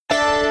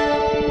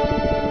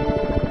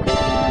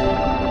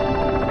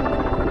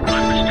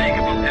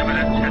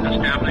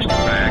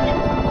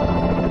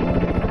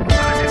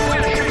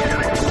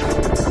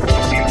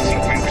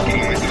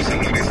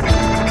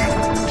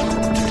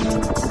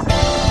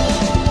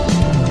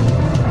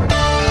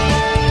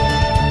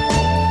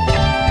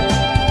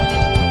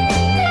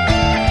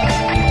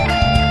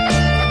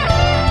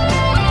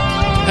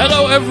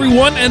Hello,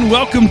 everyone, and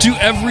welcome to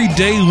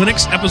Everyday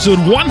Linux, episode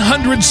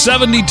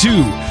 172,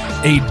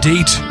 a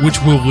date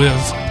which will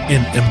live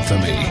in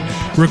infamy.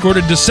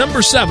 Recorded December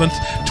 7th,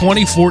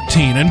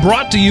 2014, and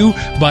brought to you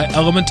by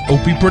Element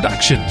OP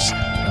Productions.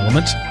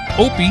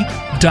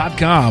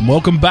 ElementOP.com.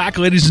 Welcome back,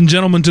 ladies and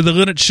gentlemen, to the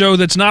Linux show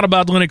that's not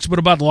about Linux, but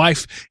about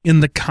life in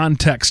the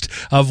context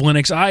of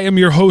Linux. I am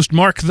your host,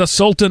 Mark, the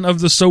Sultan of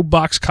the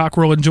Soapbox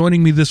Cockerel, and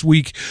joining me this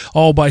week,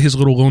 all by his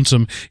little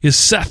lonesome, is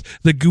Seth,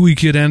 the Gooey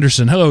Kid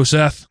Anderson. Hello,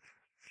 Seth.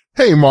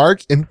 Hey,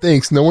 Mark, and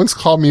thanks. No one's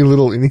called me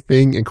little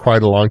anything in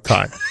quite a long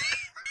time.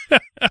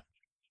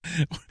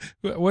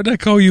 What did I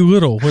call you,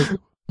 little? What?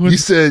 You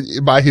said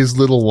by his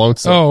little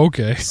lonesome. Oh,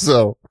 okay.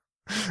 So,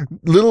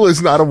 little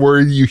is not a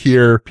word you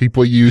hear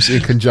people use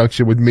in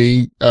conjunction with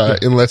me,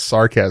 unless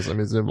sarcasm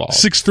is involved.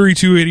 6'3",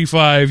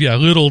 285. Yeah,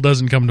 little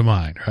doesn't come to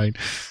mind, right?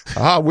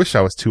 I wish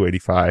I was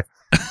 285.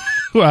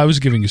 Well, I was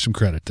giving you some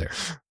credit there.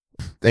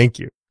 Thank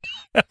you.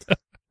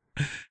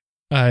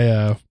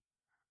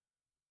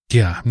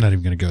 Yeah, I'm not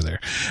even going to go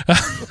there.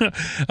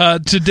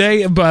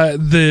 Today,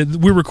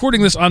 we're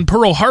recording this on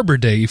Pearl Harbor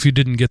Day, if you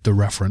didn't get the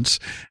reference.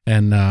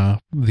 And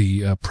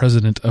the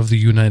President of the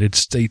United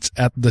States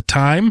at the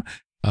time,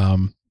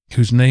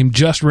 whose name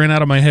just ran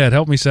out of my head.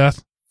 Help me,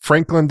 Seth.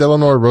 Franklin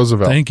Delano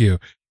Roosevelt. Thank you.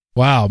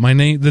 Wow,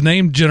 the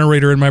name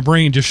generator in my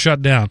brain just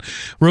shut down.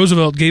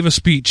 Roosevelt gave a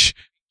speech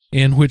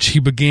in which he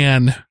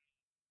began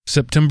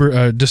December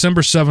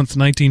 7th,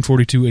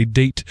 1942, a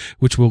date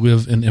which will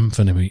live in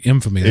infamy.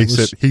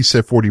 He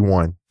said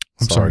 41.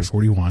 I'm sorry,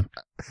 41.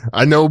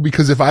 I know,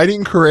 because if I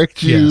didn't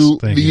correct you,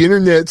 the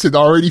internets had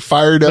already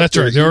fired up. That's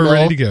right. They were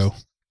ready to go.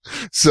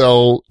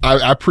 So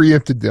I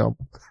preempted them.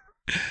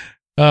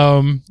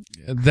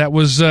 That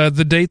was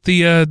the date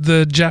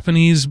the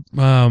Japanese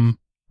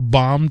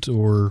bombed,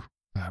 or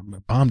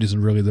bombed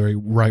isn't really the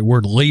right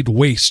word, laid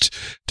waste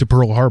to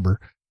Pearl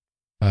Harbor,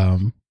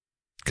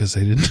 because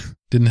they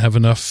didn't have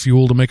enough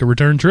fuel to make a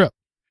return trip.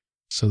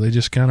 So they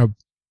just kind of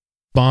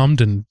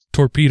bombed and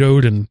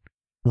torpedoed and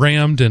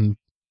rammed and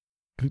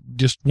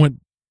just went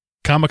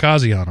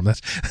kamikaze on them.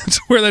 That's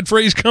where that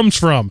phrase comes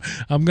from.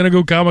 I'm going to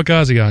go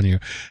kamikaze on you.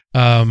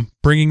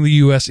 Bringing the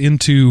U.S.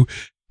 into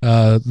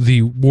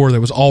the war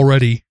that was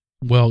already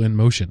well in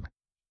motion.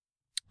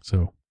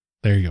 So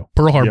there you go.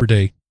 Pearl Harbor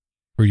Day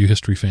for you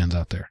history fans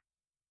out there.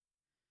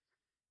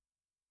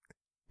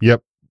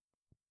 Yep.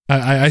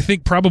 I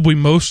think probably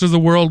most of the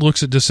world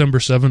looks at December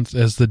 7th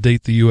as the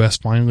date the U.S.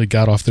 finally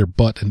got off their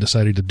butt and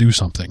decided to do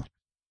something.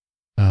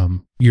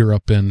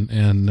 Europe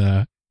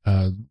and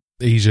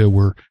Asia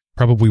were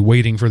probably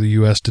waiting for the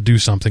U.S. to do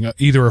something,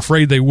 either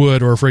afraid they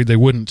would or afraid they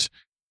wouldn't.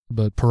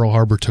 But Pearl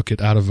Harbor took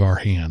it out of our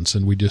hands,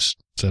 and we just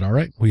said, all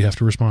right, we have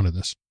to respond to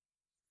this.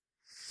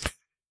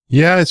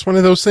 Yeah, it's one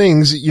of those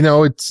things,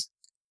 I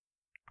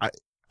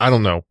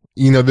don't know.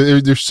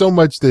 There's so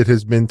much that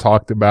has been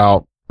talked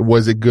about.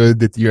 Was it good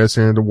that the U.S.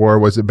 entered the war?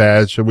 Was it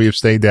bad? Should we have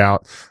stayed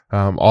out?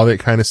 All that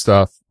kind of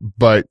stuff.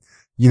 But,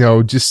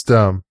 well,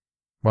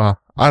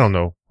 I don't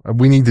know.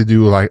 We need to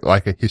do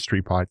like a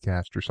history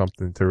podcast or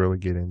something to really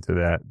get into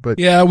that. But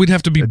yeah, we'd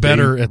have to be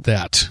better at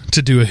that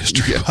to do a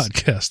history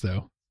podcast,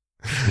 though.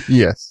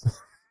 Yes.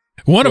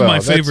 One of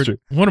my favorite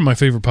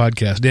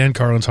podcasts, Dan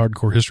Carlin's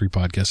Hardcore History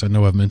Podcast. I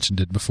know I've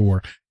mentioned it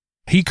before.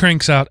 He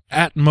cranks out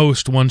at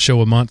most one show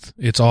a month.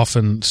 It's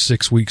often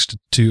 6 weeks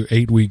to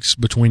 8 weeks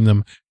between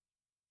them,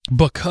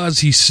 because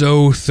he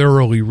so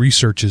thoroughly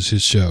researches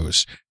his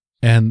shows,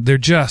 and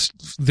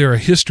they're a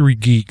history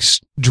geek's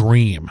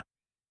dream.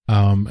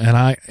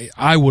 And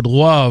I would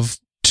love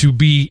to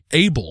be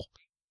able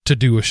to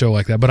do a show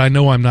like that, but I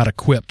know I'm not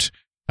equipped.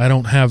 I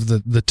don't have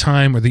the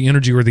time or the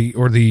energy or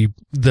the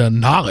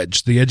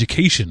knowledge, the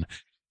education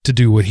to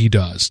do what he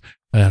does.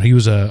 He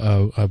was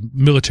a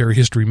military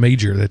history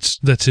major.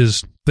 That's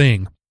his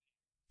thing.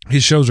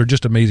 His shows are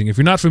just amazing. If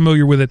you're not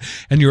familiar with it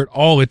and you're at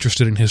all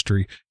interested in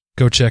history,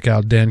 go check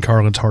out Dan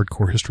Carlin's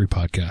Hardcore History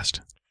Podcast.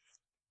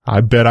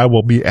 I bet I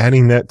will be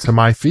adding that to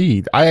my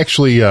feed. I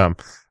actually, I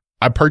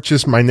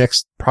purchased my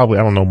next, probably,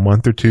 I don't know,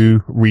 month or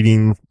two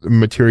reading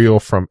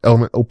material from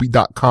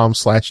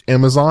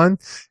elementop.com/Amazon.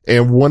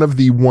 And one of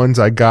the ones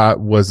I got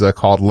was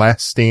called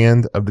Last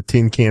Stand of the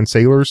Tin Can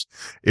Sailors.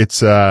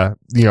 It's,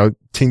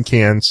 tin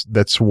cans.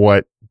 That's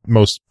what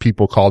most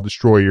people call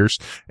destroyers.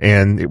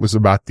 And it was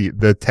about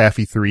the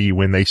Taffy 3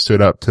 when they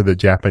stood up to the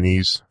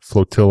Japanese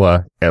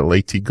flotilla at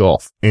Leyte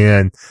Gulf.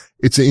 And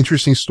it's an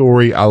interesting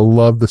story. I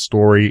love the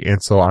story.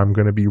 And so I'm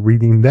going to be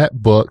reading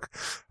that book.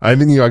 I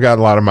got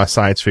a lot of my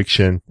science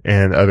fiction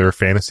and other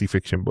fantasy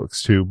fiction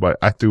books too, but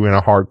I threw in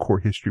a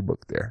hardcore history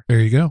book there. There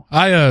you go.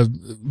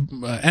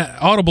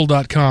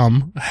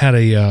 Audible.com had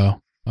a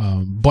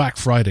Black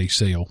Friday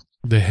sale.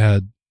 They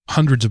had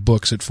hundreds of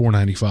books at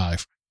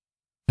 $4.95.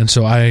 And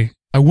so I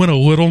went a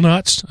little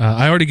nuts.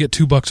 I already get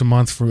 $2 a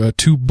month for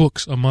 2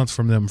 books a month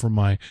from them for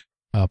my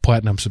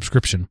platinum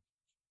subscription.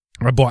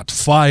 I bought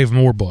 5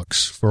 more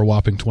books for a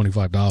whopping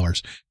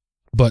 $25,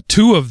 but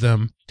 2 of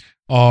them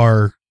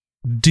are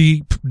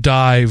deep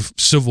dive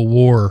Civil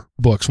War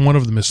books. One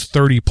of them is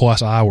 30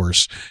 plus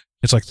hours.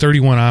 It's like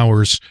 31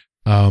 hours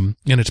And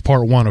it's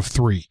part 1 of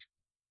 3.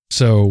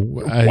 So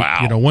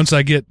Wow. once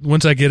I get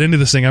into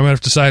this thing, I'm going to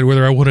have to decide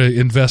whether I want to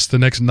invest the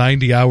next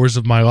 90 hours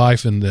of my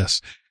life in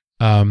this.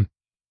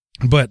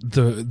 But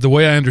the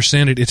way I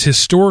understand it, it's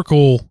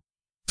historical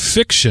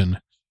fiction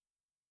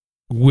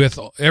with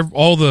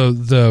all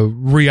the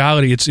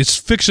reality. It's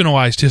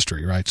fictionalized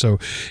history, right? So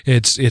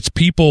it's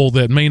people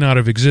that may not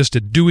have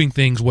existed doing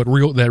things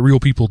that real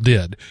people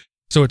did.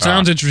 So it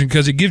sounds interesting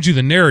because it gives you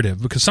the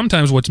narrative, because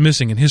sometimes what's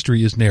missing in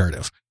history is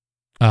narrative.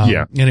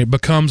 And it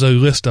becomes a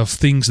list of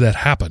things that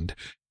happened.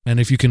 And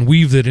if you can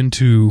weave that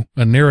into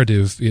a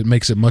narrative, it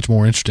makes it much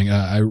more interesting.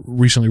 I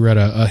recently read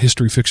a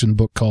history fiction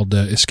book called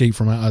Escape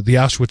from the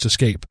Auschwitz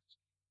Escape.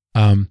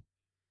 And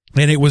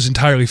it was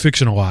entirely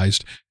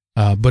fictionalized,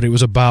 but it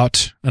was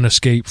about an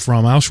escape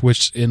from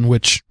Auschwitz in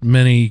which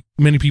many,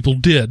 many people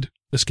did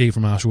escape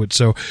from Auschwitz.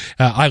 So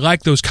I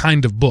like those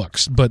kind of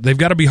books, but they've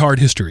got to be hard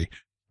history,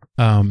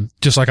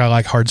 just like I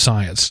like hard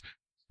science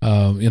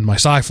in my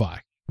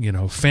sci-fi.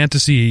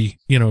 Fantasy,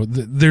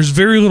 there's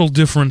very little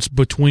difference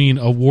between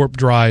a warp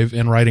drive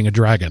and riding a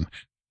dragon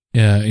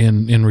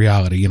in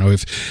reality.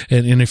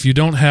 If you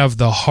don't have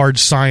the hard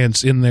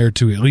science in there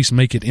to at least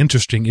make it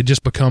interesting, it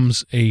just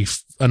becomes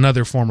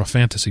another form of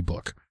fantasy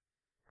book.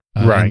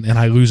 Right. And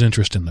I lose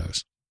interest in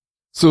those.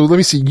 So let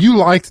me see. You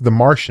liked The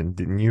Martian,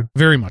 didn't you?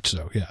 Very much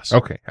so, yes.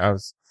 Okay. I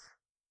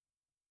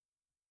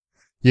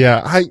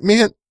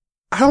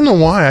don't know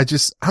why.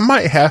 I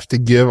might have to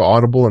give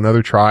Audible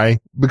another try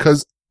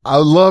because I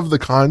love the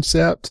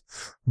concept,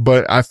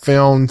 but I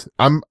found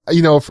I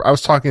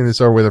was talking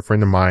this over with a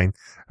friend of mine,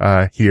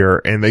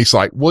 here, and they's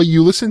like, well,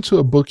 you listened to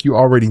a book you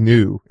already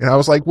knew. And I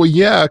was like, well,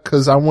 yeah,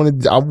 cause I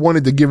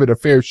wanted to give it a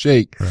fair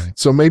shake. Right.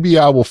 So maybe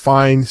I will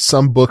find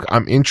some book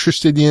I'm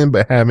interested in,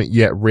 but haven't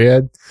yet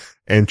read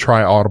and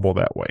try Audible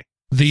that way.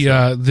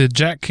 The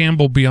Jack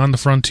Campbell Beyond the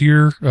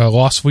Frontier,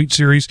 Lost Fleet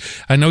series.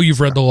 I know you've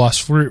read the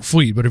Lost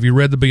Fleet, but have you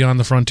read the Beyond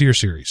the Frontier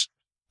series?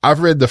 I've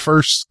read the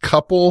first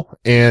couple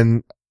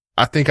and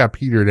I think I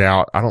petered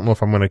out. I don't know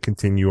if I'm going to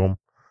continue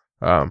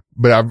them.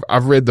 But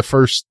I've read the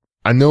first,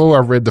 I know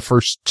I've read the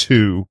first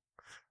 2.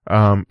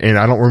 And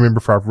I don't remember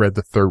if I've read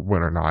the third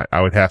one or not.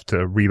 I would have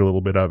to read a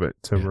little bit of it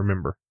to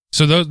remember.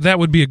 So that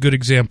would be a good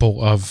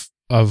example of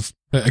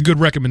a good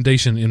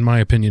recommendation, in my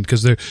opinion,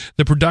 because the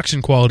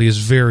production quality is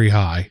very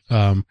high.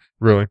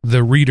 Really?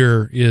 The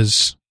reader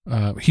is,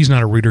 he's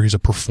not a reader, he's a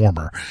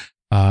performer.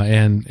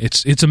 And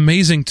it's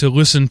amazing to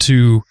listen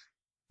to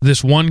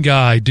this one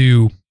guy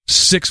do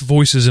 6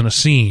 voices in a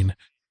scene.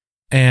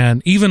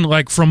 And even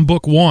like from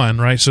book 1,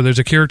 right? So there's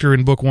a character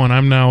in book 1.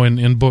 I'm now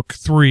in book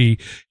 3,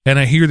 and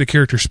I hear the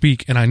character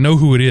speak and I know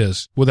who it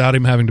is without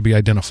him having to be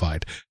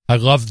identified. I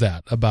love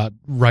that about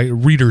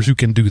readers who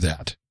can do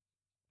that.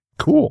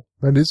 Cool.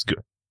 That is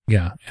good.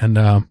 Yeah. And,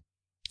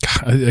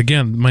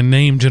 again, my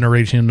name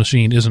generation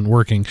machine isn't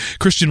working.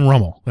 Christian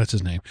Rummel, that's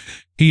his name.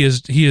 He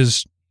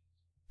is,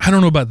 I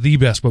don't know about the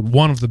best, but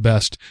one of the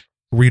best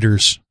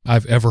readers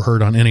I've ever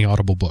heard on any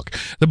Audible book.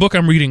 The book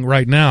I'm reading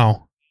right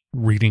now,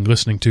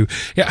 listening to.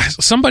 Yeah,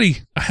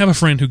 I have a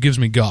friend who gives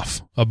me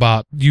guff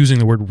about using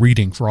the word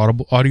reading for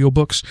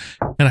audiobooks.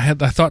 And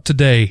I thought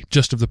today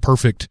just of the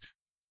perfect,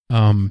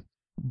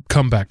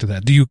 comeback to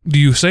that. Do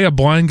you say a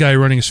blind guy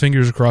running his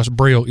fingers across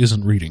Braille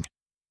isn't reading?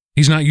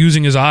 He's not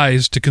using his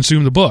eyes to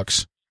consume the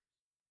books.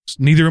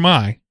 Neither am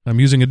I. I'm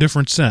using a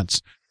different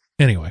sense.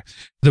 Anyway,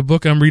 the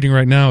book I'm reading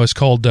right now is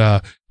called,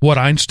 What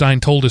Einstein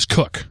Told His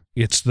Cook.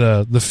 It's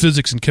the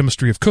physics and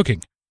chemistry of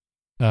cooking.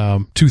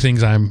 2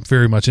 things I'm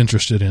very much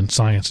interested in,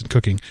 science and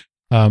cooking.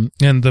 And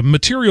the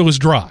material is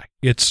dry.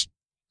 It's,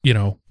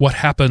 what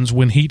happens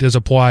when heat is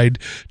applied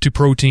to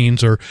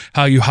proteins, or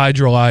how you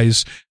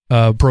hydrolyze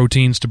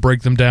proteins to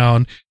break them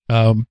down.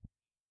 And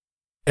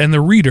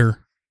the reader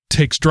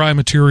takes dry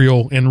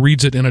material and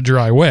reads it in a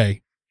dry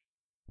way.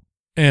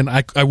 And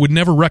I would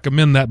never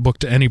recommend that book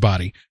to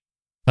anybody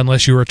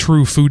unless you're a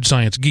true food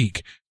science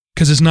geek,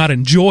 because it's not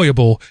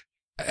enjoyable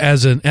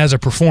as a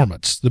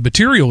performance. The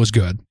material is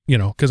good,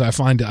 because I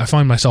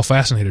find myself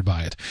fascinated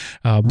by it.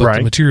 But right.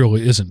 The material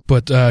isn't.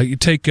 But you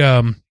take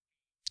any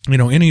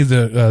of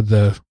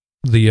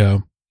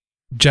the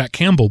Jack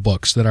Campbell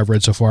books that I've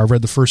read so far. I've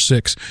read the first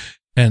 6,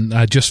 and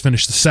I just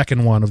finished the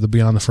second one of the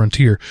Beyond the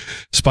Frontier,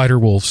 Spider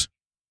Wolves.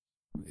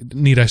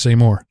 Need I say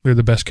more? They're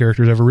the best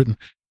characters ever written.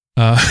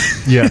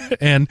 Yeah.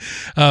 And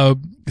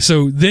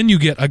so then you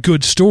get a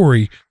good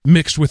story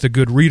mixed with a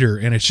good reader,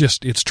 and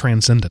it's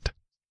transcendent.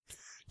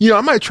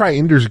 I might try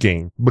Ender's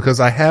Game because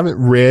I haven't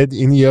read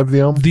any of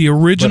them. The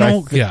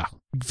original,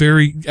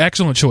 very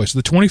excellent choice.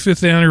 The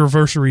 25th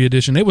anniversary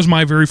edition. It was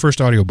my very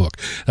first audiobook.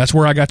 That's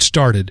where I got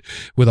started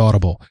with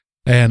Audible.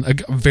 And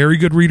a very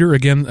good reader.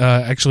 Again,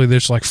 actually,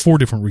 there's like 4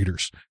 different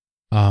readers.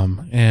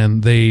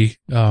 And they,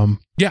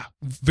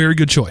 very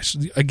good choice.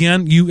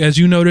 Again, as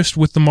you noticed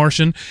with The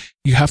Martian,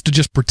 you have to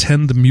just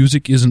pretend the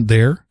music isn't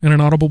there in an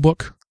Audible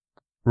book.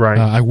 Right.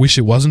 I wish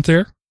it wasn't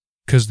there,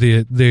 because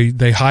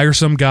they hire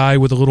some guy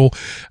with a little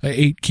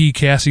 8-key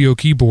Casio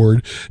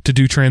keyboard to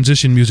do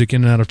transition music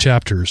in and out of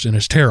chapters, and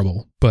it's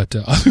terrible. But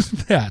other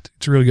than that,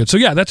 it's really good. So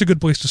yeah, that's a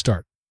good place to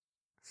start.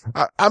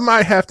 I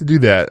might have to do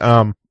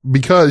that.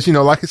 Because, you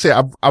know, like I say,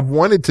 I've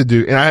wanted to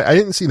do, and I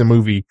didn't see the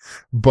movie,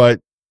 but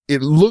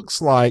it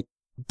looks like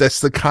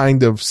that's the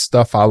kind of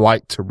stuff I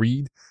like to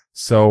read.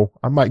 So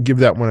I might give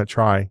that one a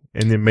try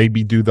and then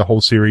maybe do the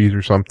whole series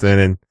or something.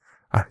 And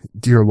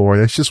dear Lord,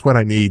 that's just what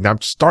I need. And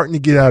I'm starting to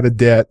get out of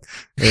debt.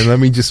 And let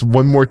me just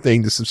one more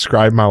thing to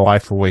subscribe my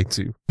life away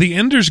to. The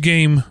Ender's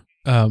Game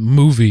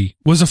movie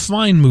was a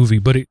fine movie,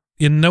 but it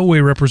in no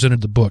way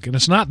represented the book. And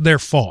it's not their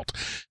fault.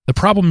 The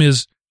problem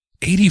is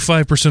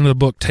 85% of the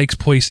book takes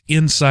place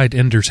inside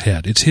Ender's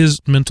head. It's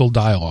his mental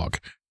dialogue.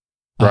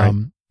 Right.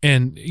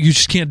 And you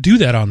just can't do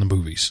that on the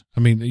movies. I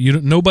mean,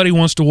 nobody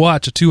wants to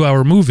watch a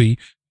 2-hour movie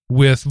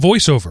with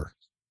voiceover.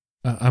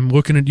 I'm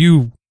looking at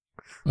you,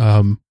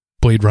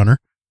 Blade Runner.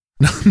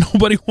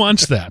 Nobody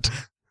wants that.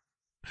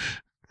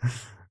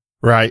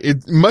 Right.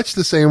 It much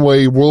the same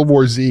way World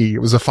War Z. It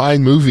was a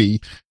fine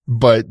movie,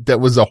 but that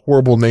was a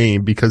horrible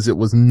name because it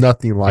was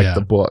nothing like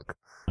the book.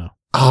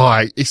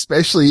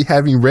 Especially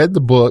having read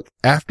the book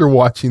after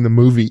watching the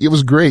movie. It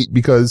was great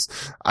because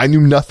I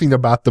knew nothing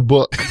about the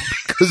book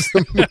because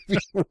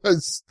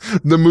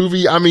the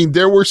movie. I mean,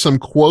 there were some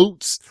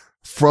quotes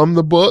from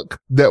the book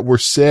that were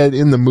said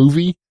in the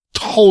movie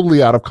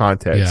totally out of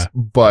context. Yeah.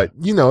 But,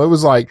 you know, it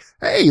was like,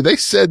 hey, they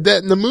said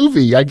that in the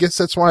movie. I guess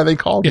that's why they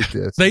called it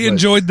this. They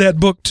enjoyed that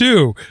book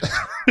too.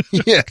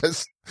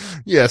 Yes.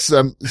 Yes.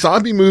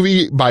 Zombie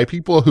movie by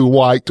people who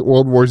liked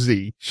World War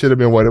Z should have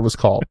been what it was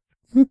called.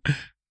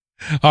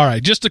 All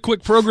right. Just a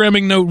quick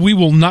programming note. We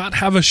will not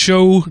have a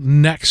show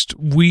next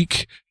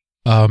week.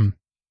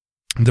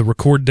 The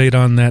record date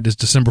on that is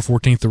December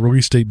 14th. The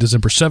release date,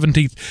 December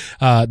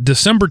 17th.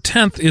 December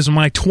 10th is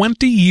my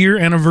 20-year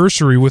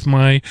anniversary with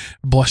my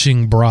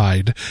blushing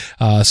bride.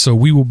 So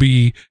we will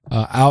be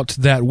out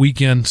that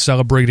weekend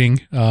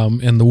celebrating.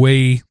 And the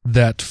way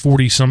that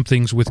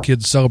 40-somethings with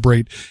kids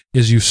celebrate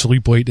is you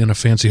sleep late in a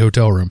fancy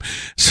hotel room.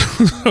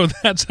 So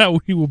that's how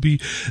we will be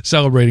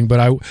celebrating.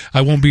 But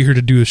I won't be here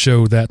to do a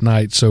show that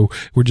night. So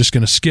we're just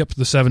going to skip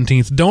the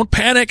 17th. Don't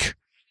panic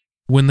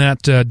when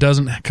that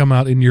doesn't come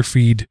out in your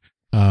feed.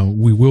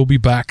 We will be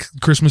back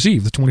Christmas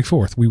Eve, the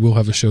 24th. We will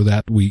have a show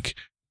that week.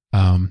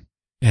 And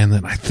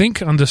then I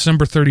think on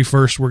December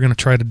 31st, we're going to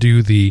try to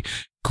do the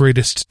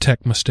greatest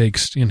tech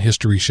mistakes in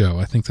history show.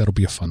 I think that'll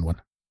be a fun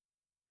one.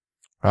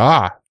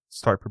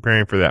 Start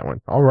preparing for that one.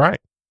 All right.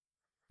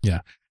 Yeah.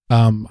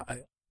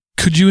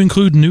 Could you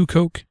include New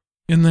Coke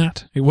in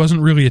that? It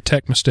wasn't really a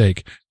tech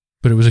mistake,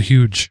 but it was a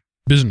huge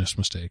business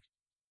mistake.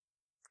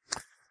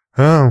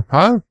 I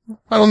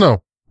don't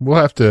know. We'll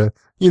have to,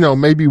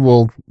 maybe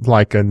we'll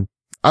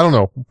I don't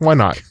know. Why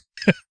not?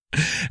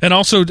 And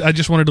also, I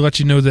just wanted to let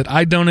you know that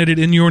I donated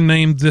in your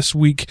name this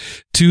week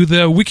to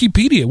the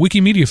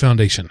Wikimedia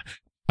Foundation.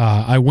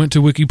 I went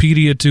to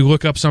Wikipedia to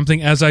look up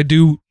something, as I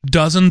do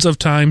dozens of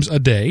times a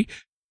day.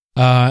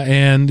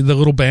 And the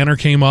little banner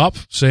came up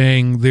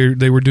saying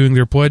they were doing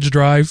their pledge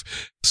drive.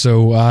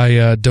 So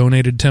I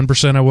donated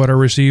 10% of what I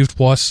received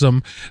plus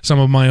some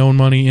of my own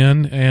money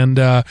in,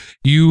 and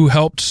you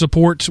helped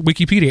support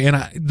Wikipedia.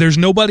 And there's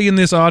nobody in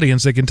this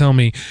audience that can tell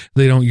me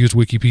they don't use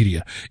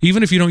Wikipedia.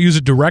 Even if you don't use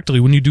it directly,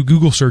 when you do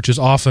Google searches,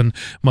 often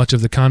much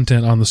of the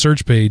content on the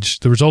search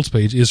page, the results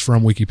page, is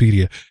from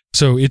Wikipedia.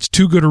 So it's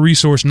too good a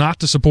resource not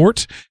to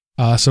support.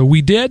 So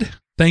we did.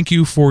 Thank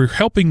you for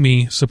helping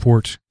me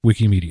support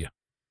Wikimedia.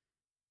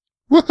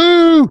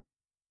 Woohoo!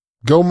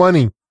 Go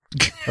money.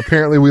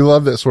 Apparently we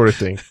love that sort of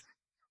thing.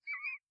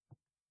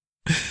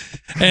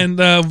 And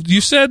you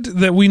said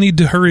that we need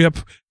to hurry up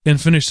and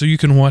finish so you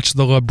can watch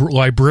The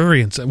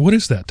Librarians. What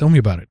is that? Tell me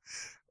about it.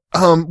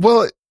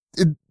 Well,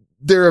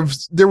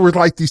 there were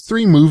like these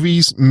 3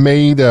 movies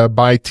made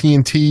by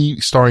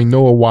TNT starring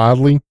Noah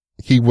Wildley.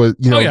 He was,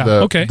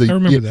 I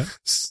remember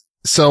that.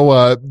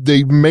 So,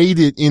 they made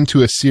it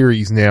into a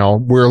series now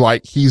where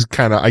like he's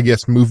kind of, I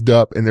guess, moved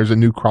up and there's a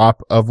new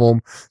crop of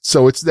them.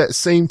 So it's that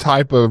same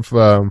type of,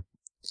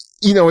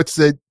 it's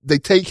that they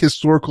take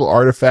historical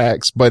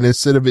artifacts, but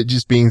instead of it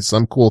just being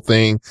some cool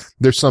thing,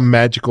 there's some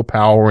magical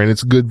power and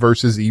it's good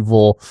versus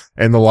evil.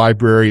 And the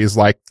library is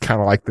like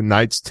kind of like the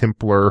Knights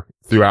Templar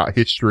throughout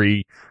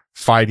history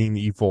fighting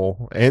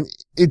evil. And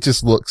it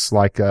just looks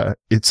like,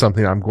 it's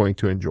something I'm going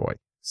to enjoy.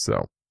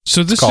 So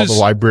this is called The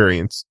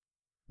Librarians.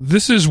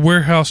 This is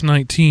Warehouse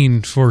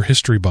 19 for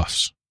history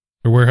buffs,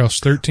 or Warehouse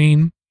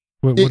 13.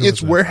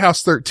 It's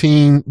Warehouse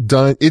 13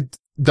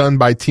 done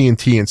by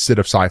TNT instead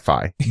of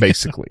Sci-Fi,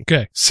 basically.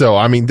 Okay. So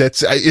I mean it's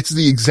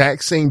the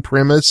exact same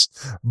premise,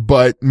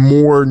 but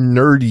more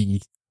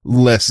nerdy,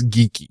 less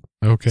geeky.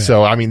 Okay.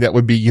 So I mean that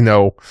would be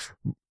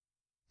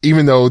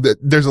even though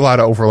there's a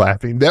lot of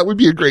overlapping, that would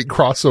be a great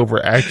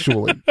crossover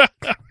actually.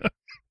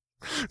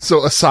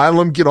 So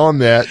Asylum, get on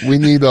that. We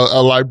need a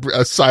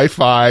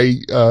sci-fi,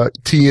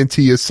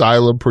 TNT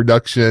Asylum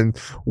production,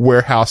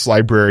 Warehouse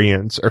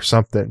Librarians or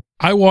something.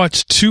 I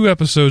watched 2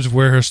 episodes of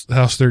Warehouse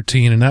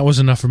 13 and that was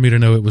enough for me to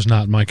know it was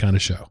not my kind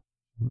of show.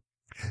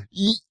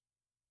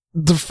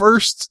 The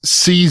first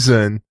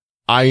season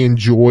I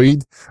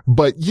enjoyed,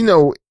 but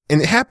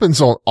and it happens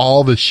on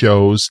all the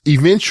shows.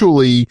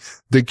 Eventually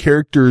the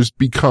characters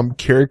become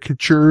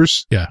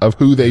caricatures of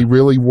who they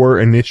really were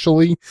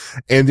initially.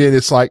 And then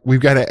it's like,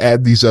 we've got to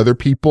add these other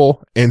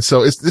people. And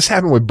so this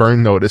happened with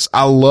Burn Notice.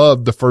 I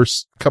loved the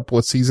first couple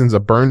of seasons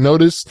of Burn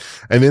Notice.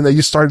 And then they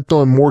just started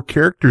throwing more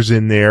characters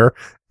in there.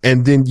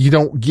 And then you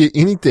don't get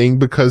anything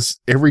because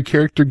every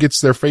character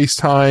gets their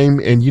FaceTime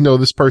and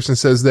this person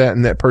says that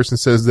and that person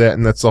says that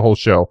and that's the whole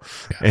show.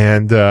 Yeah.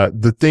 And,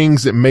 the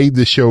things that made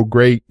the show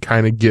great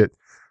kind of get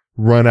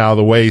run out of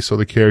the way so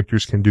the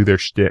characters can do their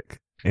shtick.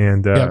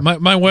 And,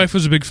 my wife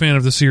was a big fan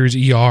of the series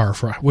ER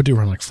for, what did it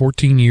run, like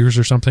 14 years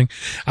or something.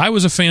 I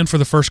was a fan for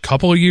the first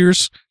couple of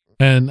years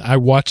and I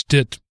watched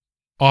it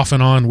off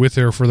and on with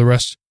her for the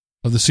rest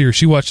of the series.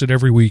 She watched it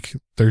every week,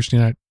 Thursday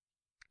night.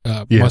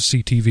 Must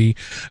see TV,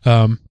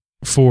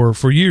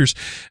 for years.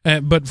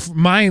 But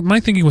my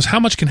thinking was how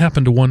much can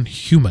happen to one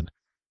human,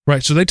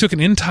 right? So they took an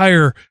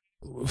entire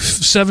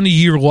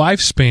 70-year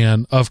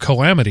lifespan of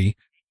Calamity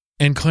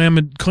and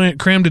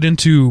crammed it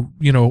into,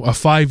 a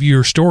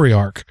 5-year story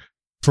arc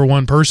for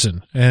one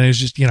person. And it's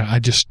just,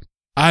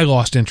 I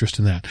lost interest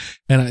in that.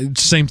 And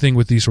same thing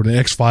with these sort of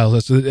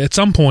X-Files. At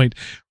some point,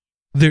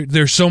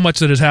 there's so much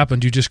that has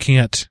happened, you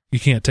can't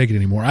take it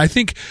anymore. I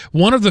think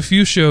one of the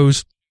few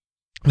shows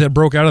that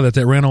broke out of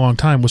that ran a long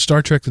time was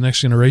Star Trek The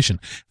Next Generation.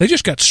 They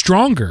just got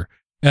stronger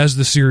as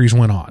the series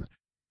went on.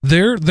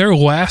 Their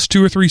last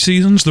 2 or 3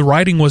 seasons, the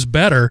writing was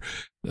better,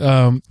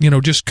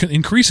 just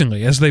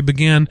increasingly as they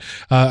began.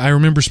 I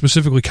remember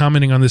specifically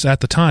commenting on this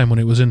at the time when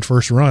it was in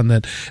first run,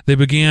 that they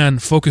began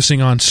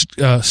focusing on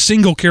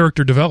single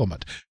character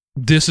development.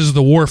 This is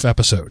the Worf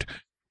episode.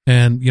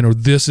 And,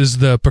 this is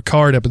the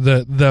Picard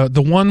episode,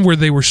 the one where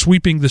they were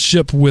sweeping the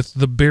ship with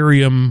the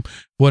barium,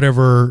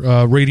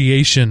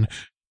 radiation,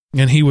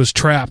 and he was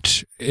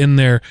trapped in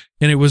there,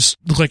 and it was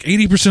like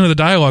 80% of the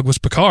dialogue was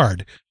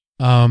Picard.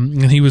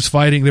 And he was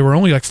fighting. There were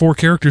only like 4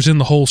 characters in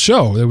the whole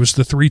show. There was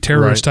the 3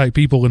 terrorist type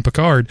people in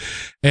Picard,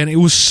 and it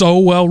was so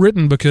well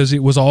written because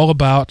it was all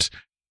about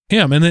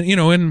him. And then,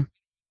 and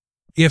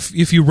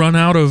if you run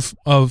out of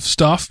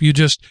stuff, you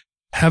just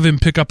have him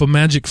pick up a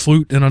magic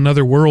flute in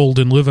another world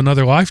and live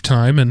another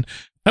lifetime. And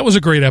that was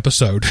a great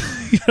episode.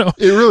 It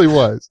really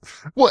was.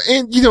 Well,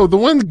 and the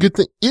one good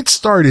thing, it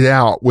started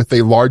out with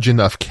a large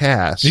enough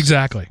cast.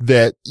 Exactly.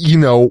 That,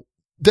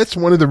 that's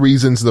one of the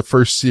reasons the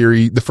first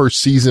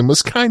season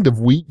was kind of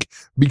weak,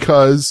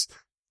 because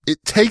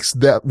it takes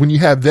that, when you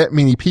have that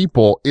many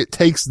people, it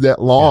takes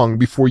that long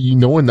before you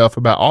know enough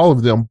about all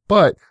of them.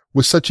 But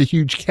with such a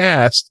huge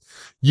cast,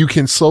 you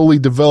can slowly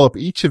develop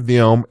each of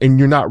them, and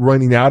you're not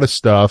running out of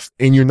stuff,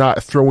 and you're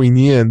not throwing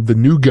in the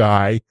new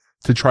guy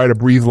to try to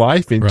breathe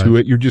life into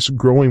it. You're just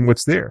growing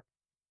what's there.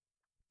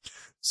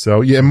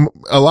 So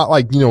a lot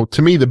like,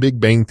 to me, the Big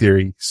Bang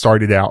Theory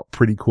started out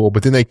pretty cool,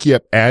 but then they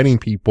kept adding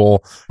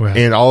people,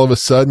 and all of a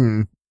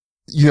sudden,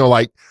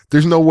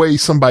 there's no way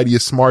somebody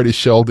as smart as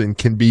Sheldon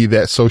can be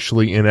that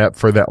socially inept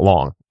for that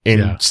long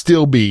and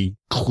still be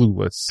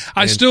clueless.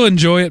 I still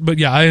enjoy it,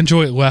 but I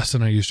enjoy it less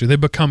than I used to. They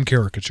become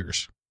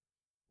caricatures.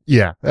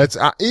 Yeah,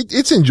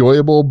 it's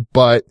enjoyable,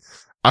 but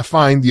I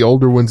find the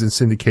older ones in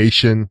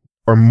syndication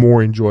are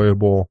more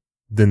enjoyable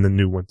than the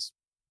new ones.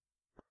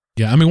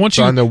 Yeah, I mean, once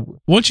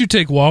you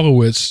take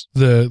Wolowitz,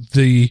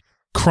 the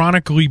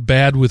chronically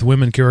bad with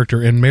women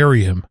character, and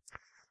marry him,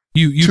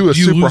 you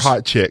super lose,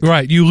 hot chick,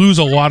 right? You lose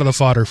a lot of the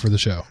fodder for the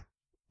show.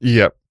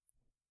 Yep.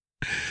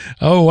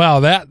 Oh wow,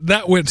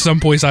 that went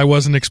someplace I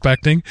wasn't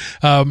expecting.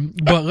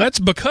 But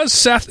because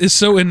Seth is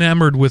so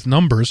enamored with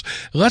numbers,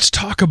 let's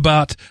talk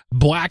about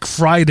Black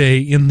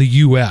Friday in the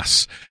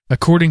U.S.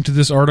 According to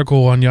this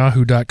article on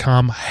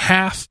Yahoo.com,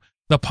 half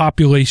the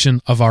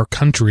population of our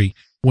country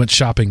went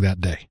shopping that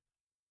day.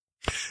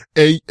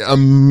 A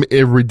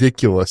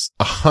ridiculous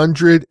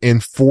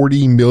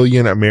 140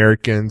 million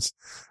Americans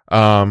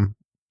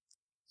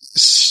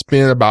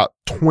spent about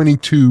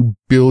 $22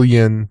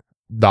 billion.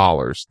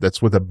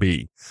 That's with a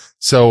B.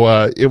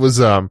 So it was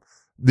the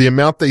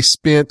amount they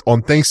spent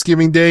on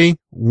Thanksgiving Day,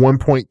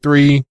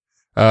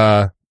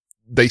 1.3.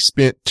 They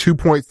spent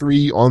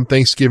 2.3 on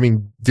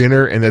Thanksgiving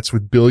dinner, and that's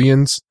with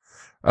billions.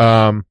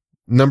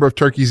 Number of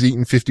turkeys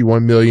eaten,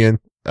 51 million.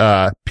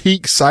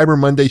 Peak Cyber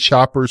Monday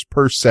shoppers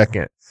per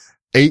second,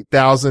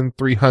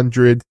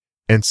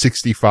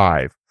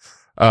 8,365.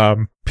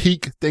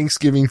 Peak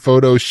Thanksgiving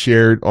photos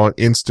shared on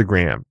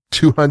Instagram,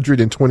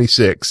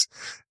 226.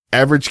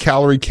 Average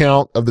calorie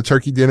count of the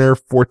turkey dinner,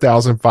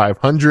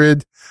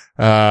 4,500.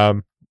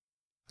 And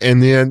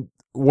then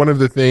one of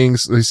the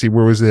things, let's see,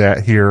 where was it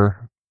at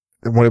here?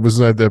 When it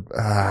was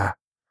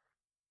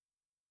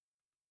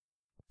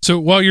So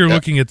while you're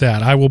looking at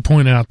that, I will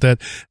point out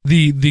that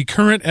the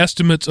current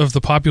estimates of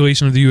the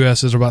population of the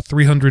U.S. is about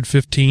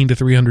 315 to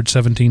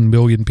 317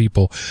 million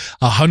people.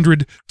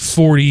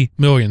 140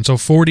 million. So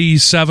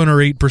 47 or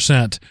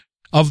 8%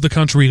 of the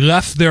country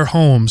left their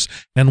homes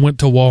and went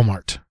to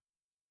Walmart.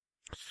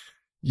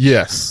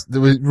 Yes, that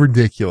was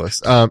ridiculous.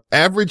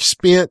 Average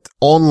spent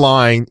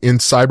online in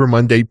Cyber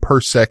Monday per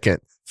second,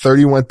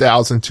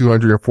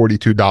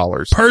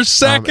 $31,242. Per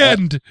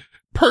second!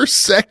 per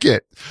second.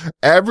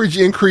 Average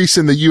increase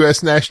in the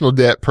U.S. national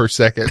debt per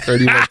second,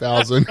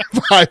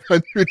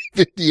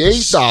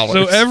 $31,558.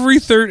 So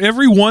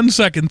every 1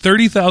 second,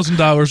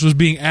 $30,000 was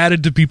being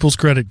added to people's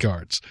credit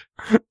cards.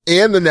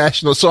 And the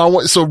national.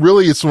 So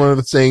really it's one of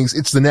the things.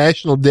 It's the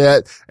national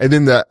debt and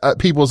then the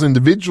people's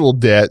individual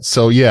debt.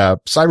 So yeah,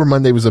 Cyber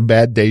Monday was a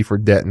bad day for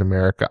debt in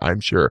America,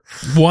 I'm sure.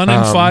 1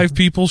 in 5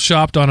 people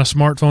shopped on a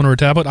smartphone or a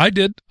tablet. I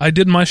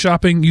did my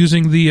shopping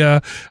using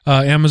the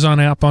Amazon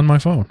app on my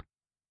phone.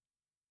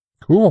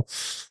 Cool.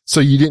 So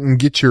you didn't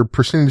get your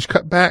percentage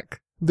cut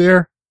back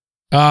there?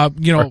 I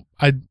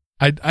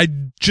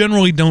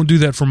generally don't do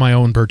that for my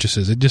own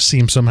purchases. It just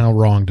seems somehow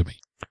wrong to me.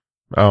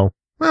 Oh,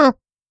 well.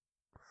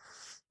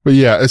 But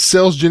yeah,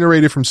 sales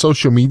generated from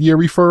social media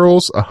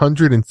referrals,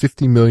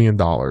 $150 million.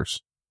 Wow.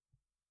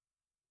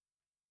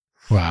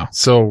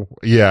 So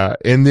yeah.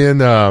 And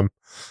then,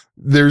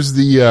 there's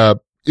the,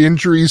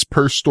 injuries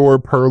per store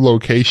per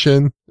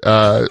location,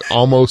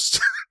 almost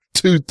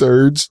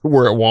 2/3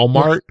 were at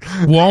Walmart.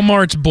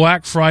 Walmart's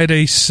Black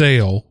Friday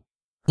sale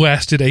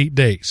lasted 8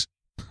 days.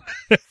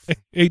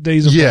 8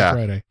 days of Black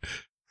Friday.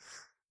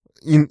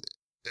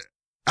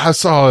 I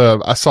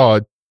saw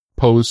a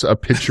post, a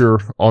picture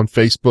on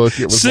Facebook.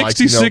 It was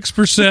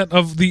 66%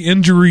 of the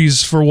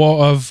injuries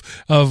of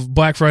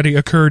Black Friday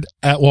occurred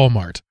at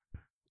Walmart.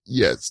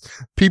 Yes.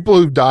 People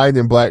who've died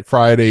in Black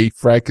Friday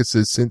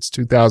fracases since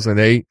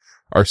 2008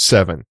 are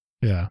 7.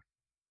 Yeah.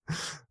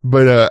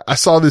 But, I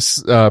saw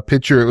this,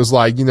 picture. It was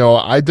like,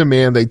 I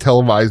demand they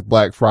televise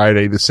Black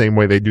Friday the same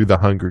way they do the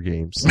Hunger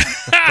Games.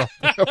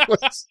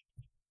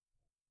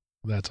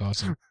 That's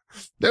awesome.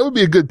 That would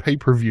be a good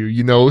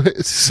pay-per-view,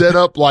 set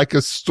up like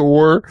a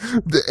store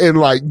and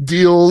like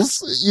deals,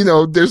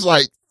 there's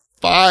like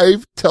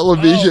 5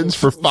 televisions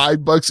for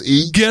 $5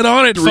 each. Get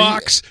on it,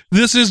 Fox.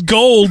 This is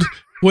gold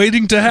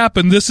waiting to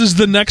happen. This is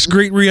the next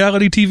great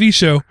reality TV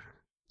show.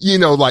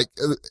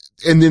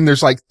 And then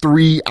there's like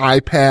 3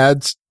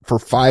 iPads for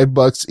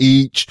 $5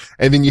 each.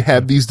 And then you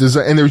have these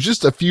and there's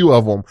just a few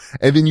of them.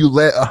 And then you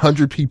let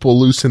 100 people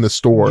loose in the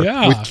store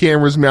with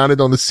cameras mounted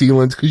on the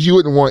ceilings because you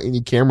wouldn't want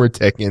any camera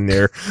tech in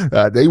there.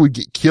 They would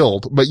get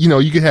killed. But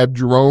you could have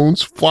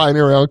drones flying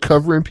around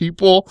covering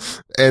people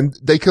and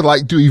they could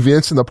like do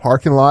events in the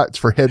parking lots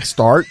for head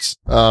starts.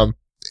 I'm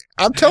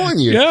telling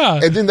you.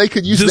 Yeah. And then they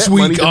could use this that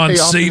money week to on pay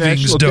off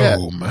Savings the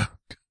Dome.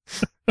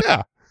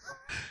 Yeah.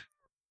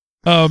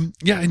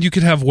 And you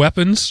could have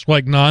weapons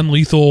like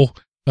non-lethal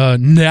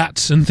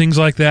nets and things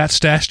like that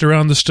stashed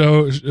around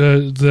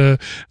the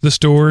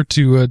store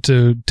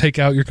to take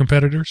out your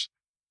competitors.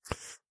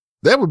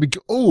 That would be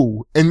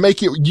and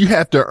make it. You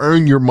have to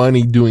earn your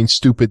money doing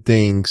stupid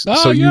things,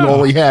 you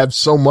only have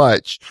so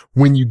much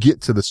when you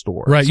get to the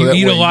store. Right, so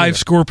you eat a live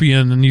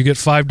scorpion and you get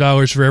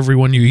 $5 for every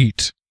one you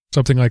eat,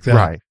 something like that.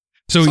 Right.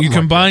 So you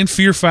combine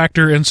Fear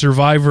Factor and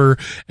Survivor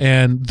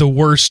and the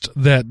worst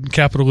that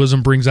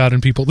capitalism brings out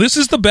in people. This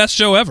is the best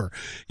show ever.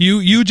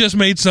 You just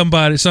made some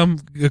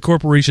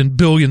corporation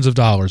billions of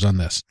dollars on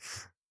this.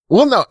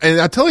 Well, no,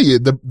 and I tell you,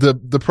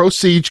 the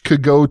proceeds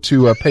could go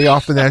to pay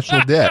off the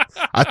national debt.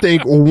 I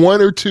think 1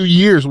 or 2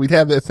 years we'd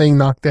have that thing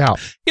knocked out.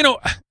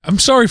 I'm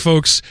sorry,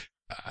 folks.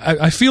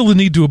 I feel the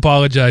need to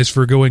apologize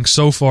for going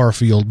so far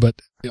afield,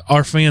 but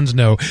our fans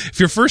know. If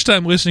you're first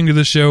time listening to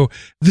the show,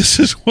 this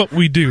is what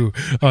we do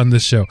on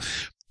this show.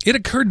 It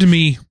occurred to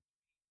me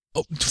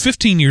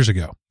 15 years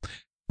ago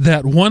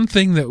that one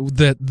thing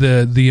that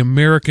the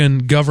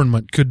American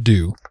government could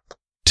do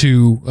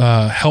to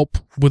help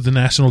with the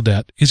national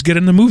debt is get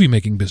in the movie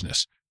making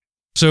business.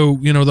 So,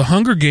 the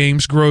Hunger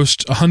Games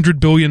grossed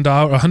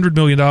 $100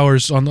 million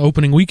on the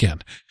opening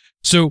weekend.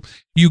 So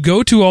you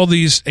go to all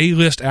these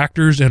A-list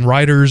actors and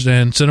writers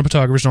and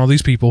cinematographers and all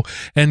these people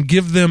and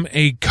give them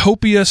a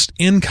copious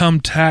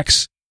income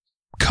tax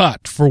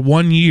cut for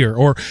 1 year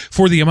or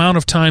for the amount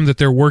of time that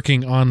they're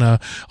working on a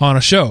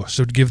show.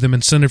 So to give them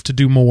incentive to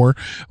do more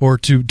or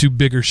to do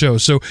bigger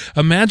shows. So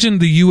imagine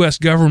the U.S.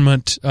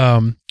 government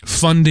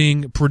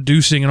funding,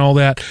 producing, and all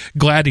that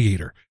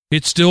Gladiator.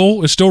 It's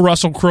still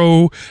Russell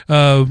Crowe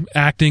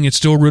acting. It's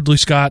still Ridley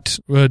Scott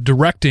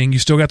directing. You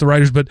still got the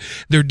writers, but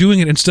they're doing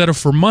it instead of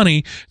for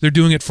money. They're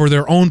doing it for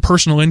their own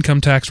personal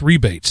income tax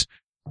rebates.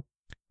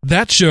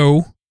 That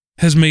show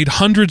has made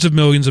hundreds of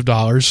millions of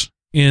dollars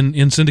in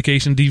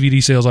syndication,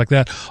 DVD sales like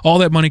that. All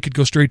that money could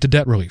go straight to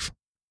debt relief.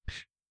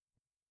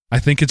 I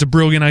think it's a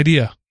brilliant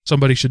idea.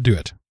 Somebody should do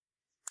it.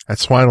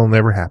 That's why it'll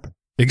never happen.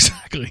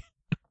 Exactly.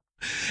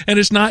 And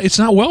it's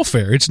not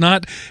welfare. It's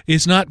not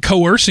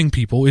coercing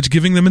people. It's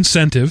giving them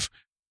incentive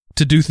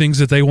to do things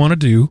that they want to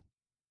do.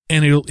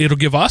 And it'll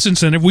give us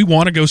incentive. We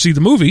want to go see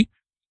the movie,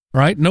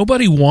 right?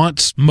 Nobody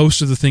wants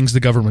most of the things the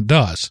government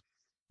does.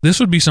 This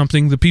would be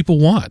something that people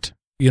want,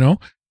 and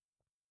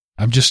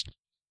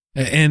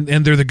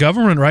they're the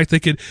government, right?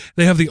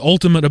 They have the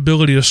ultimate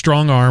ability to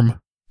strong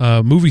arm,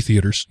 movie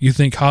theaters. You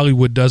think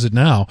Hollywood does it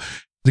now.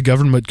 The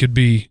government could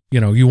be,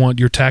 you want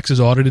your taxes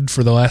audited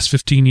for the last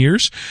 15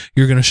 years.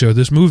 You're going to show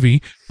this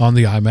movie on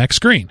the IMAX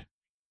screen.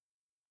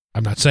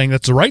 I'm not saying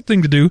that's the right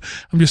thing to do.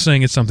 I'm just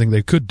saying it's something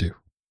they could do.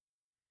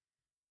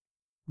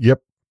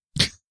 Yep.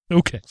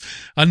 Okay.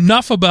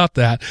 Enough about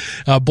that.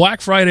 Black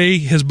Friday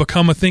has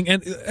become a thing.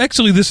 And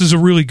actually, this is a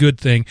really good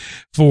thing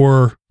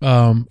for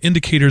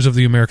indicators of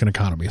the American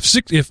economy. If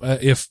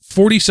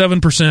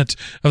 47%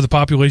 of the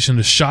population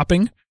is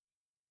shopping,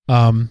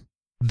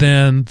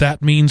 then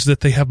that means that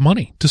they have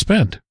money to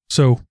spend.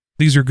 So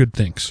these are good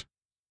things.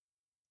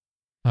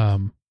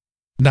 Not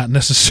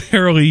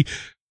necessarily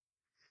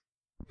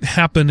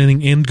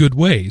happening in good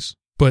ways,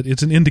 but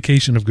it's an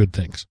indication of good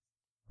things.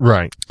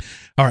 Right.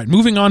 All right.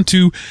 Moving on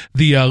to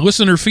the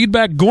listener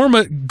feedback.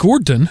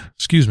 Gordon,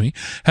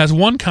 has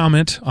one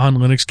comment on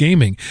Linux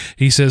gaming.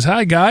 He says,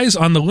 "Hi guys,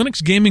 on the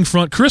Linux gaming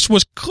front, Chris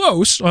was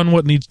close on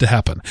what needs to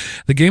happen.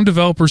 The game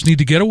developers need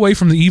to get away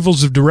from the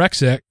evils of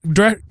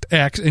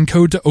DirectX and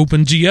code to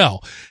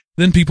OpenGL.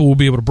 Then people will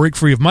be able to break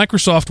free of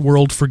Microsoft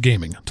World for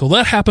gaming. Until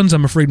that happens,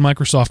 I'm afraid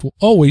Microsoft will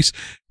always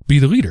be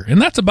the leader."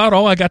 And that's about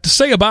all I got to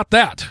say about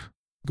that,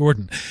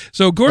 Gordon.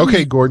 So Gordon.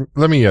 Okay, Gordon.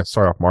 Let me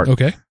start off, Mark.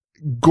 Okay.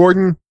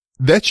 Gordon,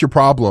 that's your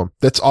problem.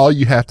 That's all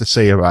you have to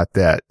say about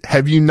that.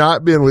 Have you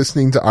not been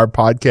listening to our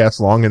podcast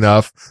long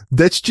enough?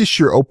 That's just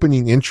your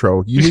opening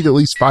intro. You need at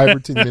least 5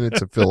 or 10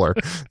 minutes of filler.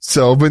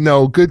 So, but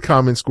no, good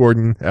comments,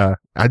 Gordon.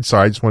 I'm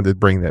sorry. I just wanted to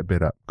bring that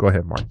bit up. Go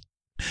ahead, Mark.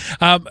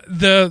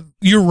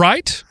 You're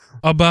right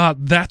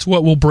about that's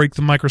what will break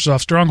the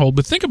Microsoft stronghold,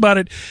 but think about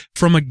it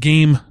from a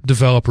game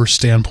developer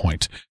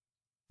standpoint.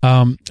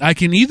 I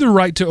can either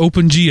write to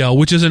OpenGL,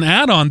 which is an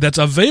add-on that's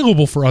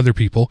available for other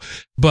people,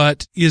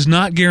 but is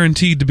not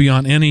guaranteed to be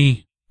on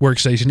any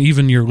workstation,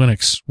 even your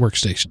Linux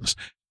workstations.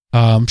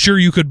 Sure,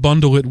 you could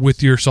bundle it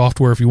with your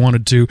software if you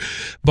wanted to,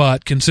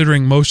 but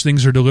considering most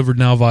things are delivered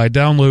now via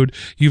download,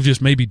 you've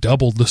just maybe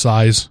doubled the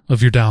size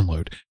of your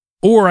download.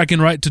 Or I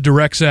can write to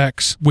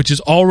DirectX, which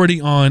is already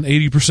on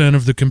 80%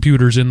 of the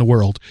computers in the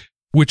world.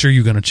 Which are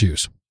you going to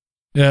choose?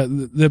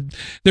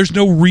 There's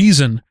no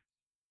reason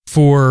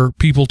for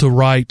people to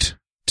write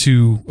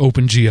to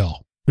OpenGL.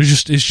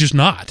 It's just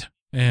not.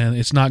 And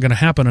it's not going to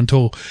happen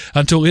until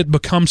it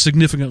becomes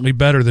significantly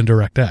better than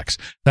DirectX.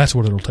 That's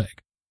what it'll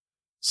take.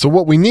 So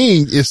what we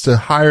need is to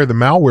hire the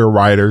malware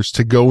writers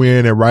to go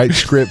in and write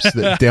scripts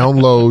that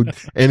download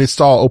and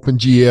install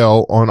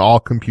OpenGL on all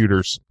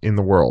computers in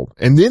the world.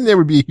 And then there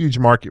would be a huge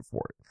market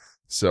for it.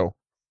 So.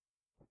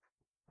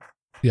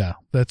 Yeah,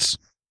 that's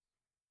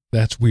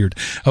weird.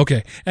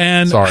 Okay.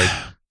 And sorry.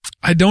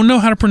 I don't know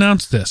how to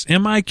pronounce this.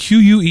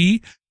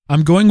 Mique.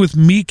 I'm going with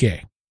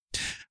Mike.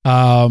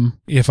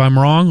 If I'm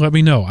wrong, let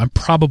me know. I'm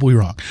probably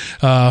wrong.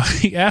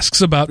 He asks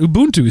about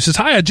Ubuntu. He says,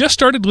 "Hi, I just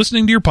started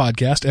listening to your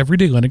podcast,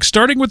 Everyday Linux,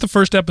 starting with the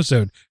first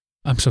episode."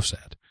 I'm so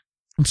sad.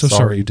 I'm so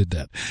sorry you did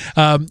that.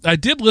 I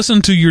did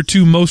listen to your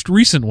 2 most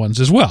recent ones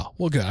as well.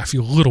 Well, good. I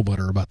feel a little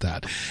better about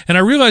that. And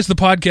I realize the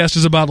podcast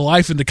is about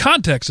life in the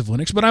context of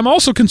Linux, but I'm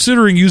also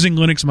considering using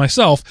Linux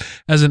myself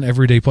as an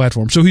everyday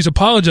platform. So he's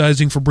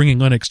apologizing for bringing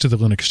Linux to the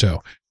Linux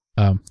show.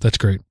 That's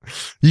great.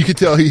 You can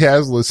tell he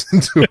has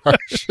listened to our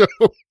show.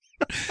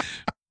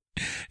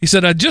 He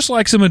said, "I'd just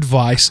like some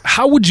advice.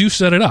 How would you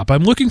set it up?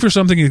 I'm looking for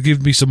something that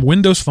gives me some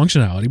Windows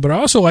functionality, but I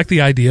also like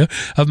the idea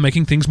of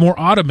making things more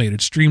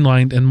automated,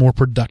 streamlined, and more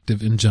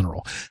productive in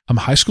general. I'm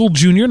a high school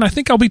junior, and I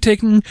think I'll be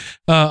taking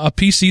a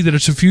PC that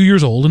is a few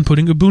years old and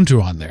putting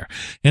Ubuntu on there.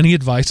 Any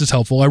advice is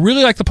helpful. I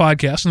really like the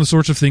podcast and the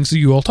sorts of things that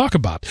you all talk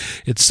about.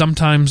 It's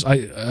sometimes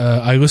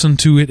I listen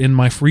to it in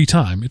my free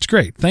time. It's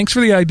great. Thanks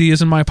for the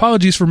ideas, and my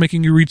apologies for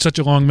making you read such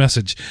a long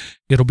message.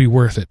 It'll be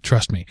worth it.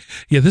 Trust me."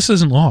 Yeah, this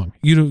isn't long.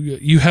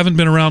 You haven't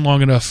been around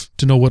long enough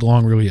to know what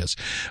long really is.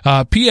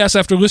 P.S.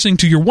 After listening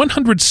to your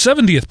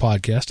 170th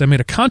podcast, I made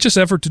a conscious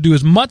effort to do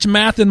as much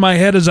math in my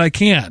head as I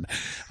can.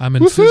 I'm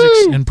in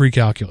physics and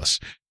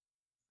pre-calculus.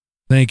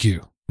 Thank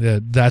you.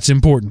 That's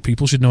important.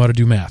 People should know how to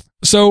do math.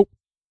 So,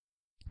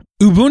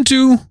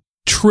 Ubuntu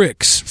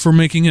tricks for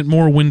making it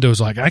more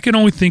Windows-like. I can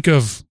only think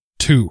of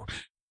 2.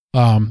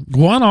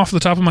 One off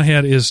the top of my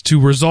head is to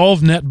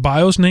resolve net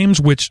BIOS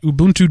names, which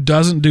Ubuntu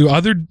doesn't do.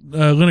 Other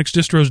Linux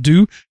distros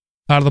do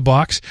out of the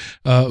box.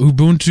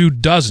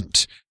 Ubuntu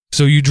doesn't.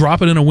 So you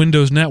drop it in a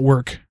Windows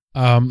network,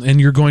 and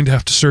you're going to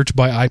have to search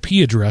by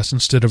IP address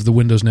instead of the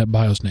Windows net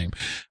BIOS name.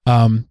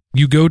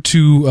 You go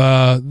to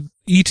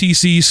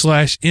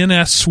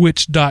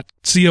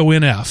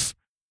etc/nsswitch.conf.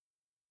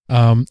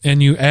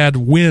 And you add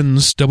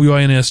wins,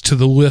 WINS, to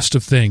the list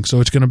of things. So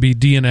it's going to be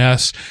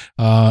DNS,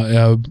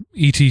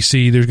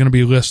 etc. There's going to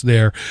be a list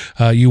there.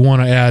 You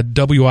want to add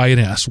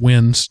WINS,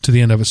 wins, to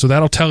the end of it. So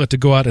that'll tell it to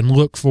go out and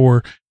look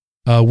for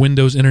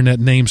Windows Internet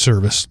Name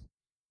Service.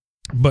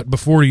 But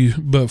before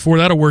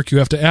that'll work, you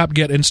have to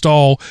apt-get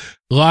install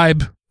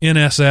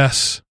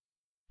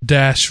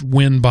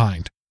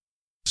libnss-winbind.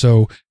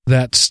 So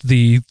that's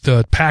the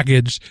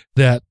package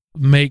that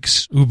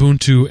makes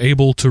Ubuntu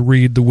able to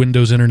read the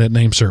Windows Internet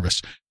Name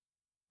Service.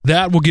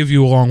 That will give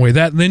you a long way.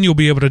 Then you'll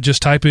be able to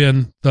just type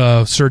in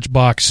the search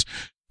box,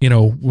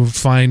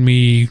 find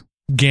me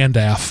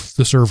Gandalf,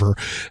 the server,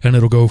 and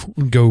it'll go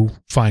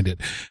find it.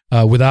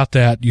 Without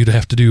that, you'd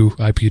have to do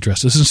IP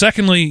addresses. And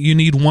secondly, you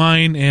need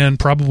Wine and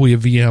probably a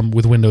VM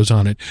with Windows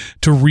on it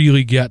to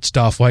really get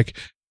stuff like,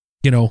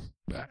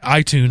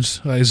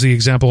 iTunes is the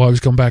example I was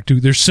coming back to.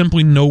 There's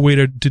simply no way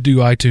to do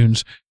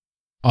iTunes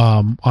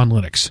on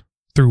Linux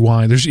through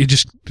Wine. It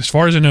just, as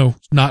far as I know,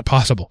 not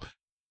possible.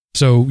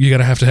 So you got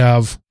to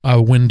have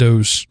a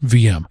Windows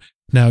VM.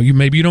 Now,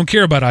 maybe you don't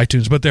care about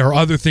iTunes, but there are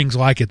other things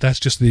like it. That's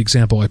just the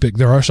example I picked.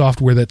 There are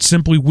software that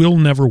simply will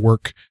never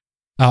work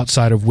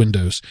outside of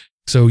Windows.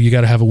 So you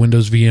got to have a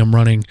Windows VM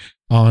running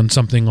on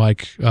something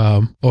like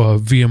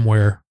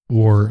VMware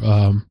or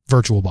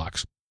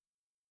VirtualBox.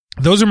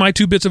 Those are my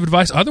 2 bits of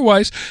advice.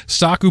 Otherwise,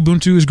 stock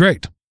Ubuntu is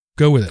great.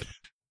 Go with it.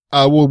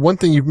 Well, one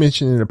thing you've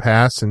mentioned in the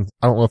past, and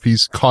I don't know if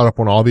he's caught up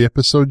on all the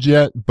episodes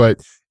yet,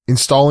 but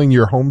installing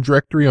your home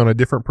directory on a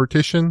different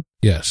partition.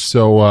 Yes.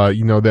 So,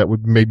 that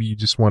would, maybe you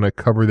just want to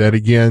cover that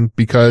again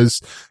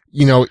because,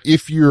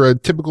 if you're a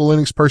typical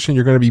Linux person,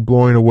 you're going to be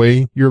blowing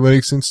away your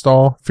Linux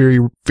install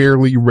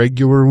fairly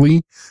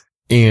regularly.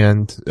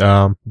 And,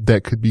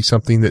 that could be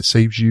something that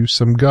saves you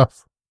some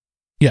guff.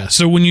 Yeah.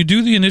 So when you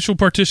do the initial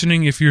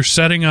partitioning, if you're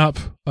setting up,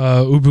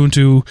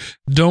 Ubuntu,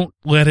 don't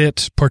let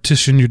it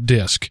partition your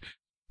disk,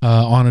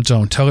 on its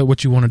own. Tell it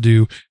what you want to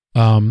do.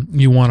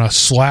 You want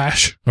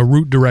a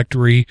root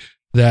directory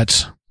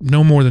that's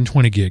no more than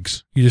 20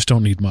 gigs. You just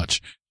don't need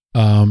much.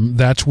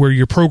 That's where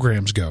your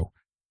programs go.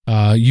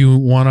 You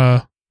want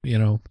to,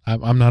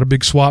 I'm not a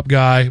big swap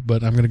guy,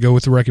 but I'm going to go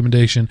with the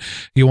recommendation.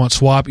 You want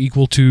swap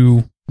equal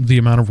to the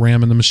amount of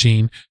RAM in the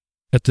machine.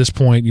 At this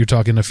point, you're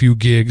talking a few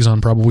gigs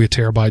on probably a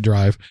terabyte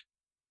drive.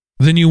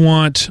 Then you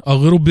want a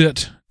little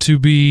bit to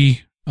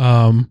be,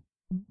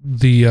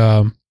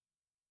 the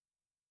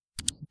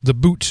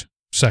boot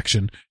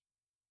section.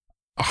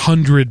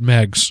 100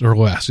 megs or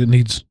less. It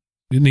needs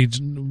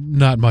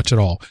not much at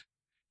all.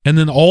 And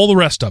then all the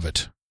rest of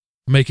it,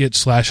 make it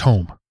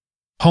 /home.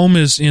 Home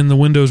is in the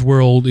Windows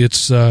world.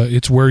 It's where in the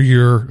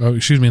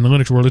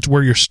Linux world, it's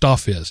where your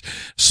stuff is.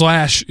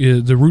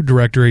 The root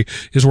directory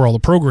is where all the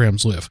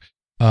programs live.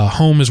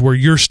 Home is where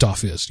your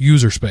stuff is,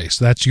 user space.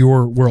 That's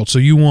your world. So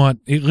you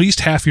want at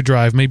least half your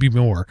drive, maybe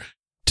more,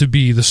 to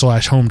be the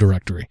 /home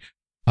directory.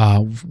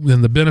 And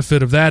the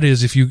benefit of that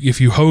is if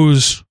you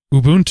hose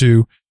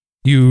Ubuntu,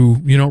 you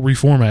don't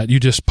reformat. You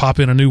just pop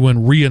in a new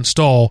one,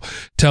 reinstall,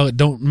 tell it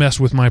don't mess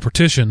with my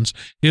partitions.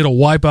 It'll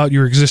wipe out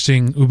your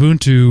existing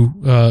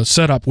Ubuntu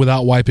setup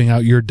without wiping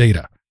out your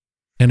data.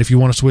 And if you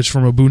want to switch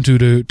from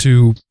Ubuntu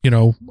to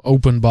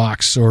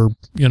OpenBox or,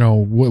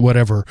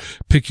 whatever,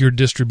 pick your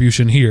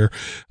distribution here,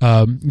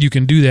 you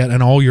can do that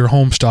and all your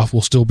home stuff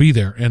will still be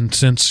there. And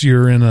since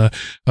you're in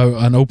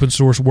an open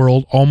source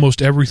world,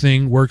 almost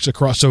everything works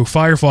across. So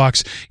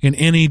Firefox in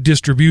any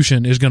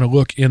distribution is going to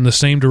look in the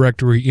same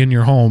directory in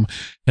your home.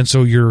 And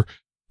so your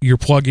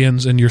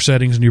plugins and your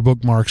settings and your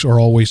bookmarks are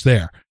always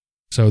there.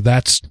 So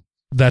that's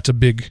a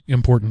big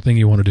important thing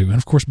you want to do. And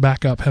of course,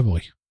 back up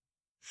heavily.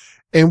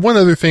 And one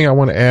other thing I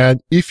want to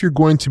add, if you're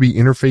going to be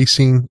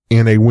interfacing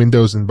in a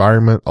Windows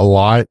environment a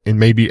lot and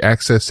maybe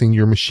accessing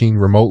your machine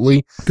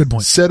remotely, good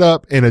point. Set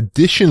up an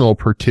additional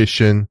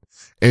partition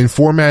and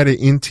format it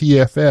in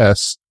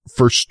TFS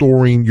for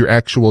storing your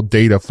actual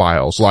data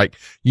files, like,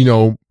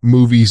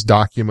 movies,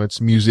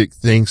 documents, music,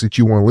 things that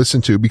you want to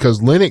listen to,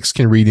 because Linux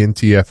can read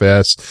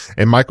NTFS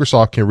and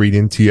Microsoft can read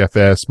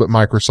NTFS, but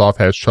Microsoft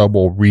has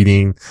trouble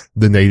reading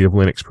the native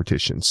Linux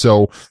partition.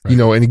 So, right.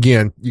 And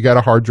again, you got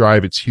a hard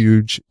drive. It's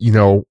huge,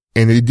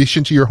 and in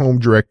addition to your home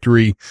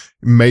directory,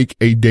 make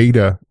a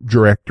data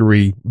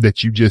directory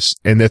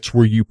and that's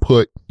where you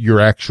put your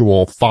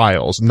actual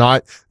files,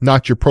 not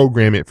your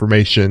program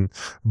information,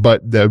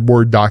 but the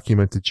Word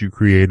document that you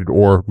created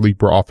or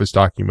LibreOffice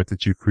document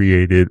that you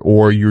created,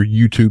 or your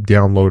YouTube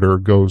downloader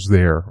goes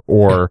there,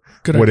 or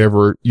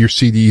whatever, your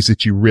CDs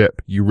that you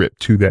rip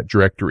to that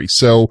directory.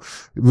 So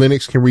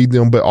Linux can read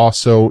them, but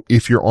also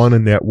if you're on a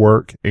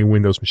network, a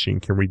Windows machine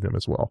can read them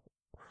as well.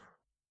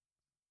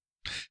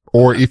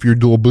 Or if you're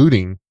dual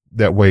booting,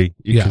 that way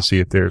you can see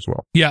it there as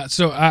well. Yeah,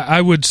 so I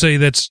would say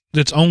that's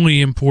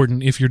only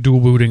important if you're dual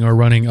booting or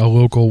running a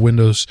local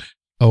Windows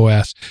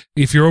OS.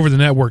 If you're over the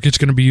network, it's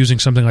going to be using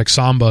something like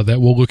Samba that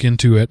will look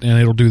into it and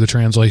it'll do the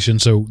translation.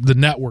 So the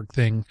network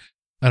thing,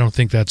 I don't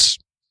think that's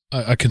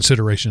a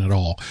consideration at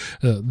all.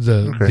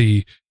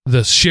 The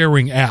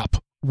sharing app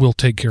will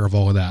take care of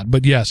all of that.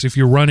 But yes, if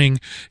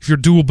you're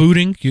dual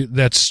booting,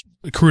 that's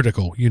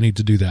critical. You need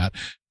to do that.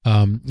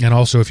 And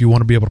also if you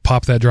want to be able to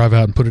pop that drive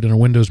out and put it in a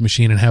Windows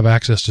machine and have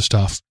access to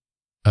stuff,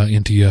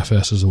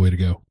 NTFS is the way to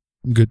go.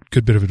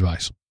 Good bit of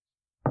advice.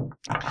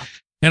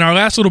 And our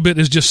last little bit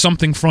is just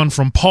something fun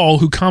from Paul,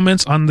 who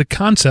comments on the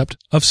concept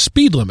of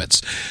speed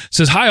limits.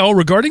 Says, hi all,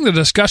 regarding the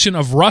discussion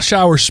of rush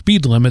hour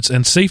speed limits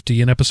and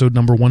safety in episode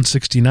number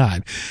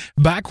 169.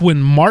 Back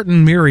when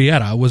Martin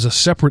Marietta was a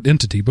separate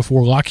entity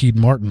before Lockheed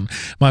Martin,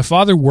 my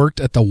father worked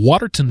at the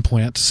Waterton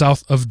plant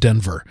south of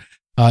Denver.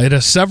 It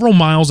is several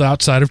miles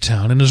outside of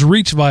town and is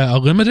reached via a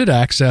limited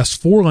access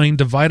 4-lane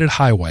divided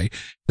highway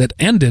that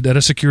ended at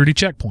a security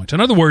checkpoint. In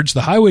other words,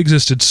 the highway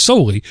existed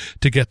solely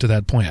to get to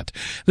that plant.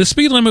 The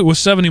speed limit was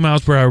 70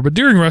 miles per hour, but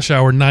during rush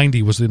hour,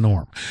 90 was the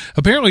norm.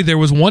 Apparently, there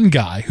was one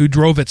guy who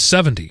drove at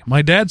 70.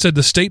 My dad said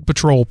the state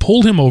patrol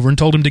pulled him over and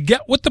told him to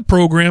get with the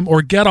program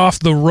or get off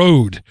the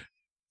road.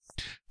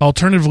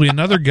 Alternatively,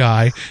 another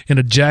guy in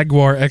a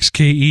Jaguar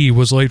XKE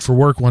was late for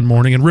work one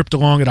morning and ripped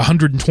along at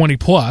 120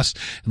 plus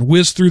and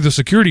whizzed through the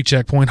security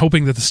checkpoint,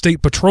 hoping that the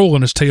state patrol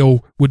on his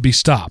tail would be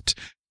stopped.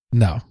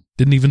 No,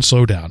 didn't even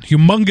slow down.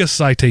 Humongous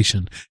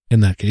citation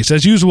in that case.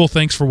 As usual,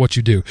 thanks for what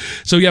you do.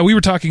 So yeah, we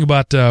were talking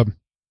about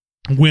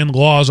when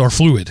laws are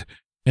fluid,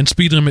 and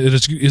speed limit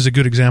is a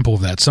good example of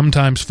that.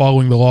 Sometimes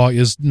following the law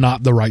is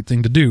not the right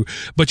thing to do,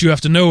 but you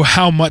have to know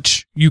how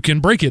much you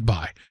can break it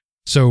by.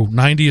 So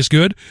 90 is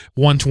good,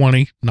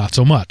 120, not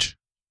so much.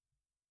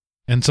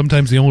 And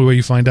sometimes the only way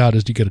you find out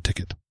is you get a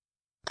ticket.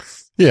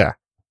 Yeah,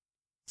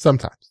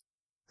 sometimes.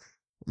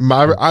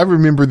 I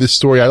remember this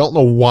story. I don't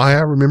know why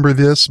I remember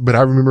this, but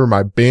I remember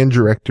my band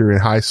director in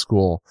high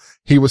school.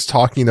 He was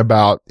talking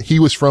about, he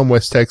was from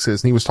West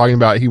Texas, and he was talking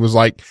about, he was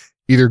like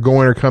either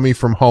going or coming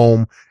from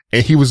home,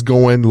 and he was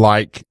going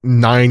like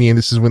 90, and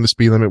this is when the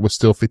speed limit was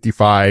still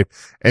 55.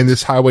 And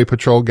this highway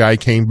patrol guy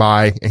came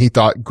by, and he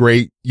thought,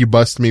 great, you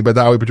busted me. But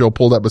the highway patrol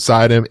pulled up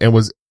beside him and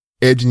was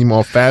edging him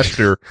off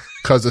faster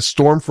because a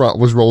storm front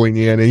was rolling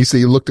in. And he said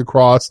he looked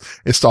across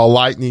and saw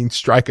lightning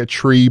strike a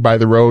tree by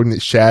the road and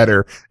it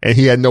shatter. And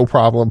he had no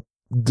problem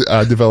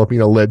developing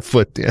a lead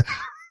foot then.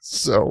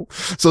 So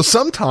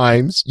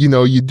sometimes, you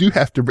know, you do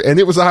have to, and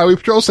it was the highway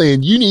patrol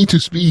saying, you need to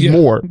speed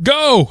more.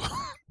 Go!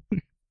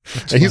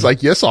 And he's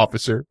like, yes,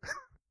 officer.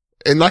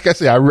 And like I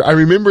say, I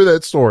remember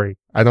that story.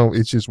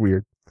 It's just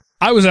weird.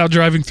 I was out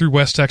driving through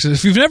West Texas.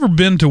 If you've never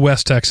been to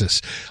West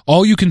Texas,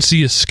 all you can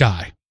see is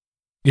sky.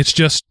 It's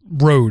just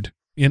road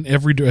in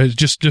every,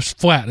 just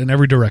flat in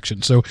every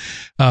direction. So,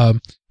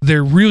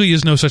 there really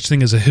is no such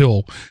thing as a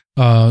hill.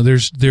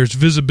 There's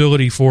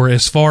visibility for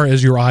as far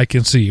as your eye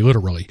can see,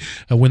 literally.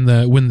 When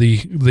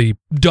the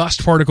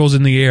dust particles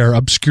in the air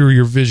obscure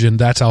your vision,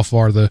 that's how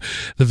far the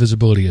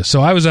visibility is.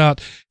 So I was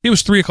out, it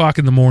was 3:00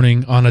 in the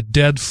morning on a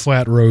dead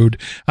flat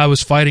road. I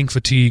was fighting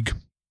fatigue.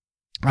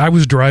 I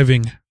was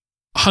driving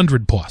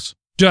 100 plus,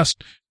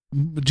 just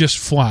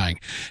flying,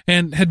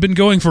 and had been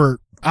going for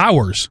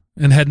hours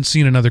and hadn't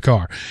seen another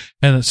car.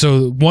 And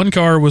so one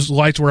car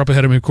lights were up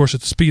ahead of me. Of course,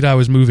 at the speed I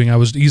was moving, I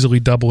was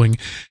easily doubling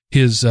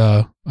his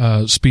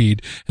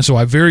speed. And so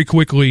I very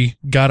quickly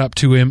got up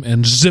to him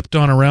and zipped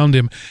on around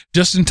him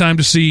just in time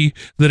to see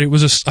that it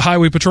was a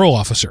highway patrol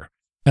officer.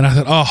 And I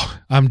thought, oh,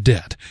 I'm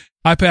dead.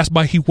 I passed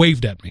by, he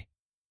waved at me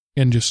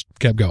and just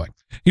kept going.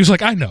 He was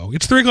like, I know,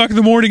 it's 3:00 in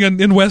the morning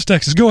in West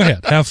Texas. Go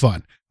ahead, have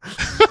fun.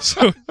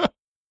 So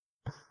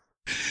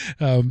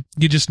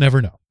you just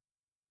never know.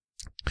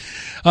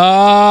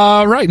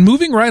 Right.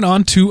 Moving right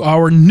on to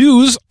our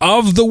news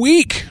of the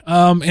week.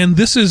 And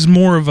this is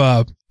more of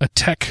a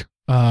tech,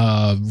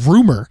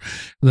 rumor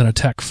than a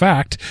tech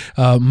fact.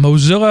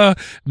 Mozilla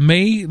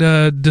may,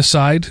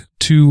 decide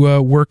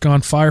to, work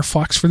on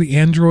Firefox for the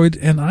Android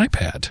and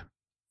iPad.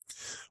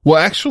 Well,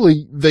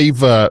 actually,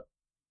 they've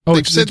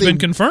it's been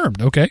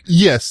confirmed. Okay.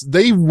 Yes,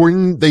 they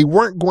weren't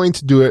going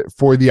to do it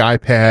for the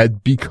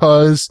iPad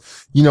because,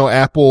 you know,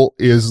 Apple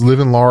is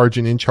living large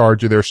and in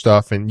charge of their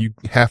stuff, and you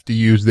have to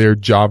use their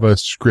Java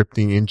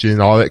scripting engine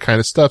and all that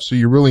kind of stuff. So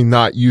you're really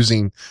not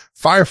using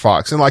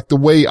Firefox. And like the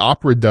way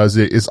Opera does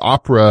it is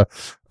Opera,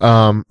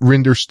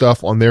 renders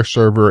stuff on their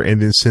server and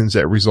then sends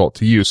that result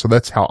to you. So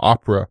that's how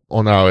Opera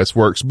on iOS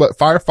works. But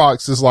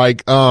Firefox is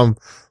like,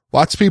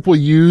 lots of people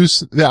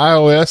use the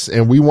iOS,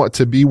 and we want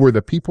to be where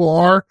the people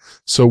are.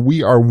 So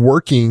we are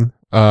working,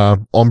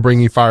 on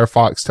bringing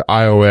Firefox to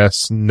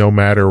iOS no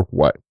matter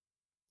what.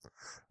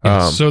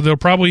 Yes, so they'll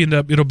probably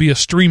it'll be a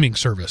streaming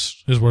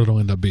service is what it'll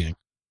end up being.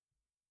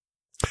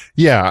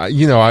 Yeah.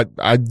 You know,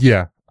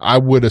 I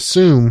would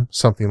assume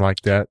something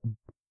like that.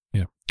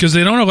 Yeah. Cause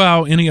they don't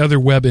allow any other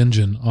web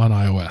engine on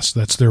iOS.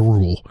 That's their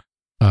rule.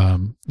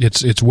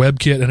 It's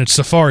WebKit and it's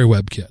Safari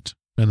WebKit,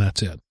 and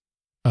that's it.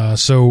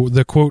 So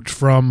the quote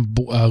from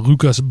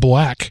Lucas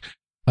Black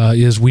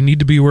is, "We need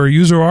to be where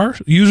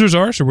users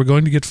are, so we're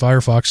going to get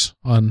Firefox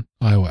on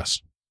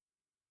iOS."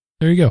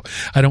 There you go.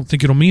 I don't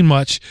think it'll mean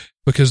much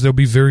because they'll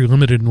be very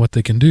limited in what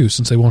they can do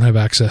since they won't have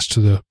access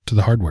to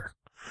the hardware.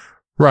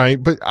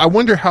 Right, but I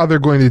wonder how they're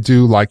going to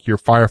do like your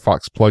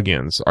Firefox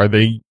plugins. Are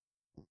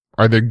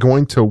they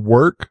going to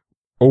work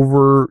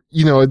over?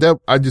 You know,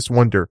 I just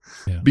wonder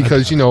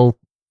because you know.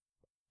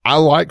 I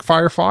like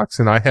Firefox,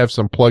 and I have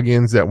some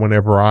plugins that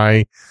whenever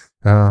I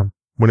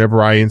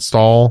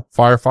install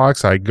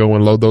Firefox, I go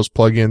and load those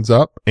plugins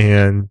up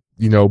and,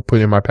 you know,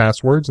 put in my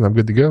passwords and I'm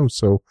good to go.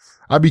 So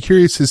I'd be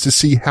curious as to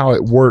see how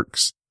it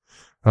works.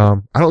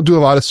 I don't do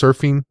a lot of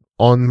surfing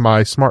on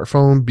my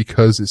smartphone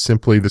because it's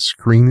simply the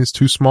screen is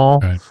too small.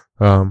 Right.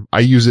 I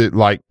use it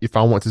like if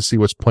I want to see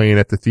what's playing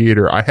at the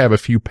theater, I have a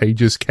few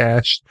pages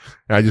cached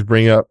and I just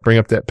bring up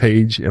that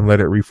page and let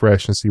it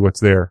refresh and see what's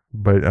there.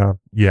 But,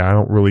 yeah, I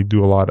don't really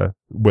do a lot of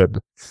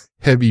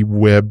heavy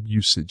web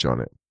usage on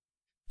it.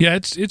 Yeah,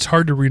 it's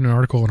hard to read an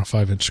article on a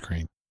 5-inch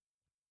screen.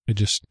 It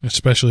just,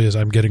 especially as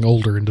I'm getting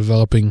older and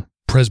developing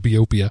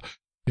presbyopia,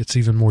 it's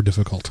even more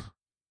difficult.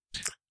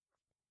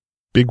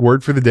 Big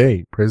word for the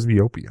day,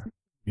 presbyopia.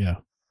 Yeah.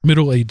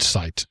 Middle-aged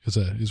sight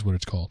is what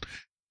it's called.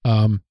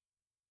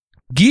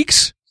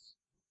 Geeks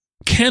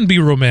can be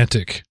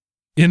romantic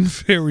in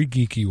very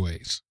geeky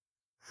ways.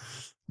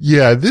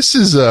 Yeah, this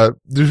is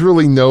there's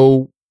really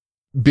no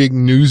big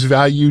news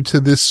value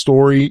to this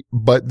story,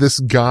 but this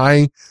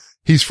guy,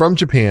 he's from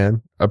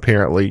Japan,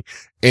 apparently,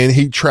 and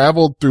he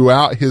traveled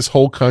throughout his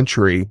whole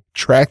country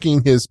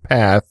tracking his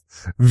path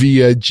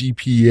via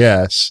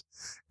GPS,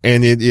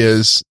 and it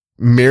is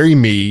Marry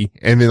Me,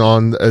 and then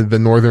on the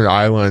northern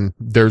island,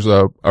 there's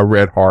a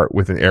red heart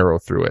with an arrow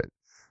through it.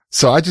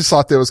 So I just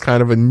thought that was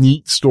kind of a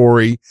neat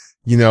story,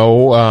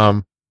 pretty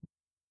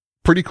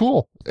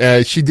cool.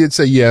 She did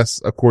say yes,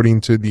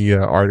 according to the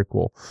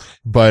article.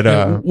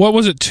 But what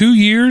was it, 2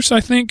 years, I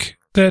think,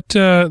 that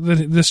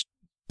this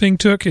thing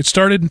took? It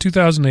started in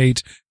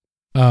 2008.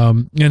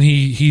 And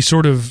he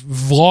sort of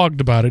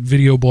vlogged about it,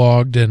 video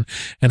blogged and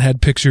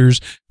had pictures.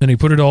 Then he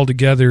put it all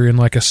together in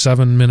like a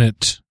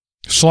 7-minute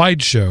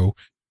slideshow.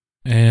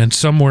 And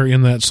somewhere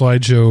in that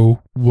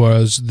slideshow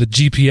was the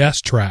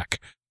GPS track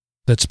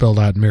that spelled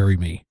out Marry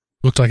Me.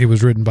 Looked like it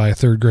was written by a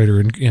third grader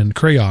in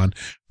crayon,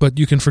 but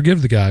you can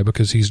forgive the guy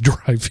because he's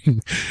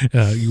driving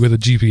with a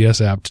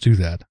GPS app to do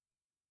that.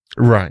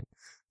 Right.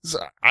 So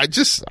I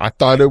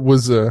thought it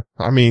was it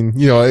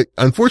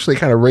unfortunately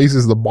kind of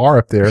raises the bar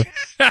up there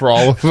for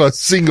all of us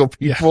single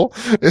people.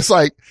 Yeah. It's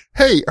like,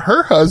 hey,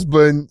 her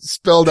husband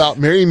spelled out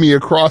Marry Me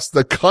across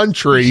the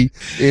country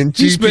in GPS.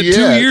 He spent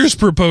 2 years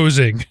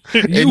proposing.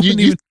 And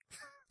you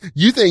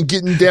think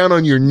getting down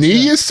on your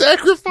knee is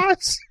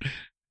sacrifice?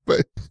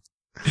 But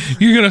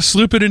you're going to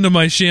slip it into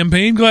my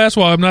champagne glass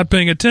while I'm not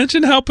paying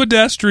attention? How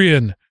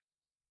pedestrian.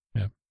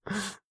 Yeah.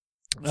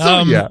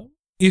 Yeah.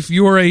 If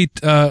you're a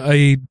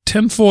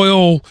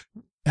tinfoil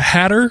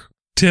hatter,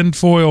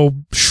 tinfoil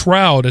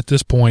shroud at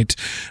this point,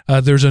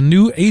 there's a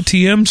new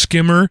ATM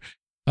skimmer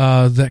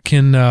that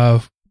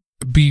can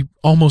be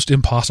almost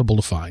impossible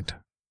to find.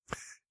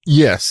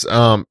 Yes.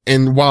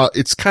 And while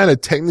it's kind of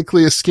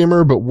technically a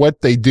skimmer, but what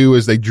they do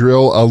is they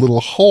drill a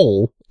little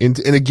hole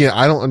into, and again,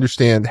 I don't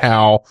understand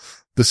how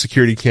the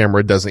security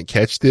camera doesn't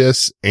catch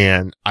this,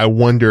 and I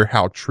wonder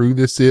how true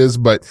this is,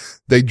 but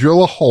they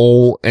drill a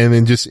hole and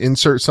then just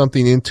insert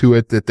something into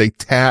it that they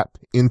tap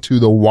into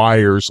the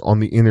wires on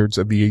the innards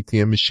of the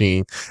ATM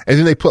machine. And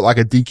then they put like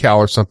a decal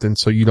or something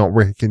so you don't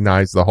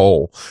recognize the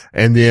hole.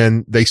 And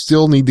then they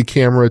still need the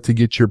camera to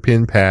get your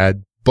PIN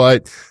pad.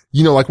 But,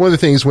 like one of the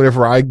things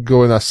whenever I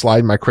go and I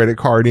slide my credit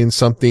card in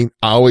something,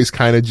 I always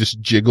kind of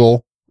just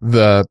jiggle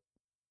the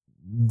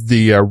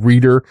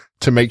reader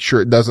to make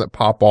sure it doesn't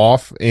pop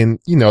off. And,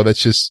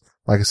 that's just,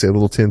 like I said, a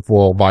little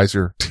tinfoil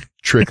visor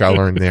trick I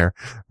learned there.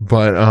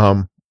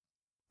 But,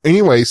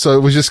 anyway, so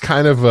it was just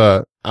kind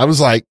of I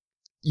was like,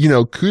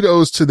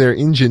 kudos to their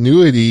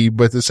ingenuity,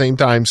 but at the same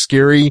time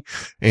scary.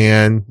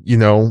 And,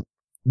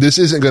 this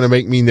isn't going to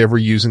make me never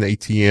use an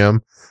ATM.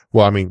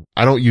 Well, I mean,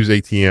 I don't use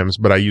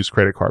ATMs, but I use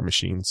credit card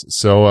machines.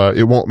 So,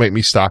 it won't make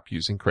me stop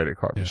using credit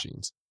card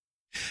machines.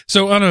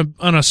 So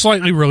on a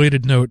slightly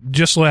related note,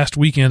 just last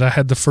weekend I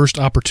had the first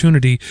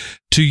opportunity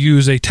to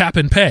use a tap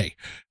and pay.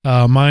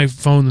 My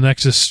phone, the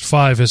Nexus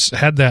 5, has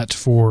had that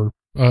for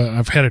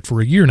I've had it for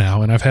a year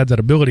now, and I've had that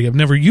ability. I've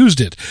never used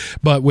it,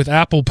 but with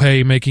Apple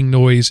Pay making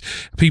noise,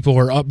 people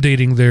are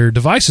updating their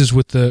devices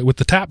with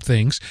the tap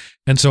things.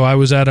 And so I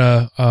was at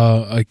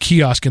a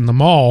kiosk in the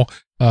mall,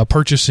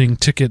 purchasing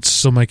tickets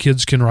so my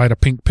kids can ride a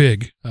pink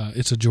pig.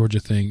 It's a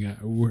Georgia thing.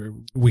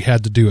 We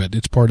had to do it.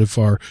 It's part of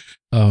our,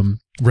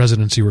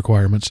 residency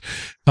requirements.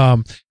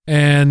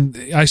 And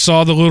I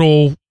saw the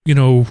little,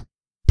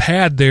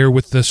 pad there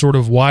with the sort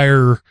of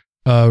wire,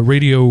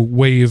 radio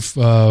wave,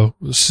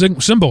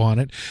 symbol on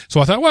it. So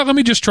I thought, well, let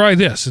me just try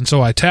this. And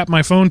so I tapped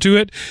my phone to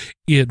it.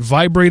 It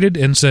vibrated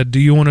and said, do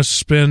you want to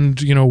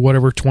spend,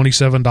 whatever,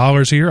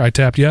 $27 here? I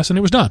tapped yes, and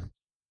it was done.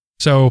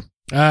 So,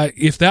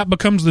 if that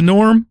becomes the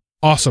norm,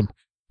 awesome.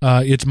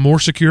 It's more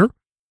secure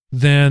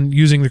than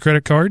using the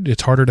credit card.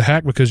 It's harder to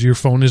hack because your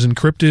phone is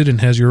encrypted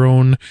and has your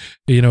own,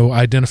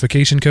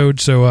 identification code.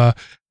 So,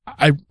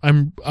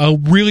 I'm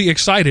really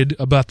excited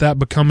about that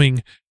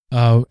becoming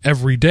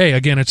every day.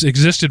 Again, it's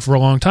existed for a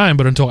long time,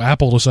 but until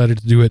Apple decided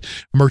to do it,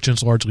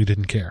 merchants largely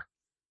didn't care.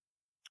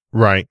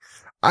 Right.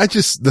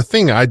 The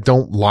thing I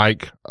don't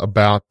like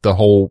about the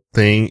whole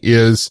thing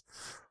is,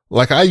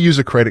 like, I use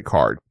a credit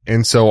card.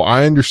 And so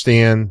I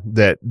understand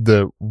that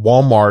the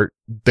Walmart,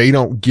 they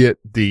don't get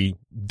the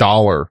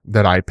dollar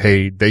that I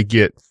paid. They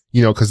get,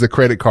 cause the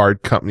credit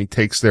card company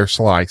takes their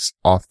slice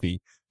off the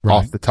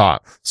off the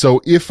top.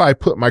 So if I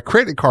put my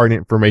credit card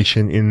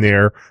information in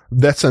there,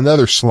 that's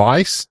another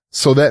slice.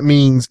 So that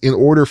means in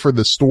order for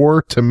the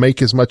store to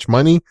make as much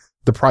money,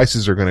 the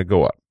prices are going to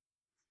go up.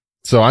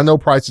 So I know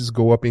prices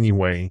go up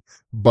anyway,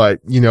 but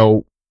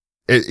you've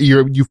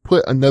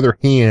put another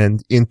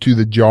hand into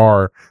the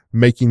jar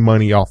making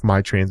money off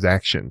my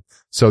transaction.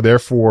 So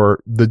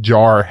therefore the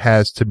jar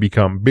has to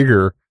become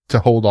bigger to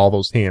hold all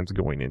those hands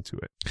going into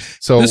it.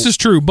 So this is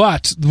true,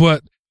 but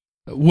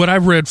what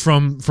I've read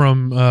from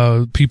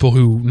people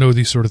who know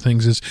these sort of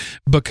things is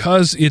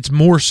because it's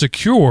more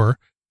secure,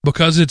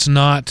 because it's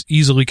not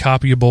easily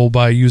copyable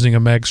by using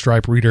a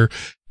magstripe reader,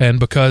 and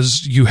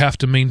because you have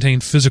to maintain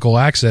physical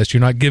access,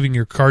 you're not giving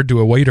your card to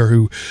a waiter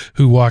who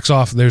walks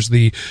off. There's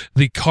the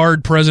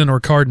card present or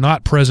card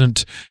not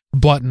present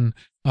button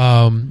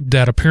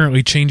that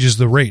apparently changes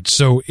the rates.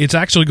 So it's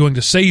actually going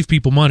to save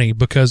people money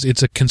because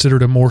it's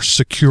considered a more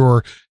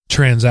secure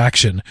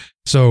transaction.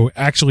 So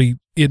actually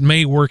it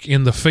may work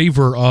in the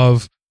favor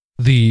of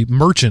the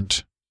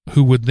merchant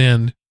who would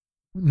then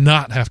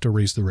not have to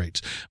raise the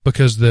rates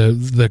because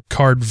the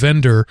card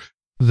vendor,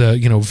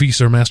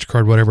 Visa or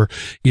MasterCard, whatever,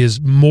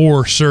 is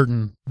more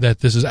certain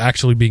that this is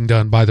actually being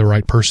done by the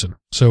right person.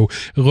 So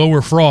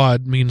lower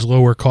fraud means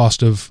lower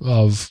cost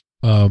of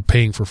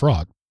paying for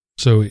fraud.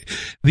 So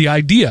the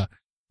idea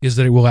is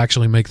that it will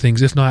actually make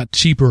things, if not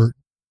cheaper,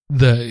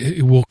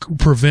 it will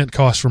prevent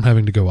costs from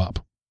having to go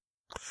up.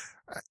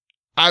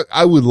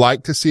 I would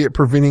like to see it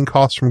preventing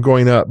costs from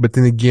going up, but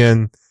then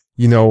again,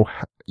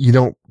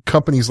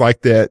 companies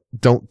like that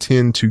don't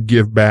tend to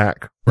give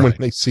back when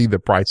they see the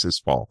prices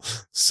fall.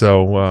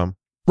 So,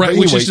 right.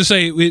 Anyway, which is to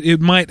say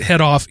it might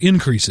head off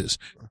increases,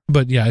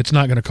 but yeah, it's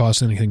not going to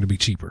cost anything to be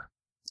cheaper.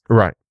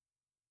 Right.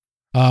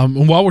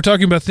 And while we're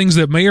talking about things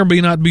that may or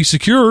may not be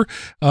secure,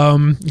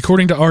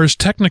 according to Ars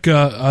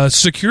Technica,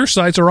 secure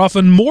sites are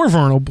often more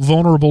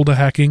vulnerable to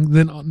hacking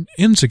than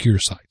insecure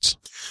sites.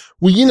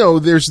 Well,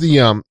 there's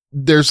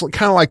there's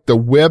kind of like the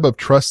web of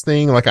trust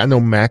thing. Like I know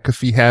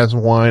McAfee has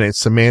one and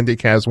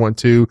Symantec has one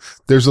too.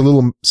 There's a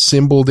little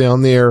symbol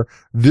down there.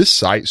 This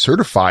site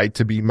certified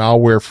to be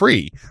malware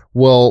free.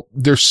 Well,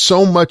 there's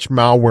so much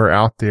malware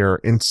out there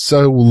and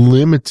so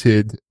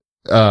limited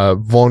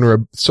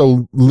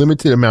so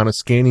limited amount of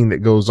scanning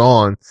that goes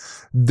on.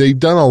 They've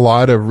done a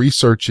lot of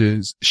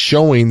researches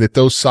showing that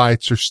those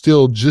sites are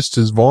still just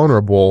as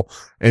vulnerable.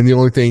 And the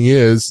only thing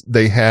is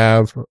they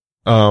have,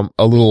 a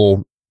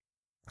little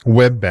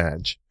web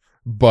badge,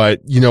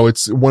 but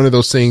it's one of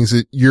those things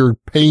that you're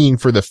paying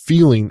for the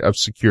feeling of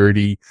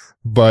security,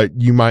 but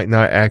you might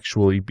not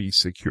actually be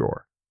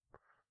secure.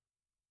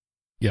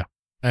 Yeah.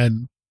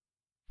 And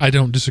I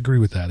don't disagree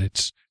with that.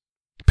 It's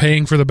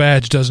paying for the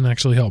badge doesn't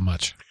actually help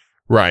much.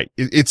 Right.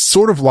 It's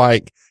sort of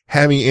like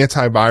having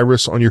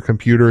antivirus on your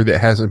computer that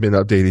hasn't been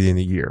updated in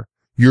a year.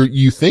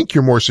 You think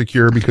you're more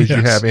secure because you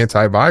have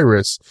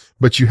antivirus,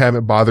 but you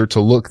haven't bothered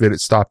to look that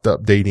it stopped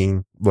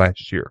updating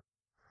last year.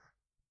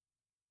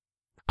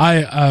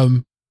 I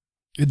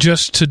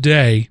just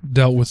today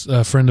dealt with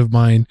a friend of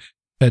mine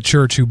at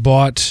church who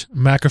bought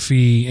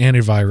McAfee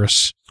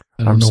antivirus.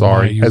 I'm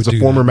sorry. As a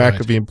former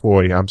McAfee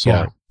employee, I'm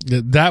sorry.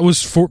 Yeah, that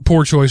was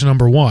poor choice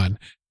number one.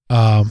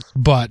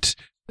 But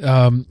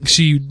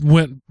she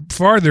went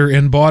farther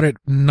and bought it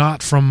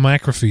not from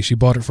McAfee. She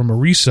bought it from a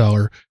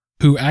reseller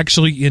who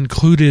actually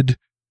included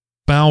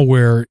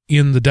malware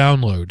in the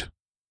download.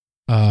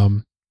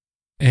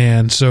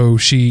 And so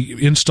she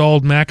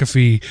installed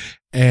McAfee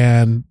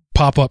and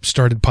pop-ups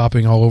started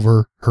popping all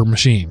over her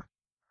machine.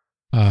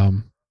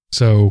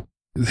 So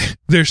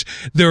there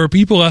are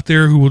people out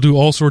there who will do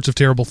all sorts of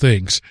terrible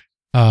things.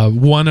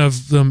 One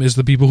of them is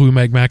the people who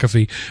make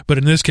McAfee, but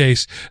in this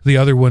case, the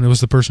other one was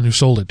the person who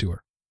sold it to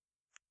her.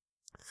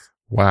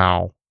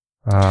 Wow.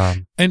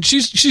 And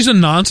she's a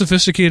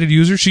non-sophisticated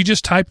user. She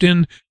just typed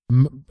in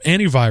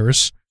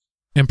antivirus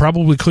and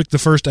probably clicked the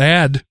first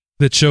ad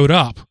that showed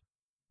up.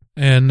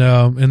 And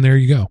there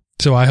you go.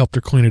 So I helped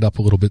her clean it up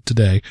a little bit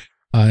today.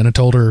 And I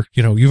told her,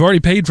 you've already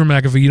paid for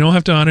McAfee. You don't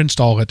have to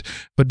uninstall it,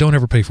 but don't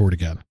ever pay for it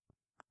again.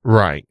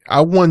 Right.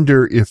 I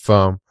wonder if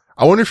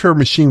her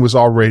machine was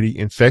already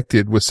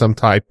infected with some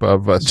type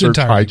of search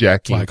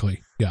hijacking.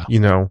 Likely. Yeah.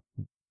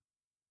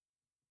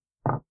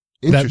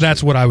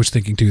 That's what I was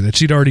thinking too, that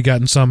she'd already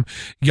gotten some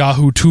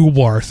Yahoo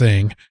toolbar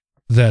thing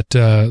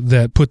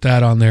that put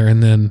that on there,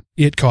 and then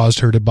it caused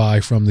her to buy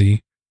from the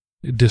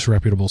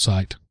disreputable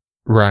site.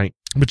 Right.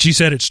 But she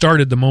said it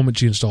started the moment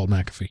she installed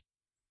McAfee.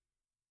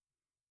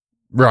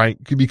 Right.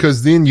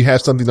 Because then you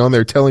have something on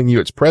there telling you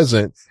it's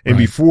present, and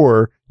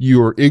before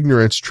your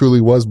ignorance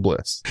truly was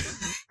bliss.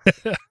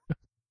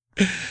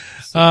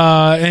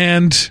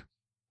 And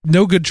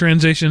no good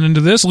transition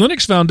into this.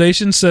 Linux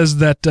Foundation says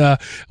that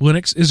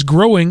Linux is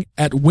growing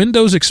at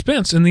Windows'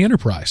 expense in the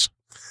enterprise.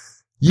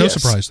 No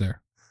surprise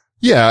there.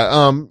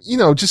 Yeah.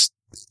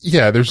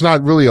 There's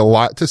not really a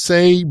lot to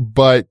say,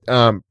 but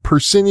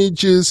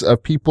percentages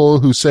of people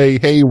who say,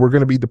 hey, we're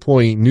going to be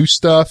deploying new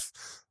stuff,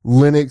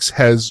 Linux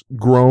has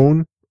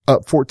grown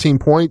up 14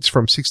 points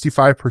from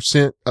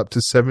 65% up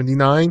to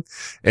 79.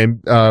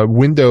 And,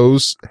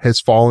 Windows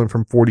has fallen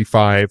from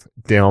 45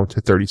 down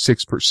to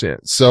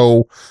 36%.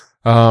 So,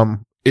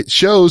 it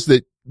shows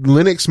that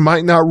Linux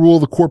might not rule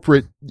the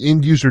corporate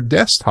end user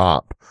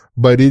desktop,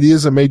 but it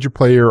is a major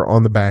player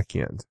on the back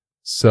end.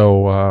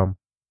 So,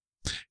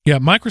 yeah,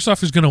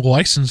 Microsoft is going to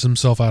license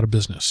themselves out of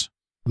business.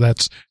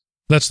 That's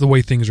the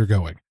way things are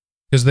going.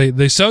 Because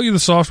they sell you the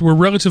software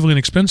relatively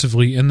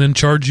inexpensively and then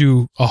charge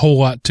you a whole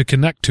lot to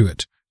connect to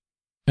it.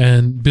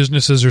 And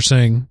businesses are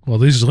saying, well,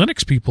 these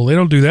Linux people, they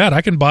don't do that.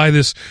 I can buy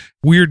this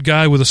weird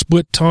guy with a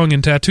split tongue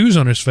and tattoos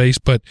on his face,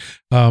 but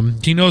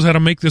he knows how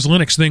to make this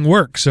Linux thing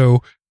work,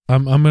 so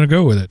I'm going to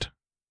go with it.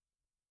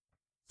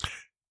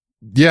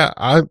 Yeah,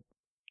 I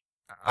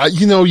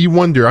you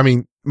wonder. I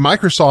mean,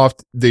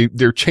 Microsoft,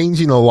 they're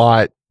changing a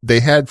lot. They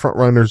had front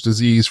runner's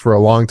disease for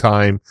a long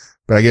time,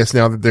 but I guess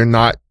now that they're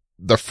not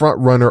the front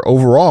runner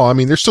overall, I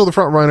mean, they're still the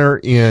front runner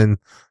in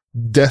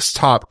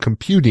desktop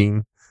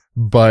computing,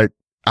 but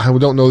I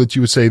don't know that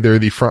you would say they're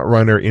the front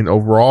runner in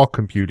overall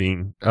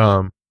computing.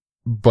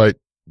 But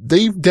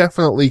they've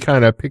definitely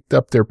kind of picked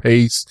up their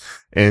pace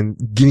and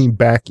getting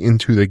back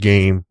into the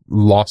game,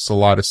 lost a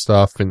lot of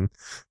stuff and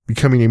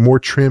becoming a more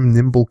trim,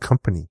 nimble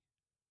company.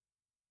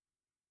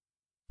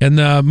 And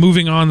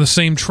moving on the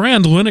same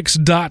trend,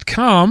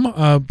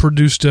 Linux.com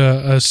produced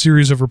a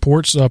series of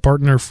reports,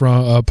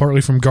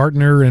 partly from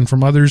Gartner and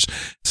from others,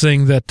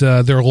 saying that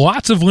there are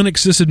lots of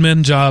Linux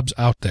sysadmin jobs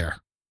out there.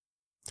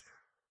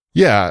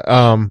 Yeah,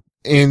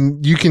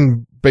 and you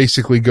can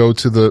basically go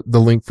to the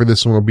link for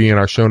this one will be in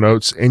our show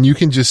notes, and you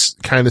can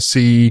just kind of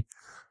see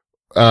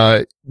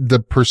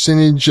the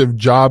percentage of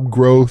job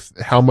growth,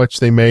 how much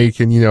they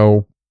make, and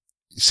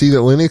see that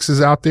Linux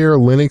is out there.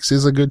 Linux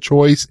is a good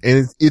choice,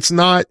 and it's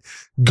not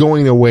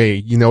going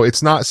away.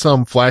 It's not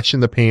some flash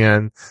in the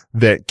pan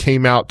that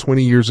came out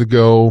 20 years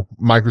ago.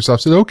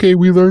 Microsoft said, okay,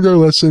 we learned our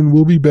lesson.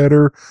 We'll be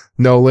better.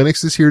 No,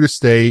 Linux is here to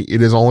stay. It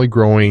is only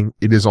growing.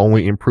 It is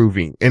only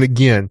improving. And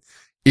again,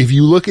 if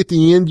you look at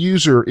the end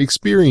user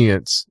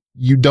experience,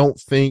 you don't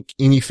think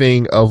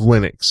anything of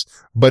Linux.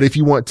 But if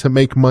you want to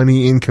make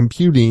money in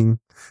computing,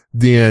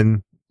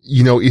 then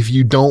if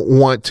you don't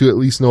want to at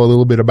least know a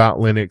little bit about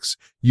Linux,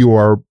 you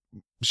are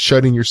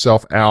shutting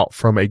yourself out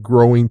from a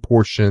growing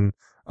portion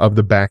of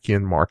the back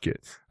end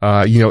market.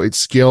 It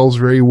scales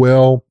very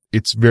well.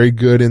 It's very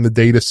good in the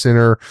data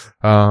center,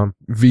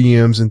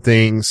 VMs and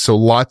things. So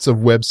lots of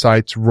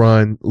websites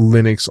run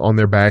Linux on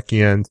their back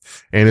end.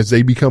 And as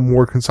they become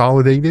more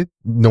consolidated,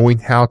 knowing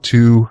how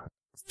to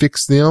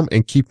fix them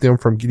and keep them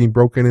from getting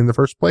broken in the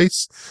first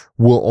place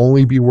will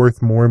only be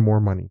worth more and more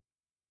money.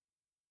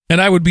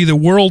 And I would be the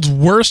world's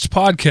worst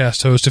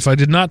podcast host if I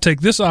did not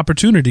take this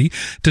opportunity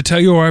to tell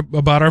you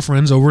about our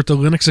friends over at the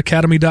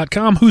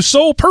linuxacademy.com, whose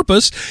sole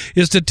purpose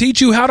is to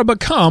teach you how to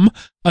become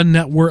a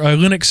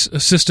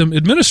Linux system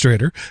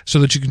administrator so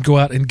that you can go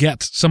out and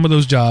get some of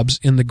those jobs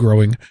in the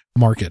growing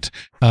market.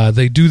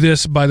 They do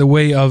this by the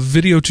way of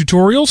video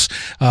tutorials,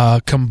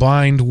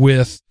 combined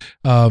with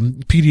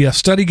PDF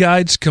study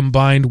guides,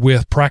 combined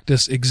with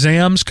practice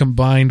exams,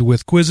 combined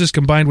with quizzes,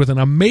 combined with an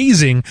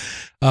amazing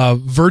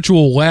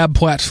virtual lab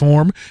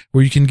platform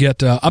where you can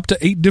get up to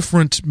 8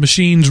 different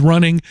machines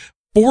running,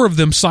 4 of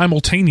them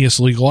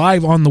simultaneously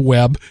live on the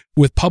web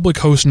with public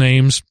host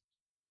names,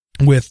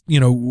 with,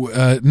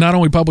 not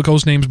only public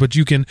host names, but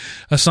you can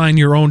assign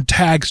your own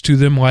tags to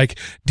them like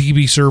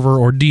DB server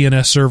or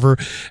DNS server,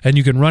 and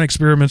you can run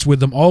experiments with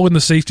them all in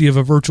the safety of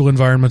a virtual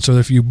environment. So that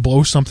if you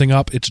blow something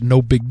up, it's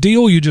no big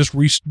deal. You just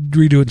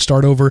redo it and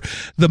start over.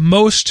 The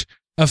most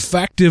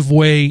effective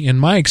way, in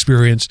my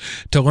experience,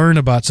 to learn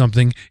about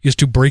something is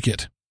to break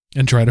it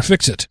and try to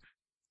fix it.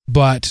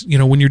 But,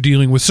 when you're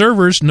dealing with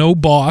servers, no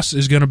boss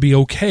is going to be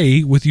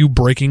okay with you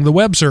breaking the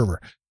web server.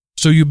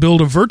 So you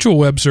build a virtual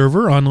web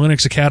server on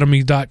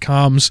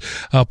linuxacademy.com's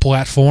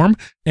platform,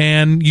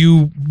 and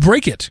you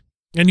break it,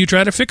 and you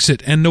try to fix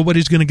it, and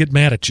nobody's going to get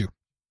mad at you.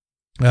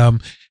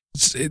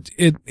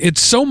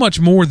 It's so much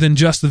more than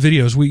just the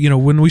videos.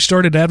 When we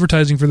started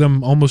advertising for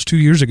them almost 2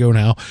 years ago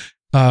now,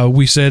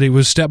 we said it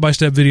was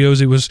step-by-step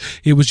videos. It was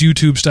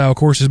YouTube-style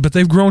courses, but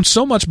they've grown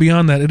so much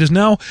beyond that. It is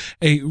now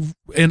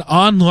an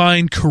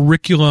online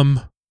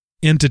curriculum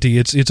entity.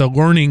 It's a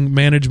learning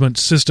management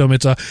system.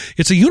 It's a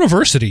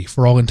university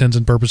for all intents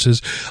and purposes,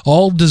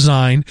 all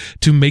designed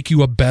to make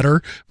you a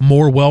better,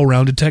 more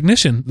well-rounded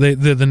technician.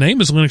 The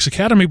name is Linux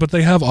Academy, but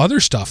they have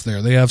other stuff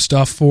there. They have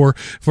stuff for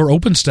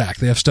OpenStack.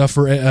 They have stuff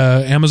for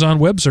Amazon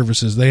Web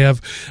Services. They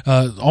have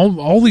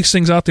all these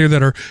things out there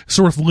that are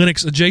sort of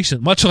Linux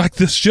adjacent, much like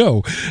this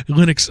show,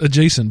 Linux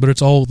adjacent, but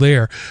it's all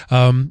there.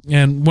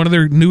 And one of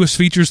their newest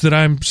features that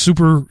I'm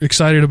super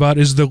excited about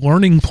is the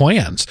learning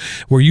plans,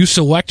 where you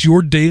select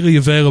your daily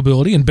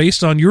availability, and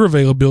based on your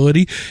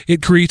availability, it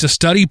creates a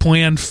study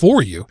plan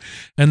for you.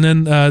 And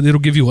then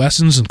it'll give you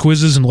lessons and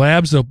quizzes and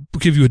labs. They'll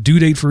give you a due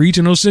date for each,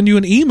 and it'll send you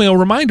an email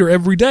reminder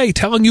every day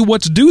telling you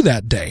what's due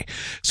that day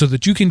so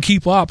that you can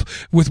keep up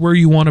with where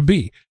you want to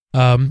be.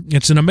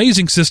 It's an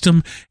amazing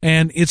system,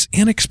 and it's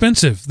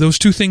inexpensive. Those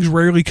two things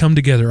rarely come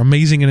together,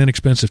 amazing and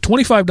inexpensive.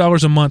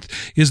 $25 a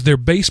month is their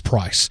base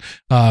price.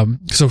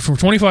 So for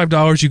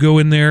 $25, you go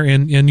in there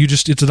and you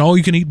just, it's an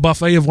all-you-can-eat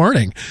buffet of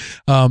learning.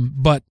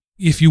 But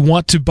if you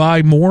want to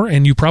buy more,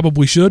 and you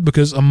probably should,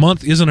 because a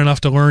month isn't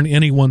enough to learn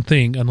any one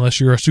thing unless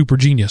you're a super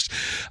genius.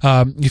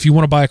 If you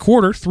want to buy a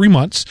quarter, 3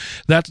 months,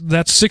 that's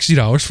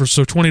 $60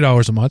 so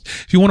 $20 a month.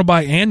 If you want to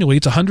buy annually,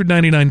 it's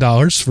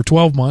 $199 for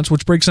 12 months,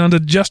 which breaks down to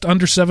just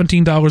under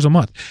 $17 a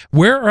month.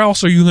 Where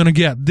else are you going to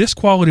get this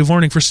quality of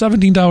learning for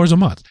 $17 a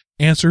month?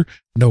 Answer,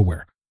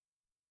 nowhere.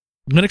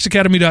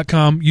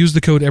 LinuxAcademy.com. Use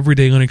the code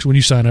EverydayLinux when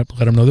you sign up.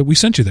 Let them know that we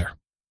sent you there.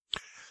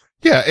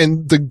 Yeah,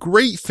 and the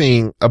great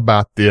thing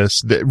about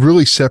this that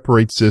really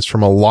separates this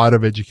from a lot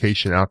of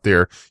education out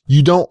there,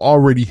 you don't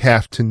already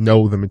have to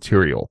know the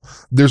material.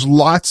 There's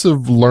lots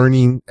of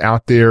learning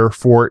out there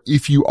for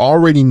if you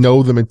already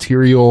know the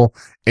material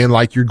and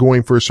like you're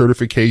going for a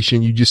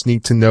certification, you just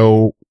need to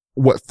know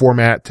what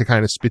format to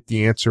kind of spit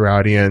the answer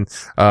out in.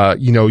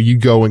 You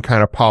go and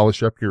kind of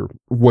polish up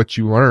what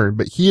you learn.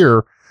 But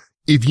here,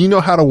 if you know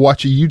how to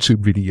watch a YouTube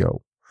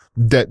video,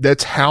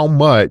 that's how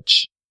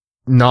much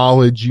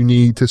knowledge you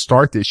need to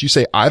start this. You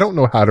say, I don't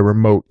know how to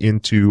remote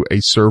into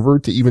a server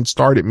to even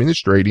start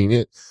administrating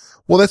it.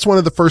 Well, that's one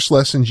of the first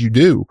lessons you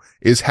do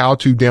is how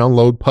to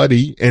download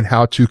PuTTY and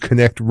how to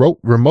connect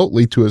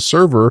remotely to a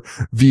server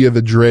via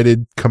the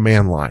dreaded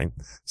command line.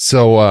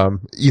 So,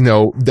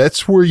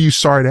 that's where you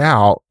start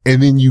out,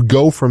 and then you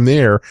go from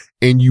there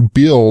and you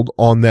build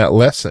on that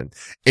lesson.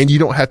 And you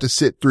don't have to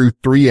sit through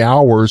 3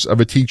 hours of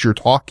a teacher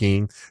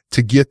talking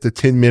to get the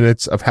 10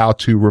 minutes of how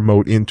to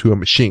remote into a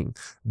machine.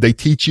 They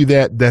teach you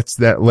that's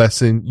that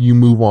lesson. You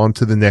move on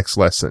to the next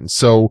lesson.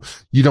 So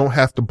you don't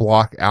have to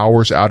block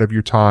hours out of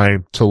your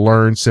time to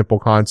learn simple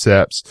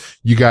concepts.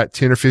 You got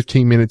 10 or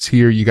 15 minutes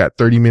here. You got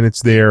 30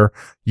 minutes there.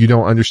 You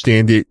don't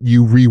understand it.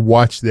 You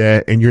rewatch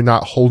that, and you're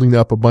not holding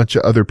up a bunch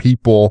of other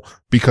people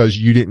because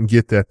you didn't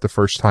get that the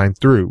first time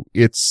through.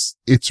 It's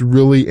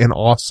really an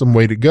awesome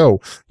way to go.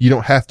 You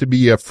don't have to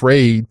be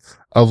afraid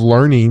of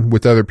learning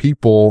with other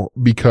people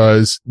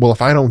because, well,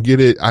 if I don't get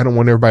it, I don't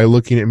want everybody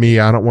looking at me.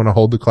 I don't want to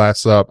hold the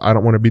class up. I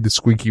don't want to be the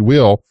squeaky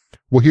wheel.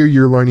 Well, here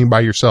you're learning by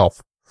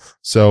yourself.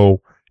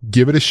 So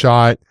give it a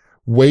shot.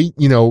 Wait,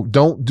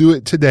 don't do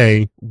it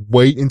today.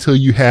 Wait until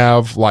you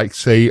have, like,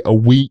 say, a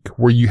week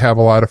where you have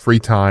a lot of free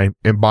time,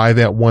 and buy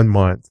that 1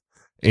 month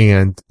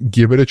and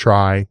give it a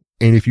try.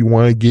 And if you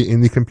want to get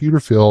in the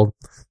computer field,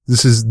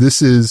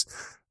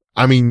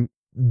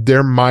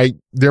 there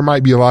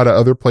might be a lot of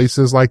other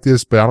places like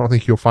this, but I don't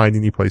think you'll find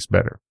any place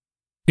better.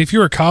 If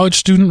you're a college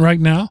student right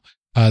now,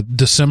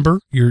 December,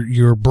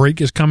 your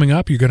break is coming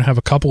up. You're going to have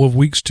a couple of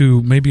weeks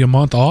to maybe a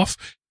month off.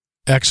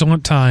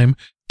 Excellent time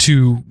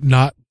to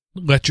not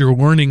let your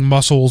learning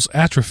muscles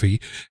atrophy.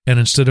 And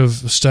instead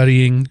of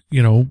studying,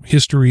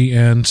 history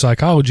and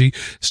psychology,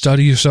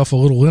 study yourself a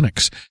little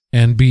Linux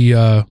and be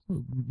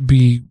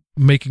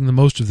making the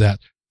most of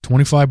that.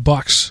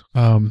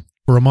 $25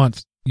 for a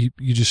month. You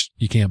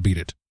can't beat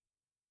it.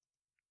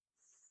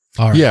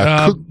 All right.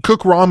 Yeah.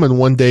 Cook ramen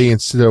one day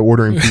instead of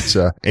ordering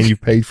pizza, and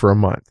you've paid for a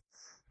month.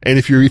 And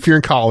if you're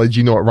in college,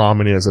 you know what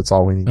ramen is. That's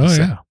all we need to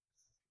say. Yeah.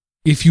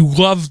 If you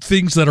love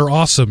things that are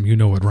awesome, you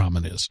know what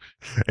ramen is.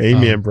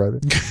 Amen, brother.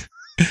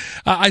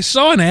 I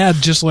saw an ad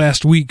just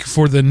last week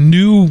for the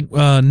new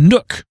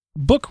Nook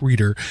book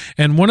reader,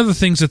 and one of the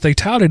things that they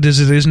touted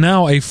is it is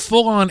now a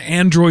full-on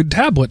Android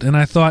tablet, and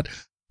I thought,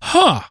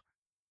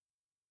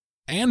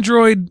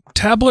 Android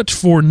tablet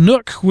for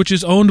Nook, which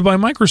is owned by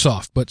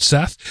Microsoft, but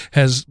Seth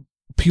has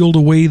peeled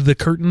away the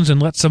curtains and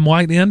let some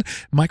light in.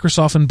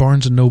 Microsoft and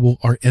Barnes & Noble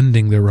are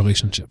ending their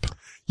relationship.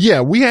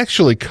 Yeah, we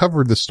actually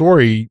covered the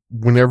story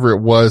whenever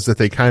it was that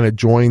they kind of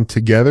joined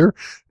together.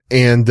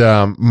 And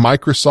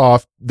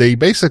Microsoft, they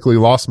basically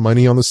lost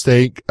money on the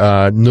stake.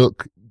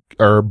 Nook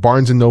or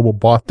Barnes & Noble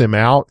bought them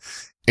out.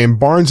 And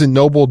Barnes &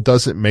 Noble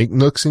doesn't make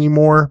Nooks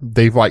anymore.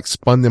 They've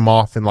spun them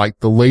off, and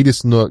the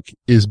latest Nook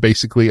is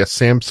basically a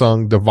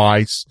Samsung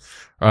device,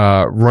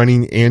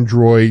 running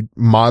Android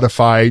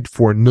modified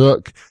for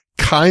Nook,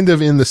 kind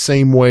of in the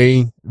same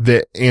way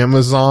that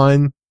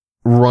Amazon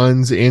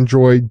runs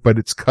Android, but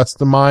it's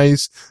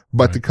customized,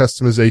 but right. The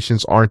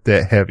customizations aren't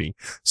that heavy.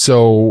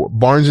 So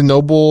Barnes &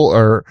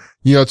 Noble,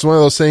 it's one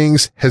of those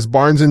things, has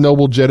Barnes &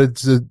 Noble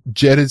jettisoned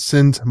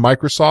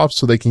Microsoft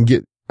so they can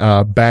get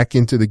back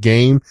into the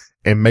game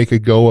and make a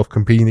go of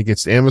competing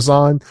against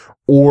Amazon?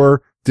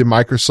 Or did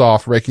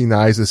Microsoft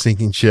recognize the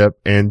sinking ship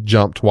and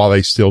jumped while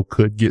they still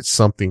could get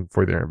something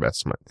for their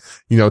investment?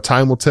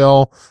 Time will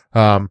tell.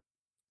 I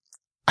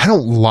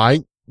don't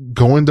like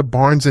going to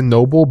Barnes &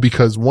 Noble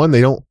because, one,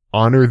 they don't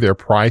honor their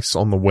price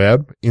on the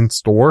web in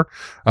store.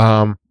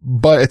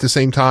 But at the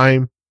same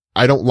time,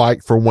 I don't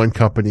like for one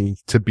company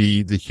to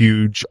be the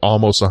huge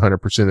almost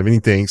 100% of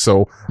anything.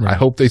 So right. I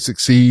hope they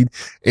succeed.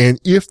 And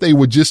if they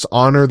would just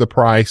honor the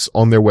price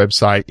on their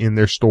website in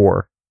their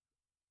store,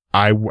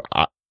 I would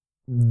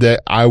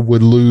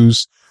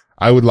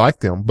like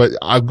them, but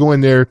I'll go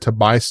in there to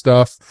buy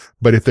stuff.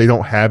 But if they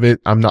don't have it,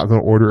 I'm not going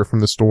to order it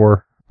from the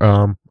store.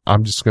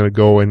 I'm just going to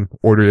go and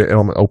order it at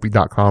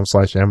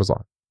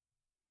elementop.com/Amazon.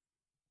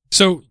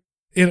 So,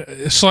 in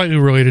a slightly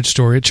related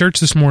story, at church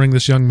this morning,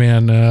 this young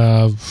man,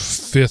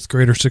 5th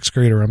grader, 6th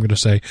grader, I'm going to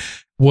say,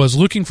 was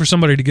looking for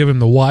somebody to give him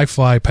the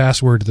Wi-Fi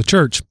password to the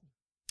church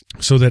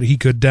so that he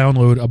could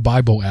download a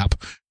Bible app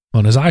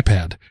on his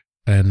iPad.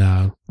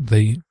 And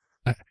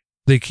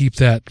they keep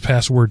that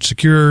password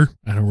secure.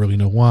 I don't really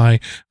know why,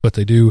 but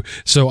they do.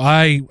 So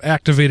I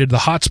activated the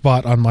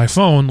hotspot on my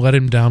phone, let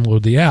him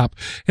download the app,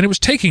 and it was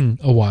taking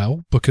a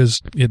while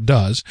because it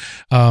does.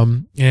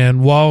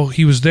 And while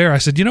he was there, I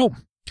said, if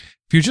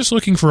you're just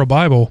looking for a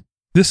Bible,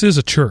 this is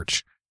a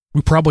church.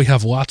 We probably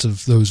have lots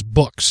of those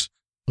books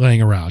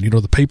laying around,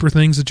 the paper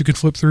things that you could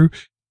flip through.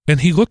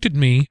 And he looked at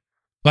me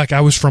like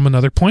I was from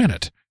another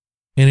planet.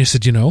 And he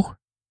said,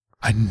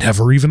 I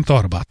never even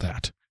thought about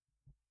that.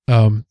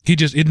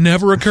 It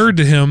never occurred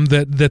to him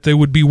that there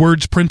would be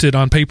words printed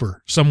on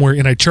paper somewhere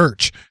in a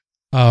church.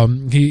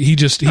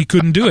 He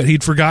couldn't do it.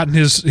 He'd forgotten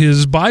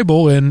his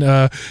Bible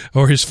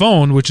or his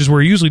phone, which is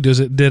where he usually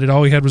did it.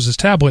 All he had was his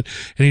tablet,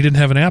 and he didn't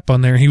have an app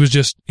on there. He was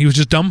just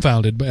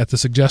dumbfounded at the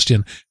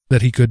suggestion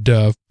that he could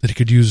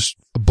use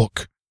a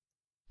book.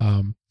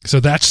 So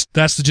that's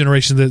the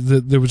generation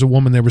that there was a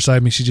woman there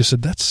beside me. She just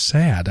said, "That's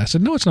sad." I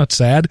said, "No, it's not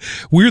sad.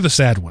 We're the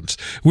sad ones.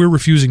 We're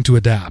refusing to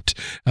adapt.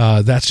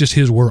 That's just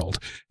his world.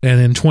 And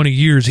in 20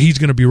 years, he's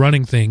going to be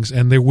running things,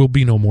 and there will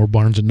be no more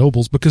Barnes and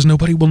Nobles because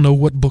nobody will know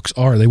what books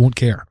are. They won't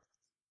care."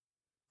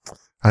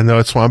 I know.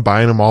 That's why I'm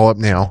buying them all up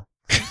now.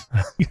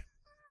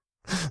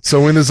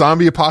 So when the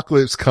zombie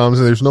apocalypse comes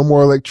and there's no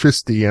more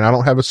electricity and I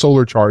don't have a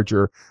solar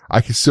charger,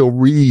 I can still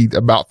read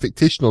about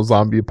fictional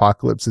zombie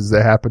apocalypses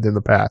that happened in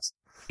the past.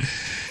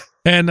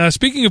 And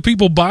speaking of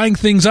people buying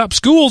things up,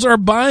 schools are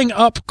buying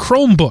up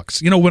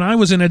Chromebooks. When I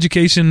was in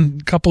education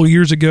a couple of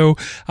years ago,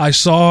 I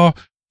saw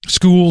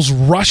schools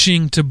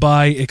rushing to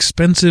buy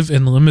expensive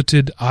and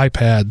limited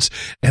iPads.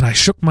 And I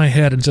shook my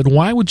head and said,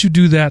 why would you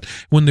do that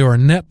when there are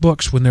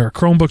netbooks, when there are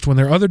Chromebooks, when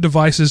there are other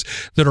devices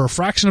that are a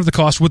fraction of the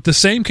cost with the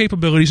same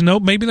capabilities? No,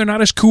 maybe they're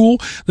not as cool.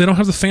 They don't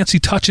have the fancy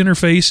touch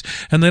interface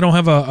and they don't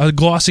have a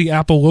glossy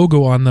Apple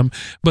logo on them,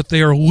 but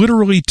they are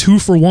literally 2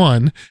 for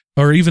 1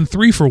 or even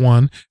 3 for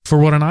 1 for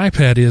what an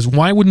iPad is.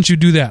 Why wouldn't you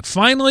do that?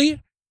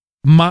 Finally,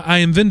 I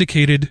am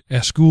vindicated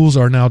as schools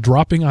are now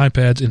dropping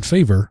iPads in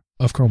favor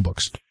of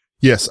Chromebooks.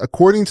 Yes,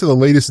 according to the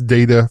latest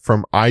data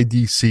from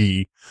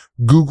IDC,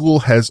 Google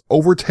has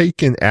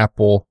overtaken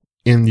Apple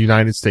in the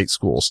United States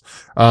schools.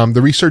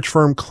 The research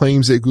firm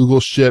claims that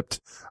Google shipped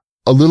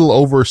a little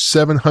over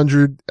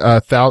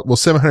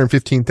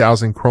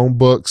 715,000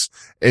 Chromebooks,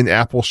 and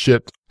Apple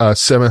shipped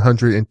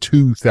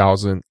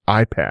 702,000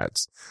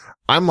 iPads.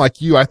 I'm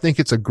like you. I think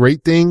it's a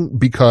great thing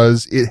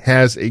because it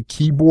has a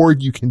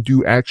keyboard. You can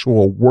do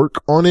actual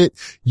work on it.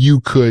 You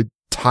could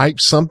type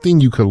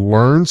something. You could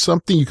learn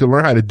something. You could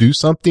learn how to do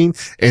something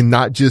and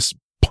not just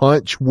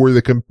punch where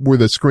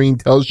the screen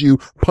tells you,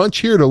 punch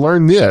here to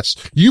learn this.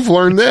 You've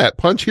learned that.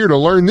 Punch here to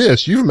learn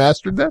this. You've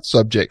mastered that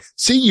subject.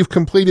 See, you've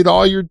completed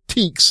all your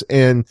TEKS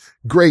and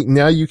great.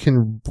 Now you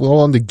can blow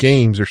on to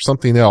games or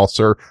something else,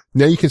 or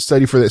now you can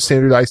study for that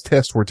standardized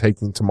test we're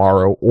taking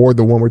tomorrow or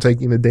the one we're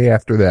taking the day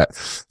after that.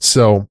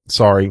 So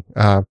sorry.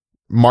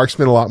 Mark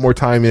spent a lot more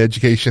time in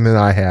education than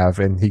I have,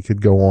 and he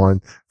could go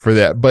on for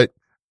that. But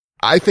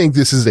I think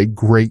this is a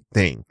great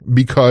thing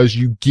because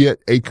you get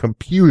a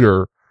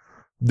computer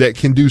that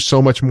can do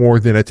so much more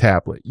than a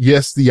tablet.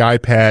 Yes, the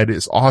iPad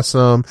is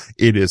awesome.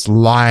 It is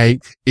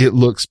light. It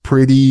looks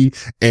pretty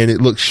and it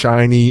looks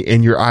shiny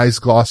and your eyes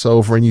gloss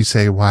over and you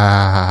say,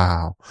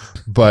 wow.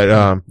 But,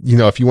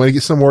 if you want to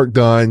get some work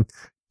done,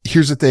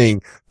 here's the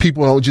thing.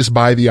 People don't just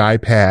buy the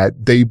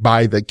iPad. They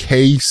buy the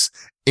case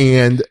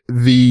and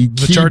the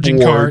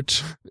charging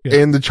cart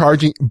and the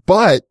charging,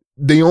 but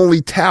they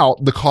only tout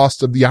the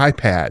cost of the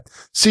iPad.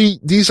 See,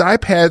 these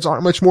iPads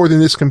aren't much more than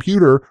this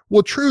computer.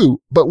 Well,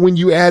 true. But when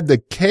you add the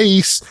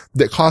case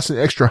that costs an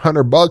extra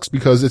 $100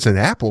 because it's an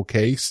Apple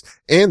case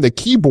and the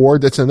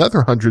keyboard that's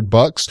another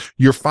 $100,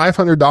 your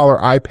 $500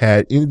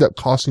 iPad ended up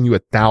costing you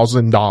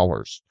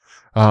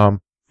 $1,000.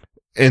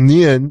 And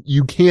then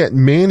you can't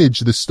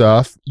manage the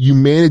stuff. You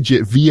manage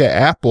it via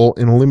Apple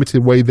in a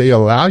limited way they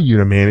allow you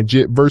to manage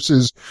it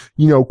versus,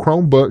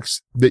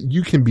 Chromebooks that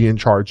you can be in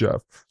charge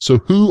of. So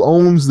who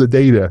owns the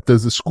data?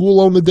 Does the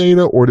school own the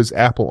data or does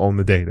Apple own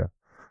the data?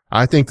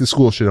 I think the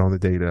school should own the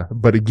data.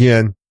 But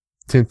again,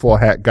 tinfoil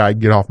hat guy,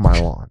 get off my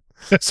lawn.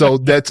 So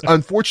that's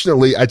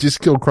unfortunately, I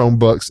just killed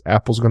Chromebooks.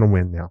 Apple's going to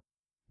win now.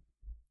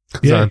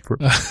 Yeah.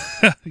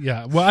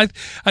 Yeah. Well,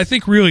 I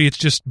think really it's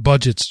just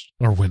budgets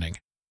are winning.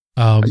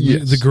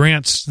 Yes.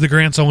 The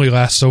grants only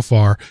last so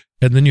far,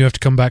 and then you have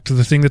to come back to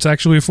the thing that's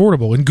actually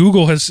affordable. And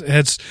Google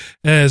has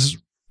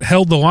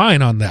held the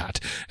line on that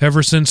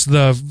ever since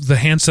the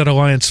handset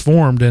alliance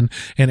formed and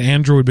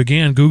Android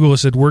began. Google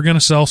has said, we're going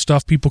to sell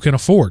stuff people can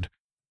afford.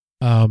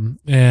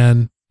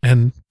 And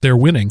they're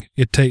winning.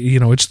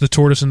 It's the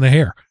tortoise and the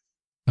hare.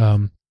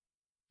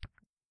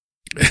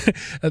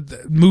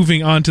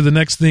 moving on to the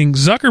next thing,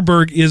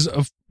 Zuckerberg is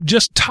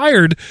just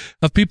tired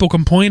of people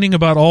complaining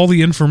about all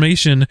the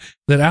information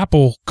that that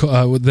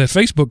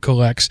Facebook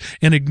collects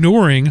and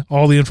ignoring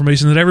all the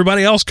information that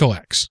everybody else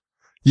collects.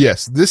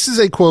 Yes, this is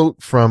a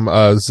quote from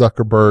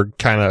Zuckerberg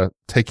kind of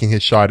taking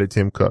his shot at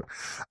Tim Cook.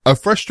 A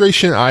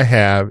frustration I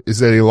have is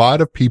that a lot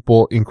of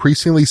people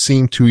increasingly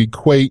seem to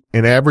equate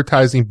an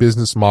advertising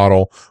business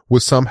model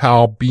with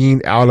somehow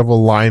being out of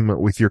alignment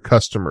with your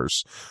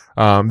customers.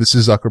 This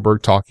is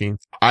Zuckerberg talking.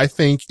 I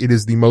think it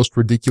is the most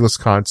ridiculous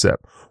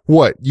concept.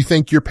 What? You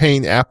think you're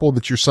paying Apple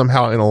that you're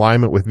somehow in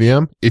alignment with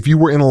them? If you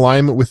were in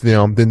alignment with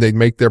them, then they'd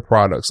make their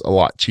products a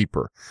lot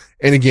cheaper.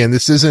 And again,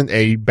 this isn't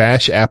a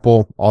bash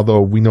Apple,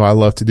 although we know I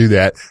love to do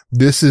that.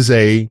 This is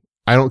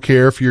I don't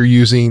care if you're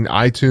using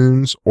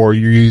iTunes or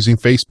you're using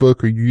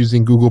Facebook or you're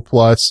using Google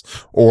Plus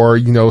or,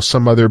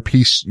 some other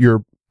piece,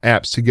 your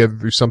apps together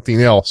through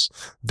something else.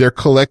 They're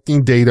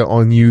collecting data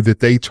on you that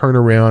they turn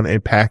around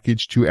and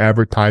package to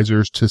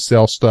advertisers to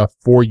sell stuff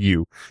for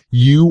you.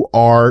 You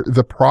are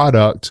the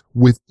product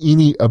with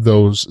any of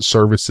those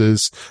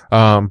services.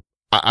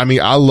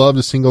 I love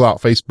to single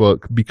out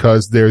Facebook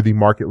because they're the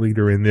market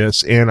leader in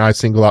this, and I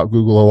single out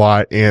Google a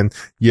lot. And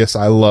yes,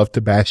 I love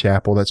to bash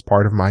Apple. That's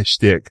part of my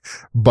shtick.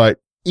 But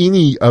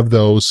any of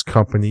those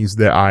companies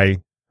that I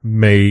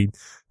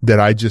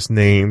just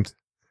named,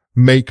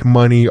 make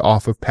money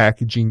off of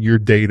packaging your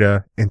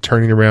data and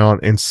turning around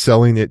and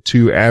selling it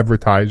to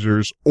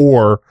advertisers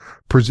or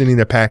presenting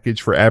a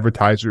package for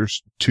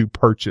advertisers to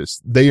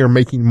purchase. They are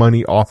making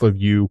money off of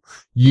you.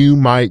 You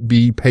might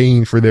be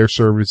paying for their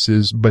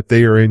services, but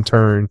they are in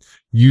turn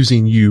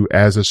using you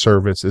as a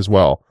service as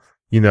well,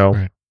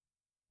 Right.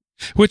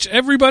 Which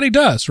everybody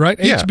does, right?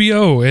 Yeah.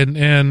 HBO and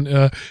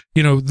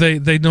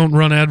they don't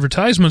run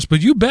advertisements,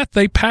 but you bet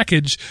they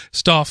package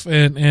stuff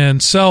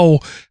and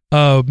sell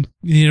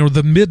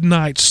the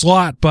midnight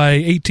slot by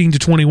 18 to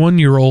 21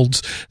 year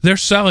olds. They're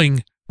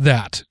selling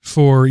that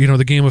for,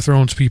 the Game of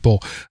Thrones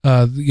people,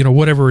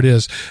 whatever it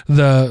is.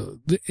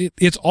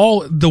 It's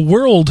all, the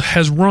world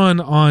has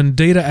run on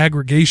data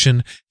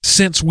aggregation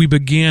since we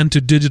began to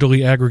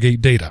digitally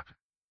aggregate data.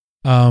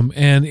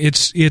 And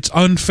it's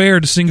unfair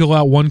to single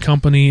out one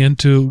company and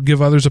to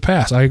give others a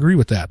pass. I agree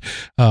with that.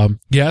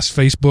 Yes,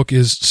 Facebook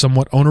is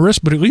somewhat onerous,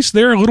 but at least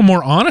they're a little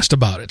more honest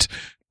about it.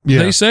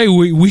 Yeah. They say,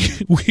 we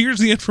here's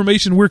the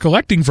information we're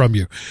collecting from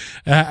you.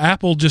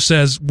 Apple just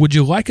says, would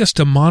you like us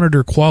to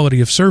monitor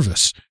quality of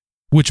service?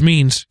 Which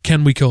means,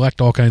 can we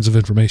collect all kinds of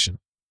information?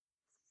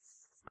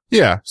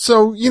 Yeah.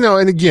 So,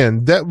 and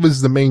again, that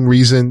was the main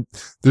reason.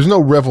 There's no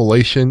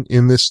revelation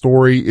in this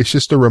story. It's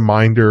just a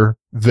reminder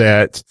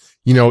that,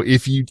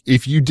 if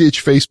you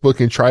ditch Facebook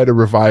and try to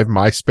revive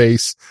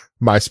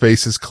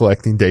MySpace is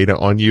collecting data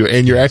on you,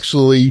 and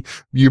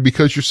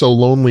because you're so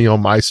lonely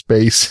on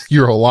MySpace,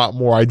 you're a lot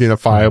more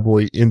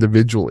identifiably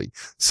individually.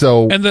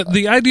 So, and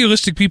the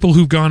idealistic people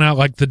who've gone out,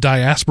 like the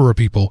diaspora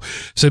people,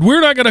 said, we're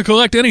not going to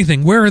collect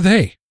anything. Where are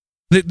they?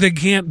 They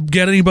can't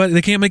get anybody.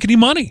 They can't make any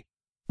money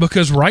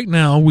because right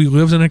now we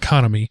live in an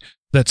economy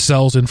that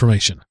sells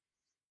information.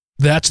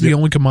 That's the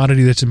only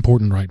commodity that's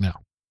important right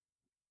now.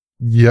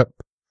 Yep.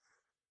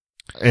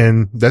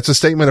 And that's a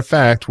statement of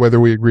fact, whether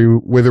we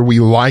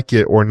like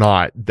it or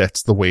not.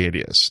 That's the way it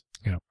is.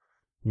 Yeah.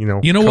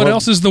 What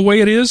else is the way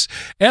it is?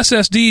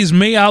 SSDs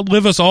may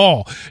outlive us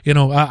all.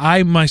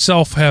 I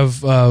myself have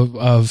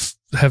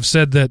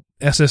said that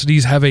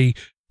SSDs have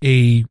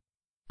a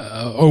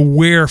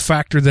wear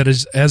factor that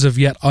is as of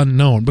yet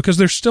unknown because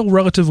they're still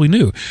relatively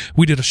new.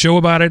 We did a show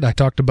about it. I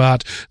talked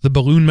about the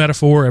balloon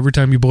metaphor. Every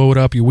time you blow it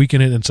up, you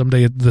weaken it, and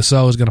someday the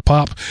cell is going to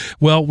pop.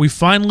 Well, we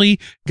finally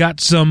got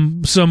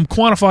some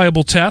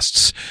quantifiable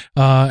tests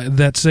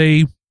that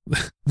say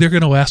they're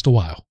going to last a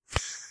while.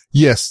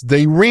 Yes,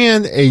 they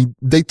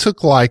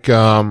took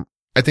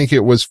I think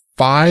it was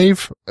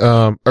 5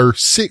 or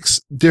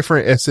 6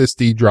 different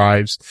SSD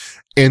drives,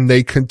 and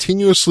they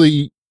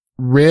continuously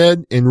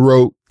read and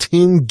wrote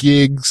 10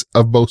 gigs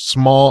of both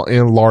small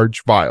and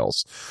large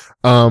files.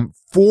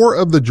 4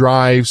 of the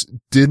drives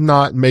did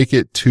not make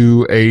it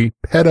to a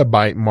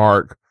petabyte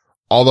mark,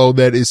 although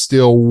that is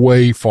still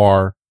way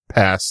far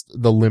past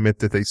the limit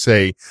that they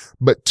say.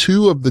 But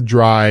 2 of the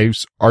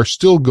drives are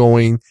still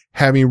going,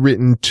 having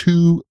written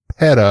 2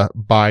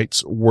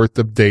 petabytes worth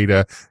of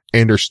data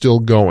and are still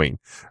going.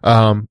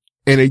 And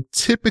a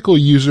typical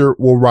user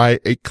will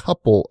write a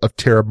couple of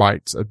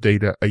terabytes of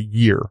data a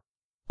year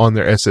on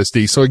their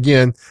SSD. So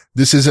again,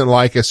 this isn't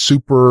like a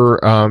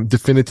super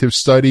definitive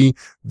study.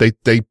 They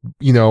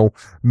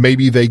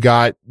maybe they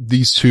got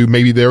these 2,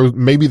 maybe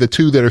the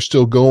 2 that are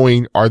still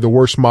going are the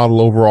worst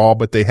model overall,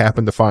 but they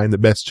happen to find the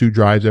best 2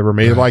 drives ever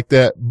made like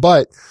that.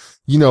 But,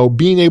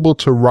 being able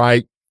to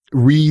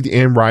read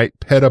and write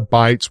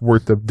petabytes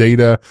worth of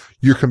data,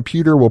 your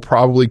computer will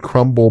probably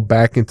crumble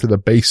back into the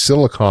base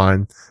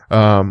silicon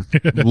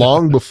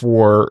long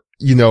before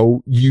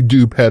you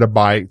do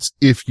petabytes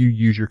if you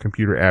use your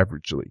computer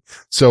averagely.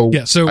 So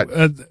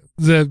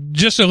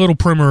just a little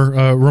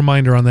primer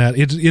reminder on that.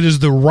 It is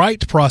the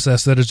write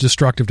process that is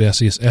destructive to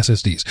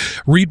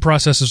SSDs. Read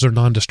processes are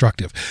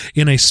non-destructive.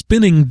 In a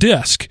spinning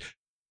disk,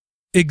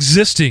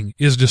 existing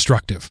is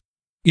destructive.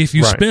 If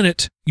you spin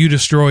it, you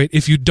destroy it.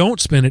 If you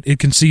don't spin it, it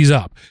can seize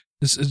up.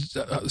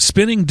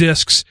 Spinning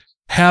disks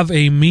have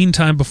a mean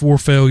time before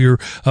failure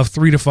of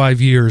 3 to 5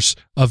 years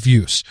of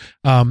use.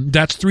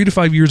 That's 3 to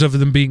 5 years of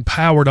them being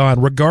powered on,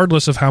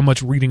 regardless of how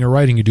much reading or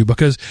writing you do,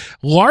 because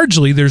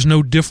largely there's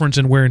no difference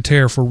in wear and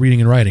tear for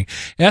reading and writing.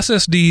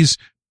 SSDs,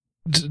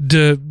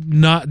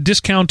 not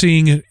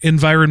discounting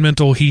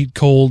environmental heat,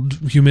 cold,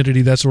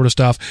 humidity, that sort of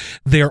stuff,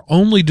 they're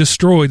only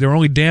destroyed, they're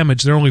only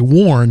damaged, they're only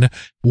worn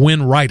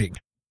when writing.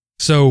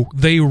 So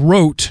they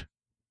wrote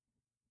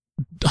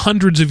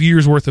hundreds of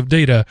years worth of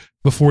data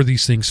before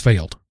these things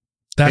failed.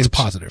 That's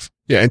positive.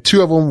 Yeah, and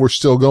 2 of them were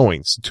still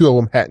going. So 2 of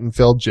them hadn't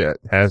failed yet,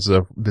 as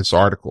of this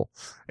article.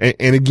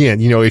 And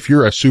again, if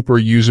you're a super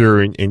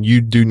user and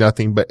you do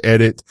nothing but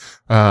edit,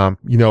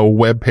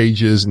 web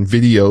pages and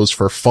videos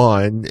for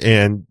fun,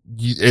 and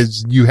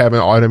as you have an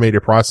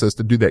automated process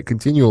to do that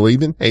continually,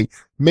 then hey,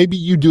 maybe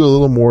you do a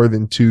little more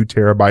than 2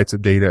 terabytes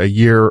of data a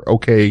year.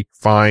 Okay,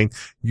 fine.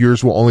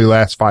 Yours will only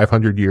last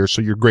 500 years,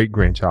 so your great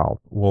grandchild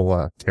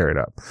will tear it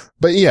up.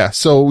 But yeah,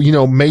 so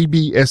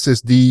maybe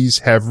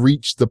SSDs have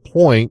reached the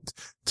point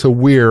to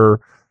where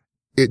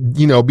it,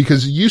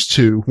 because it used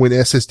to, when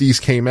SSDs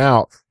came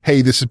out,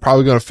 hey, this is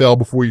probably going to fail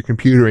before your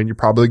computer and you're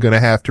probably going to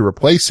have to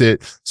replace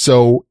it.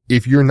 So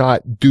if you're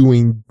not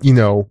doing,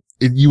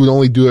 you would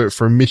only do it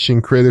for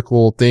mission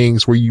critical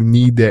things where you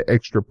need that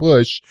extra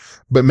push.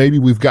 But maybe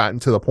we've gotten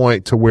to the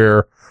point to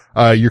where,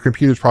 your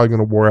computer's probably going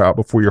to wear out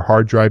before your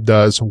hard drive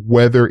does,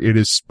 whether it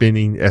is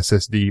spinning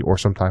SSD or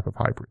some type of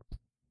hybrid.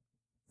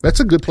 That's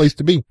a good place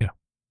to be. Yeah.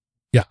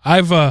 Yeah.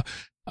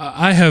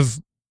 I have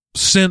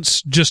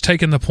since just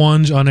taken the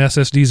plunge on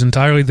SSDs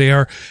entirely. They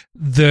are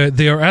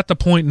at the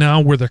point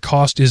now where the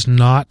cost is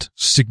not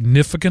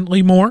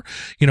significantly more.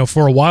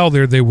 For a while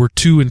there, they were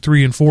 2 and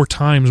 3 and 4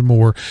 times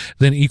more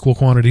than equal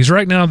quantities.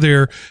 Right now,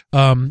 they're,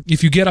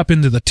 if you get up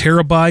into the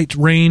terabyte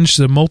range,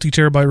 the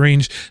multi-terabyte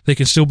range, they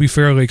can still be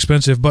fairly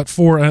expensive. But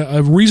for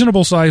a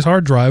reasonable size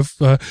hard drive,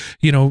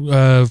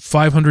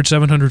 500,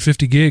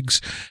 750 gigs,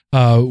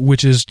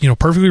 which is,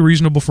 perfectly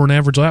reasonable for an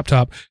average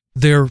laptop,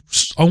 they're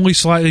only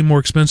slightly more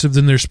expensive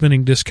than their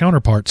spinning disk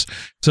counterparts.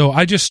 So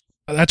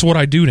that's what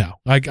I do now.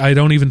 I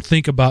don't even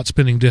think about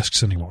spinning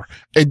disks anymore.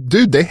 And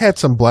dude, they had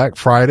some Black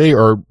Friday,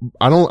 or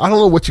I don't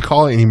know what you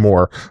call it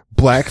anymore.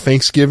 Black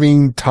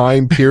Thanksgiving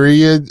time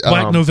period.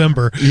 Black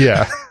November.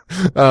 Yeah.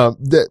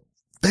 That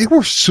they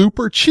were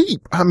super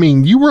cheap. I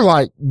mean, you were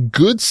like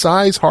good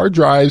size hard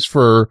drives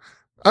for,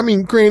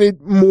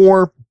 granted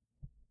more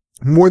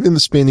than the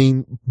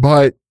spinning,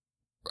 but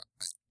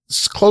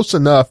it's close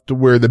enough to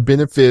where the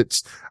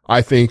benefits,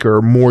 I think,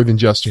 are more than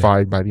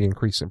justified by the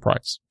increase in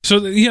price. So,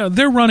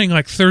 they're running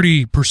like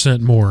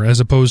 30% more as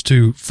opposed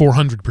to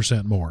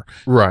 400% more.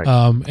 Right.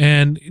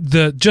 And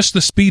just the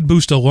speed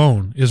boost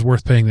alone is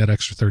worth paying that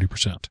extra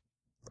 30%.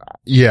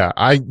 Yeah.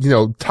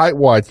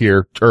 Tightwad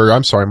here, or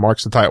I'm sorry,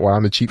 Mark's the tightwad.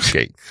 I'm the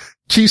cheapskate.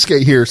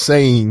 Cheapskate here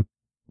saying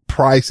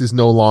price is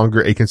no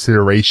longer a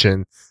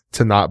consideration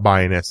to not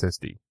buy an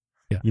SSD.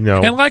 Yeah.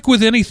 And like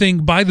with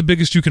anything, buy the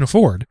biggest you can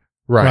afford.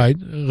 Right.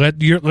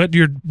 Let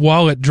your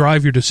wallet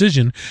drive your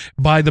decision.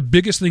 Buy the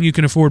biggest thing you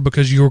can afford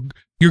because you're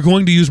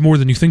going to use more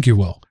than you think you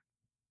will.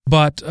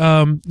 But,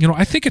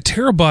 I think a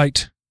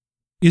terabyte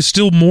is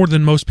still more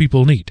than most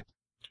people need.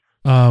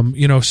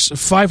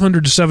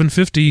 500 to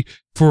 750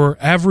 for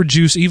average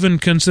use, even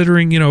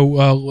considering,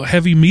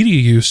 heavy media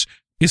use,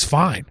 is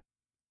fine.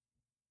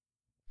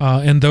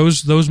 And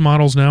those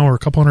models now are a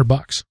couple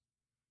 $100.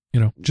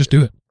 Just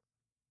do it.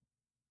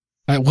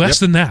 Less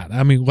than that.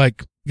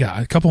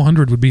 A couple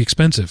 $100 would be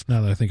expensive now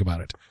that I think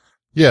about it.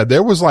 Yeah,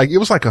 it was like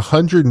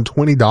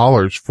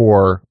 $120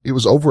 for, it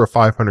was over a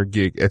 500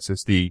 gig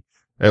SSD.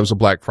 It was a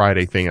Black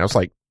Friday thing. I was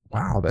like,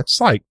 wow,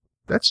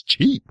 that's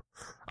cheap.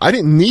 I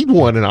didn't need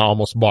one and I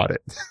almost bought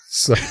it.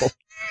 So.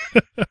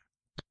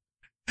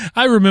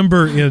 I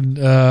remember in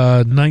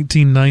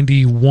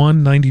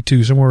 1991,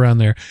 92, somewhere around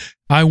there,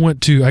 I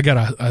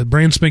got a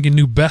brand spanking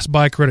new Best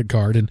Buy credit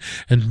card, and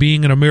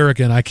being an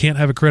American, I can't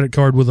have a credit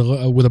card with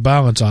a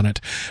balance on it,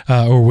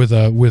 or with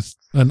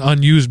an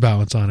unused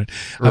balance on it.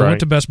 I went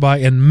to Best Buy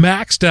and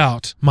maxed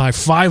out my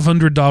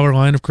 $500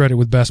 line of credit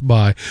with Best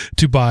Buy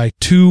to buy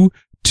 2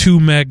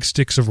 meg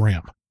sticks of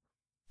RAM.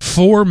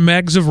 4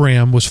 megs of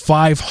RAM was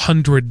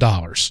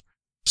 $500.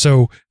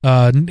 So,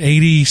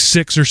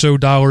 $86 or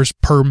so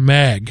per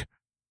meg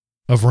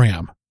of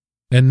RAM.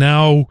 And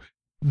now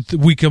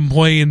we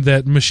complain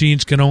that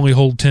machines can only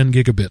hold 10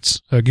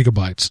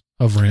 gigabytes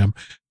of RAM.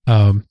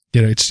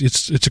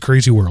 It's a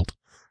crazy world.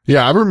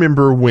 Yeah. I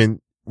remember when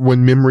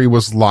memory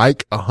was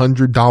like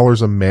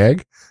 $100 a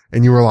meg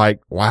and you were like,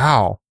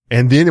 wow.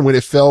 And then when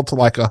it fell to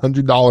like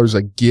 $100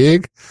 a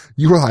gig,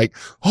 you were like,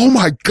 oh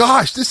my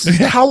gosh,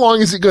 how long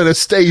is it going to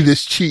stay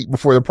this cheap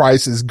before the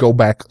prices go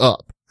back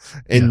up?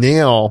 And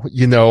now,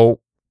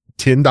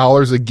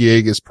 $10 a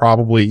gig is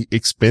probably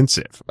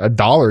expensive.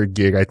 $1 a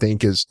gig, I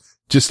think, is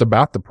just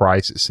about the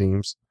price, it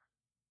seems.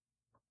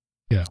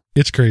 Yeah,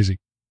 it's crazy.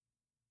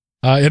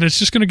 And it's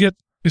just going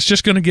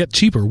to get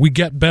cheaper. We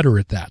get better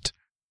at that.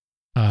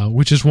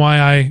 Which is why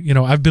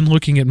I've been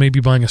looking at maybe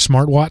buying a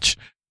smartwatch,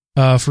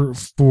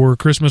 for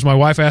Christmas. My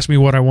wife asked me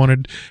what I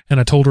wanted and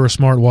I told her a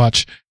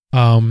smartwatch.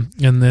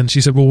 And then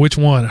she said, well, which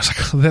one? I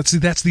was like,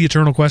 that's the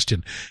eternal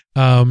question.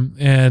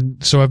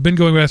 And so I've been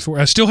going back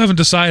I still haven't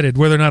decided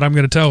whether or not I'm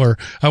going to tell her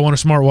I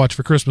want a smartwatch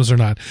for Christmas or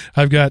not.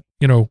 I've got,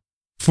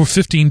 for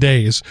 15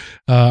 days,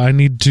 I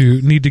need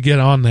to get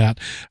on that.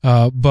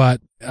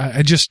 But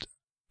I just,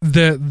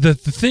 the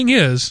thing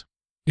is,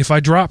 if I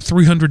drop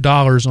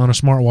 $300 on a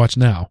smartwatch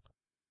now,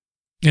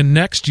 and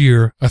next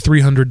year a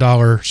 $300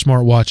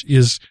 smartwatch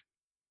is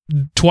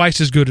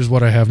twice as good as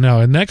what I have now,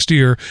 and next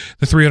year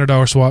the $300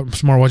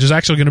 smartwatch is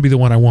actually going to be the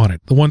one I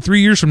wanted. The one 3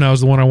 years from now is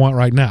the one I want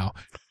right now.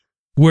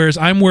 Whereas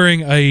I'm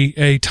wearing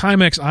a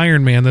Timex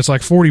Ironman that's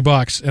like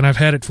 $40, and I've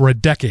had it for a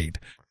decade.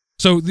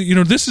 So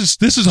this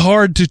is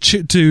hard to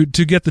get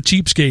the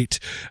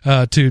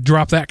cheapskate to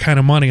drop that kind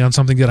of money on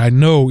something that I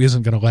know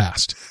isn't going to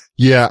last.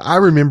 Yeah, I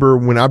remember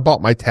when I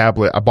bought my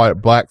tablet, I bought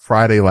it Black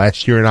Friday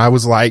last year, and I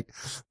was like,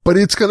 but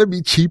it's going to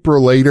be cheaper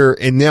later.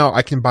 And now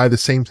I can buy the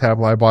same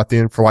tablet I bought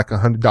then for like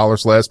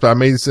 $100 less. But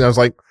I was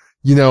like,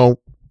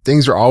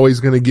 things are always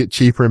going to get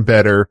cheaper and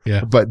better.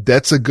 Yeah. But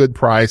that's a good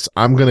price.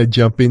 I'm going to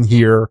jump in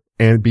here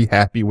and be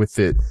happy with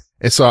it.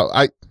 And so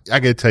I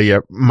got to tell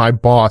you, my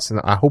boss, and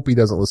I hope he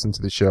doesn't listen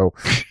to the show,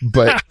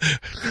 but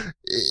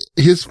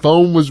his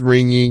phone was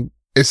ringing.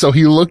 And so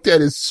he looked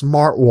at his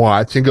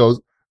smartwatch and goes,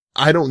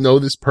 I don't know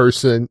this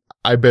person.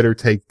 I better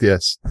take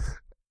this.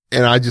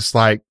 And I just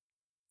like,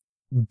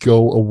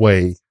 go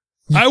away.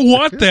 I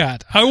want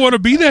that. I want to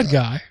be that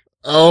guy.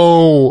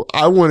 Oh,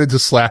 I wanted to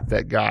slap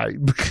that guy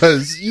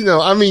because, he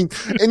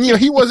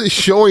wasn't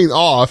showing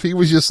off. He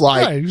was just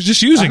like, he was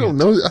just using it. I don't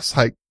know. I was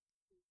like,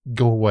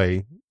 go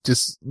away.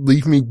 Just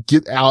leave me,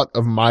 get out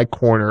of my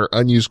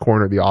unused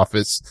corner of the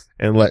office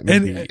and let me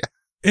be.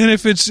 And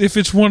if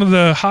it's one of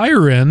the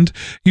higher end,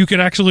 you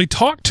can actually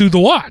talk to the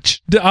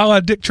watch, a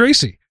la Dick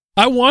Tracy.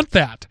 I want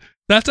that.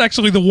 That's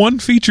actually the one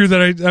feature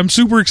that I'm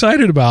super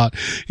excited about,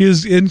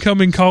 is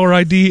incoming caller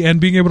ID and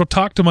being able to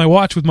talk to my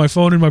watch with my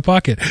phone in my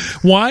pocket.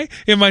 Why?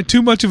 Am I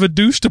too much of a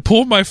douche to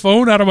pull my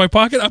phone out of my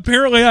pocket?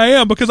 Apparently I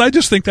am, because I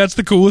just think that's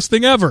the coolest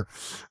thing ever.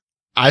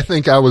 I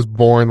think I was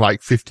born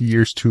like 50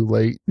 years too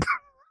late.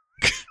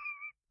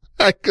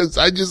 Because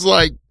I just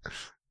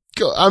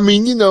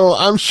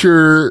I'm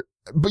sure,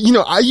 but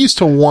I used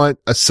to want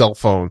a cell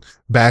phone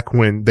back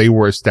when they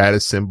were a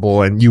status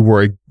symbol and you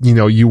were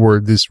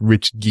this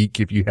rich geek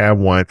if you have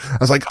one. I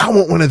was like, I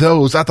want one of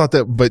those. I thought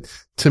that, but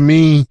to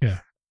me,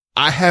 yeah.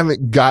 I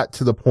haven't got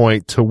to the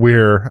point to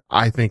where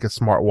I think a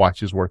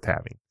smartwatch is worth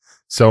having.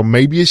 So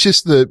maybe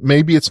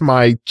it's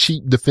my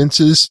cheap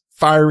defenses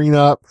firing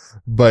up,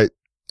 but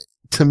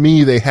to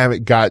me, they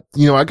haven't got,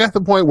 I got to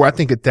the point where I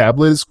think a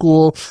tablet is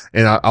cool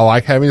and I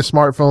like having a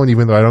smartphone,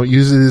 even though I don't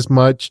use it as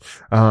much.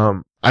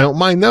 I don't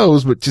mind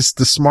those, but just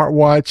the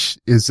smartwatch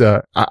is,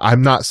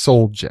 I'm not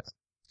sold yet.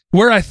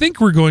 Where I think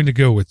we're going to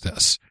go with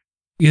this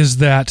is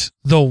that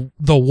the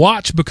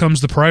watch becomes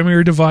the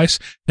primary device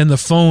and the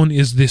phone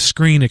is the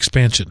screen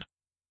expansion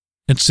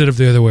instead of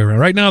the other way around.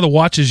 Right now, the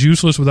watch is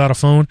useless without a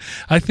phone.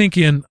 I think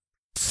in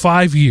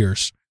 5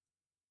 years,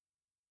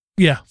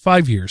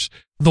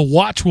 the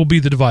watch will be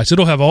the device.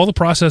 It'll have all the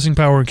processing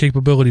power and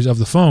capabilities of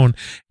the phone,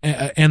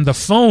 and the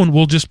phone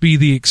will just be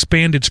the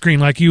expanded screen.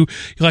 Like you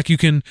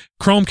can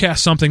Chromecast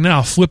something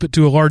now, flip it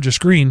to a larger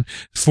screen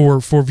for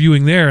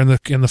viewing there, and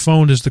the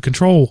phone is the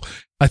control.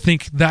 I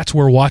think that's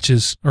where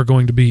watches are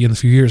going to be in a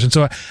few years. And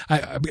so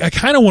I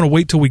kind of want to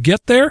wait till we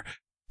get there,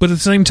 but at the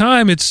same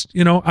time, it's,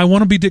 I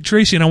want to be Dick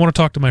Tracy and I want to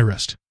talk to my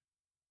wrist.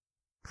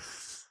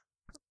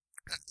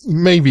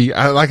 Maybe,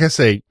 like I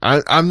say,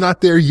 I'm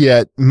not there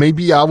yet.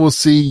 Maybe I will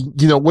see,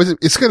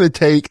 it's going to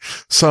take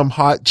some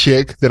hot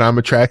chick that I'm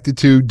attracted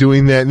to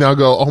doing that. And I'll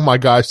go, oh my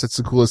gosh, that's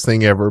the coolest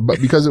thing ever.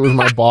 But because it was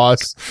my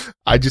boss,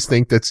 I just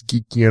think that's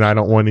geeky and I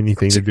don't want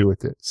anything to do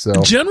with it. So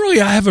generally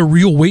I have a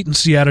real wait and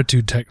see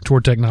attitude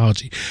toward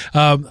technology.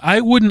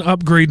 I wouldn't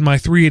upgrade my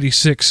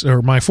 386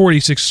 or my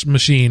 486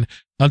 machine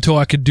until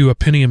I could do a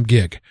Pentium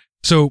gig.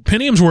 So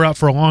Pentiums were out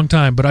for a long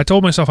time, but I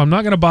told myself I'm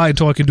not going to buy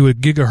until I can do a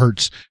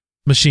gigahertz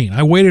machine.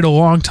 I waited a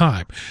long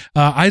time.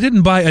 I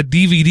didn't buy a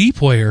DVD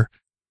player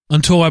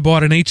until I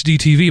bought an HD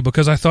TV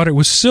because I thought it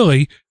was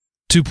silly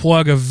to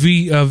plug a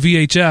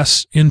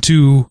VHS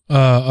into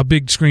a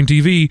big screen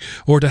TV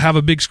or to have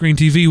a big screen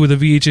TV with a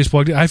VHS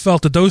plugged in. I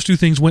felt that those two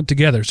things went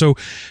together. So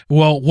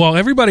while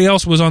everybody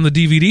else was on the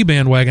DVD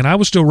bandwagon, I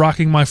was still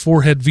rocking my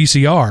forehead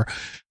VCR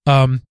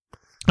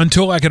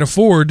until I could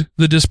afford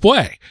the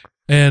display.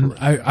 And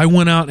I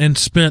went out and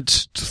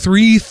spent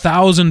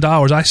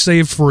 $3,000. I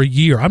saved for a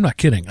year. I'm not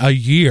kidding. A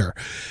year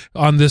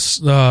on this,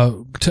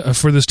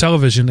 for this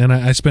television. And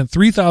I spent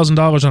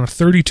 $3,000 on a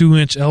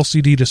 32-inch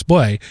LCD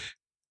display.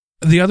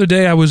 The other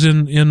day I was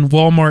in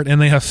Walmart and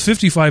they have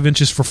 55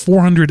 inches for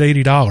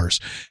 $480.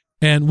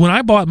 And when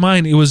I bought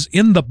mine, it was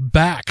in the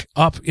back,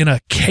 up in a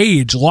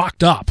cage,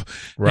 locked up.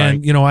 Right.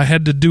 And, you know, I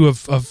had to do a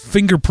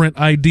fingerprint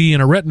ID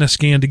and a retina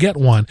scan to get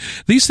one.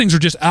 These things are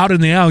just out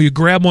in the aisle. You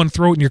grab one,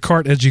 throw it in your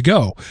cart as you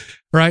go.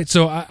 Right.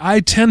 So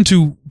I tend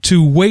to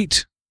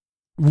wait.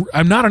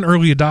 I'm not an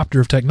early adopter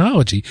of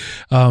technology,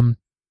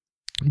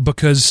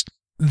 because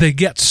they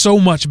get so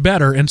much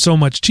better and so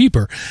much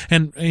cheaper.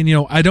 And, you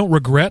know, I don't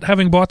regret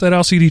having bought that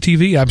LCD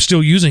TV. I'm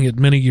still using it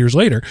many years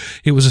later.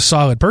 It was a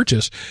solid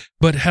purchase.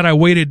 But had I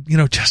waited, you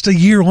know, just a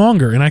year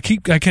longer, and I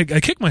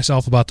kick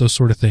myself about those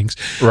sort of things.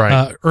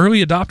 Right.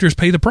 Early adopters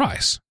pay the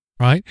price,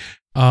 right?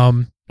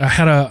 I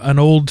had an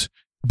old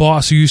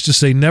boss who used to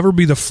say, never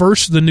be the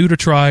first the new to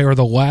try or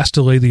the last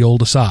to lay the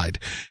old aside.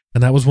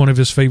 And that was one of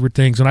his favorite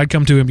things. When I'd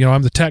come to him, you know,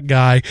 I'm the tech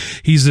guy.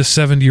 He's this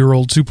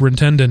 70-year-old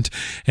superintendent.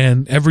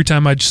 And every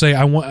time I'd say,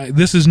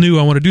 this is new,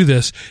 I want to do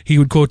this, he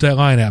would quote that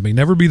line at me.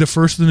 Never be the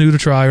first the new to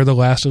try or the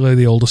last to lay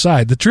the old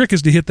aside. The trick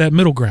is to hit that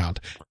middle ground.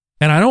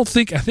 And I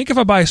think if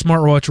I buy a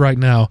smartwatch right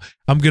now,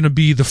 I'm going to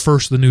be the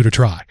first the new to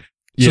try.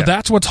 So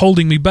that's what's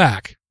holding me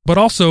back. But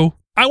also,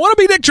 I want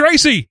to be Dick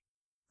Tracy.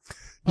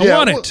 I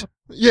want it.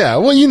 Yeah.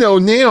 Well, you know,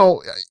 now,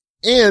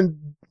 and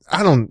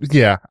I'm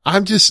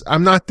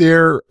not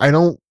there.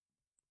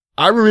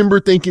 I remember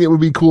thinking it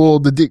would be cool,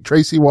 the Dick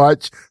Tracy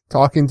watch,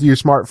 talking to your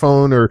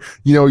smartphone or,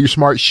 you know, your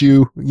smart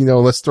shoe. You know,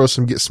 let's throw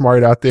some Get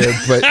Smart out there.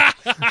 But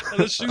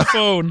the shoe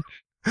phone.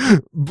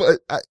 But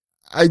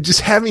I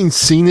just, having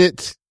seen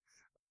it,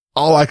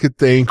 all I could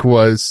think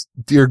was,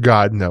 dear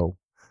God, no.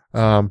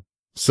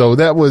 So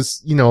that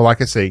was, you know, like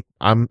I say,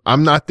 I'm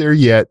not there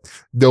yet.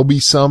 There'll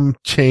be some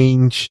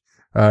change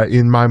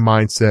in my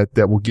mindset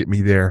that will get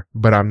me there,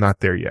 but I'm not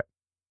there yet.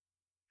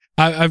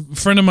 A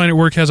friend of mine at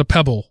work has a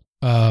Pebble,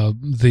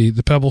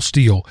 the Pebble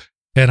Steel,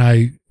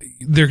 and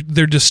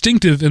they're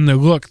distinctive in their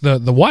look.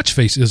 The watch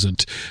face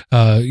isn't.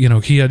 You know,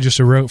 he had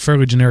just a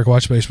fairly generic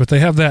watch face, but they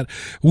have that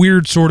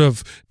weird sort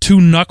of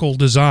 2-knuckle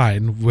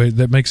design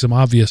that makes them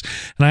obvious.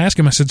 And I asked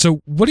him, I said,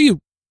 so what do you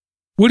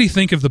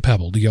think of the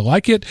Pebble? Do you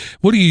like it?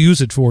 What do you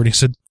use it for? And he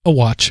said, a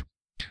watch.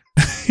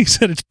 He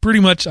said it's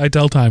pretty much, I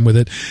tell time with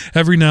it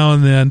every now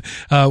and then.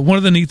 One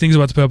of the neat things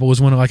about the Pebble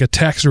is when like a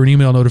text or an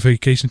email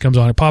notification comes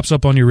on, it pops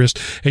up on your wrist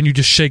and you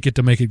just shake it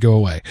to make it go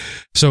away.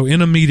 So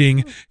in a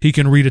meeting, he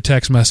can read a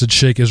text message,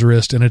 shake his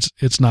wrist, and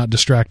it's not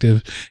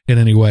distractive in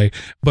any way.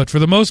 But for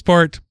the most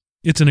part,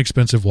 it's an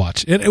expensive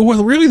watch.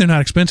 Well, really, they're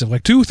not expensive.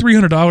 Like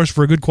 $200-$300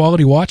 for a good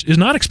quality watch is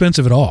not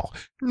expensive at all.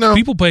 No.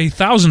 People pay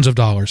thousands of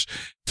dollars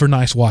for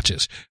nice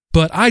watches,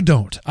 but I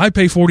don't. I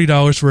pay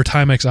 $40 for a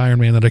Timex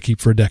Ironman that I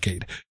keep for a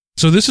decade.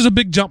 So this is a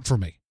big jump for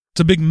me.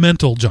 It's a big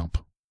mental jump.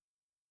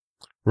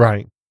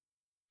 Right.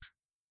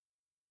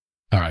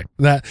 All right.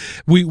 That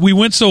we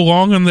went so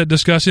long on that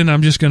discussion.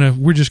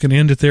 We're just gonna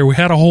end it there. We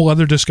had a whole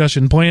other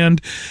discussion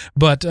planned,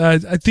 but I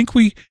think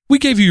we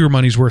gave you your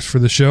money's worth for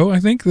the show. I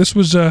think this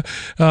was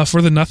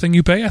for the nothing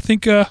you pay. I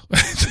think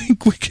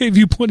we gave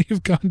you plenty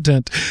of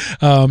content.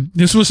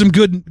 This was some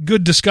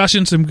good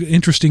discussion, some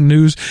interesting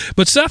news.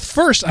 But Seth,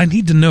 first I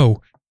need to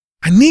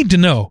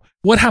know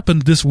what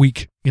happened this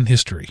week in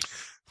history.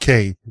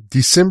 Okay,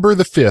 December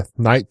the 5th,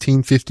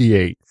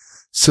 1958,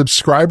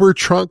 subscriber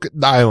trunk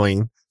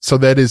dialing, so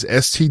that is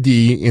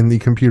STD in the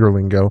computer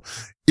lingo,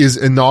 is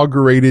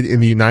inaugurated in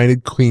the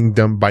United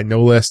Kingdom by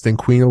no less than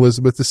Queen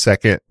Elizabeth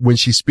II when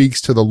she speaks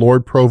to the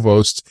Lord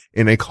Provost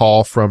in a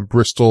call from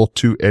Bristol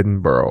to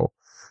Edinburgh.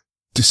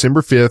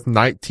 December 5th,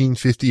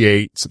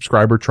 1958,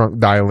 subscriber trunk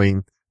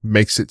dialing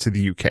makes it to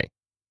the UK.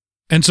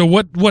 And so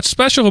what's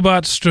special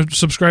about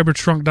subscriber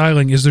trunk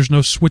dialing is there's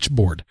no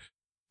switchboard.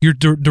 You're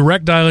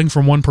direct dialing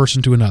from one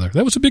person to another.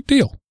 That was a big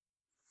deal.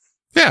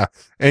 Yeah.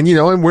 And, you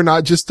know, and we're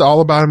not just all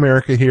about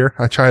America here.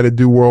 I try to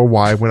do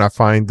worldwide when I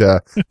find,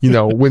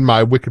 when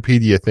my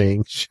Wikipedia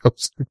thing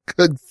shows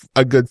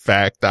a good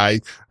fact,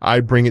 I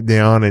bring it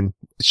down and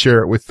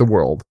share it with the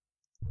world.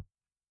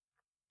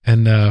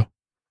 And,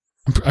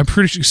 I'm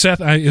pretty sure Seth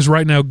is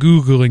right now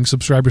Googling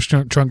subscribers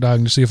trunk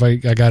dialing to see if I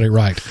got it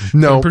right.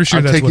 No, I'm pretty sure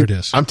that's what it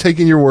is. I'm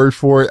taking your word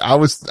for it.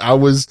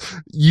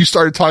 You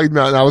started talking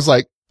about it and I was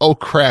like, oh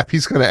crap,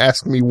 he's going to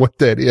ask me what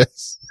that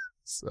is.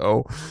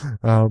 So,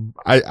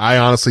 I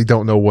honestly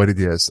don't know what it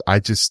is. I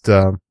just,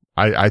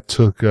 I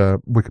took,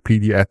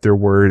 Wikipedia at their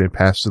word and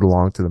passed it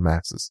along to the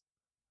masses.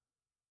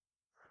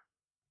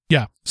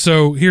 Yeah.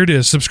 So here it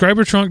is.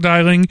 Subscriber trunk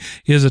dialing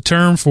is a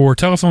term for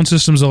telephone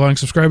systems allowing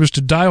subscribers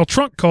to dial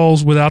trunk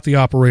calls without the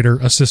operator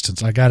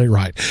assistance. I got it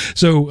right.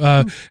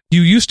 So,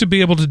 you used to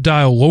be able to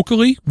dial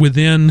locally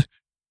within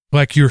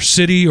like your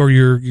city or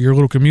your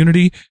little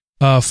community,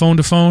 phone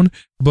to phone,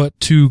 but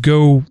to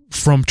go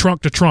from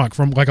trunk to trunk,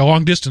 from like a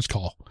long distance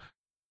call.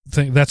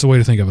 That's the way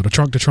to think of it. A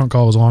trunk to trunk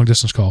call is a long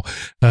distance call,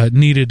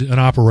 needed an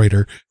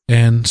operator,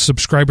 and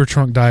subscriber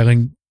trunk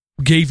dialing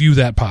gave you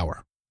that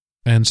power.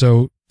 And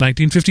so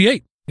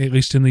 1958, at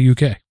least in the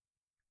UK.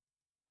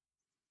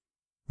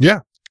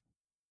 Yeah.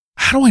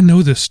 How do I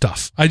know this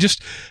stuff? I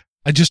just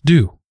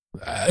do.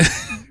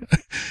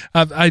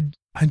 I'm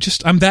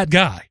that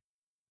guy.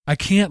 I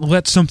can't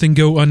let something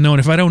go unknown.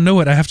 If I don't know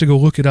it, I have to go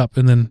look it up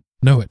and then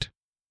know it.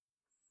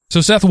 So,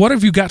 Seth, what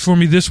have you got for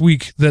me this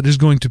week that is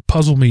going to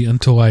puzzle me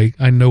until I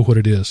know what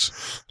it is?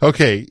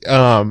 Okay.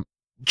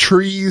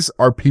 Trees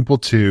are people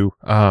too.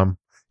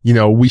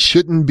 We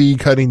shouldn't be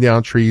cutting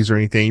down trees or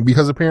anything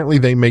because apparently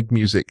they make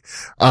music.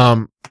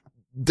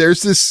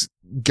 There's this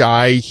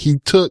guy, he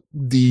took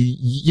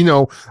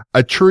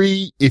a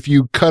tree, if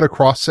you cut a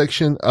cross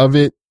section of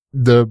it,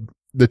 the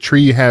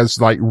tree has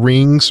like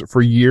rings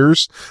for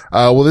years.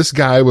 Well, this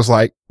guy was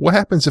like, what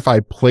happens if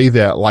I play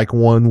that like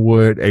one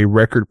would a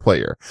record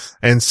player?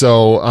 And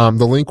so,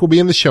 the link will be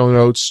in the show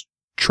notes,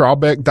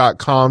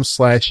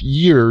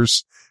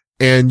 trowbeck.com/years.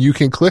 And you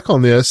can click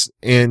on this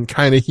and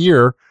kind of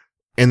hear,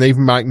 and they've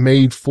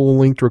made full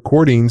length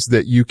recordings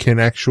that you can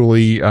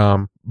actually,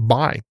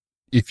 buy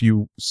if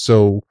you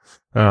so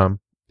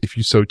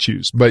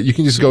choose. But you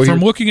can just go here.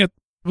 From looking at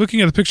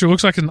the picture, it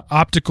looks like an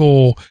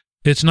optical.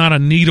 It's not a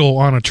needle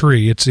on a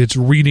tree. It's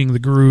reading the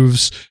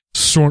grooves,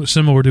 sort of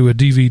similar to a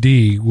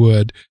DVD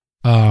would.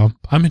 I'm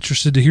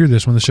interested to hear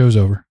this when the show's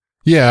over.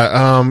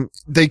 Yeah.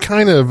 They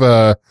kind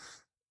of,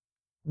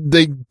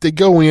 they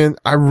go in.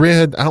 I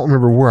don't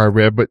remember where I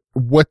read, but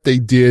what they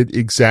did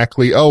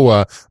exactly.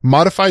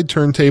 Modified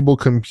turntable,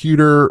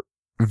 computer,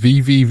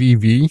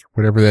 VVVV,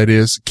 whatever that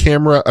is,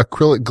 camera,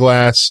 acrylic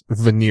glass,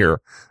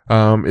 veneer,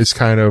 is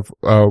kind of,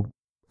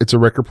 it's a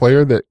record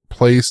player that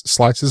plays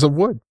slices of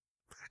wood.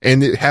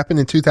 And it happened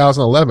in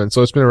 2011,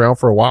 so it's been around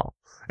for a while.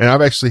 And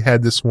I've actually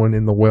had this one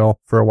in the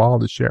well for a while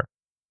to share.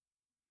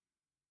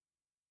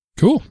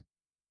 Cool.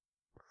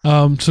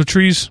 So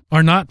trees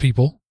are not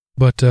people,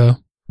 but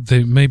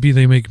they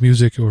make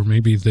music, or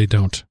maybe they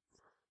don't.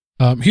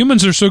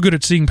 Humans are so good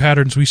at seeing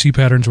patterns, we see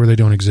patterns where they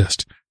don't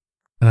exist.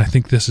 And I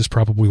think this is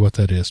probably what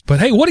that is.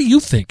 But hey, what do you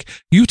think?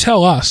 You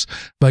tell us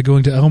by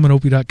going to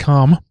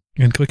elementop.com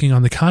and clicking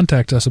on the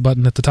Contact Us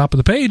button at the top of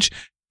the page.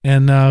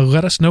 And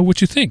let us know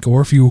what you think. Or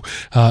if you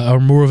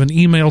are more of an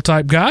email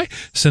type guy,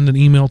 send an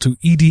email to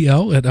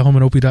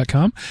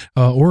edl@elementop.com.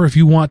 Or if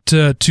you want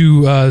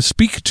to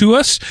speak to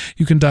us,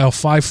 you can dial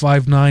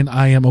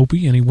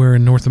 559-IM-OPI anywhere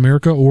in North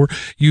America, or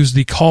use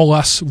the Call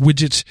Us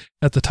widget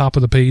at the top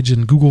of the page,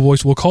 and Google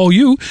Voice will call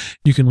you.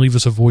 You can leave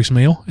us a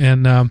voicemail.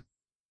 And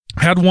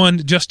had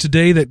one just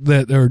today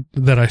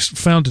that I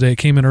found today. It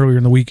came in earlier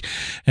in the week,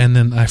 and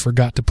then I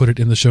forgot to put it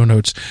in the show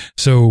notes.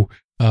 So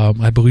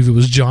I believe it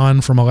was John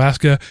from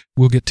Alaska.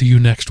 We'll get to you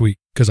next week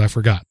because I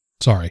forgot.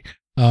 Sorry.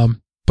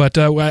 But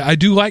I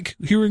do like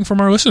hearing from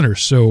our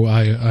listeners, so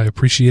I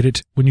appreciate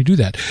it when you do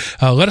that.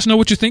 Let us know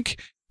what you think.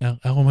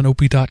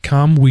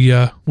 elementop.com. We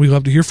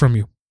love to hear from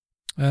you.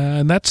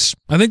 And I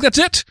think that's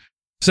it.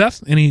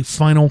 Seth, any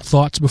final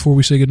thoughts before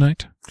we say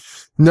goodnight?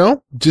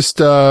 No, just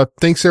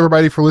thanks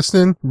everybody for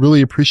listening.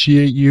 Really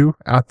appreciate you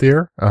out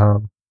there.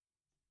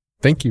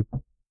 Thank you.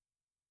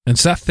 And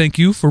Seth, thank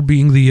you for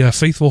being the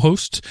faithful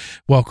host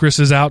while Chris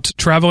is out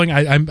traveling.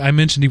 I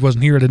mentioned he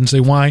wasn't here. I didn't say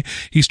why.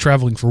 He's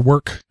traveling for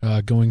work,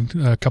 going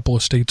a couple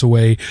of states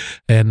away,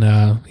 and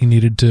he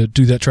needed to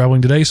do that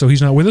traveling today, so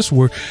he's not with us.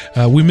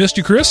 We missed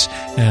you, Chris,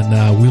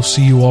 and we'll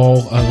see you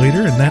all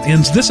later. And that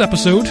ends this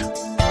episode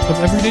of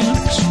Everyday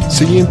Linux.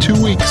 See you in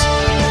 2 weeks.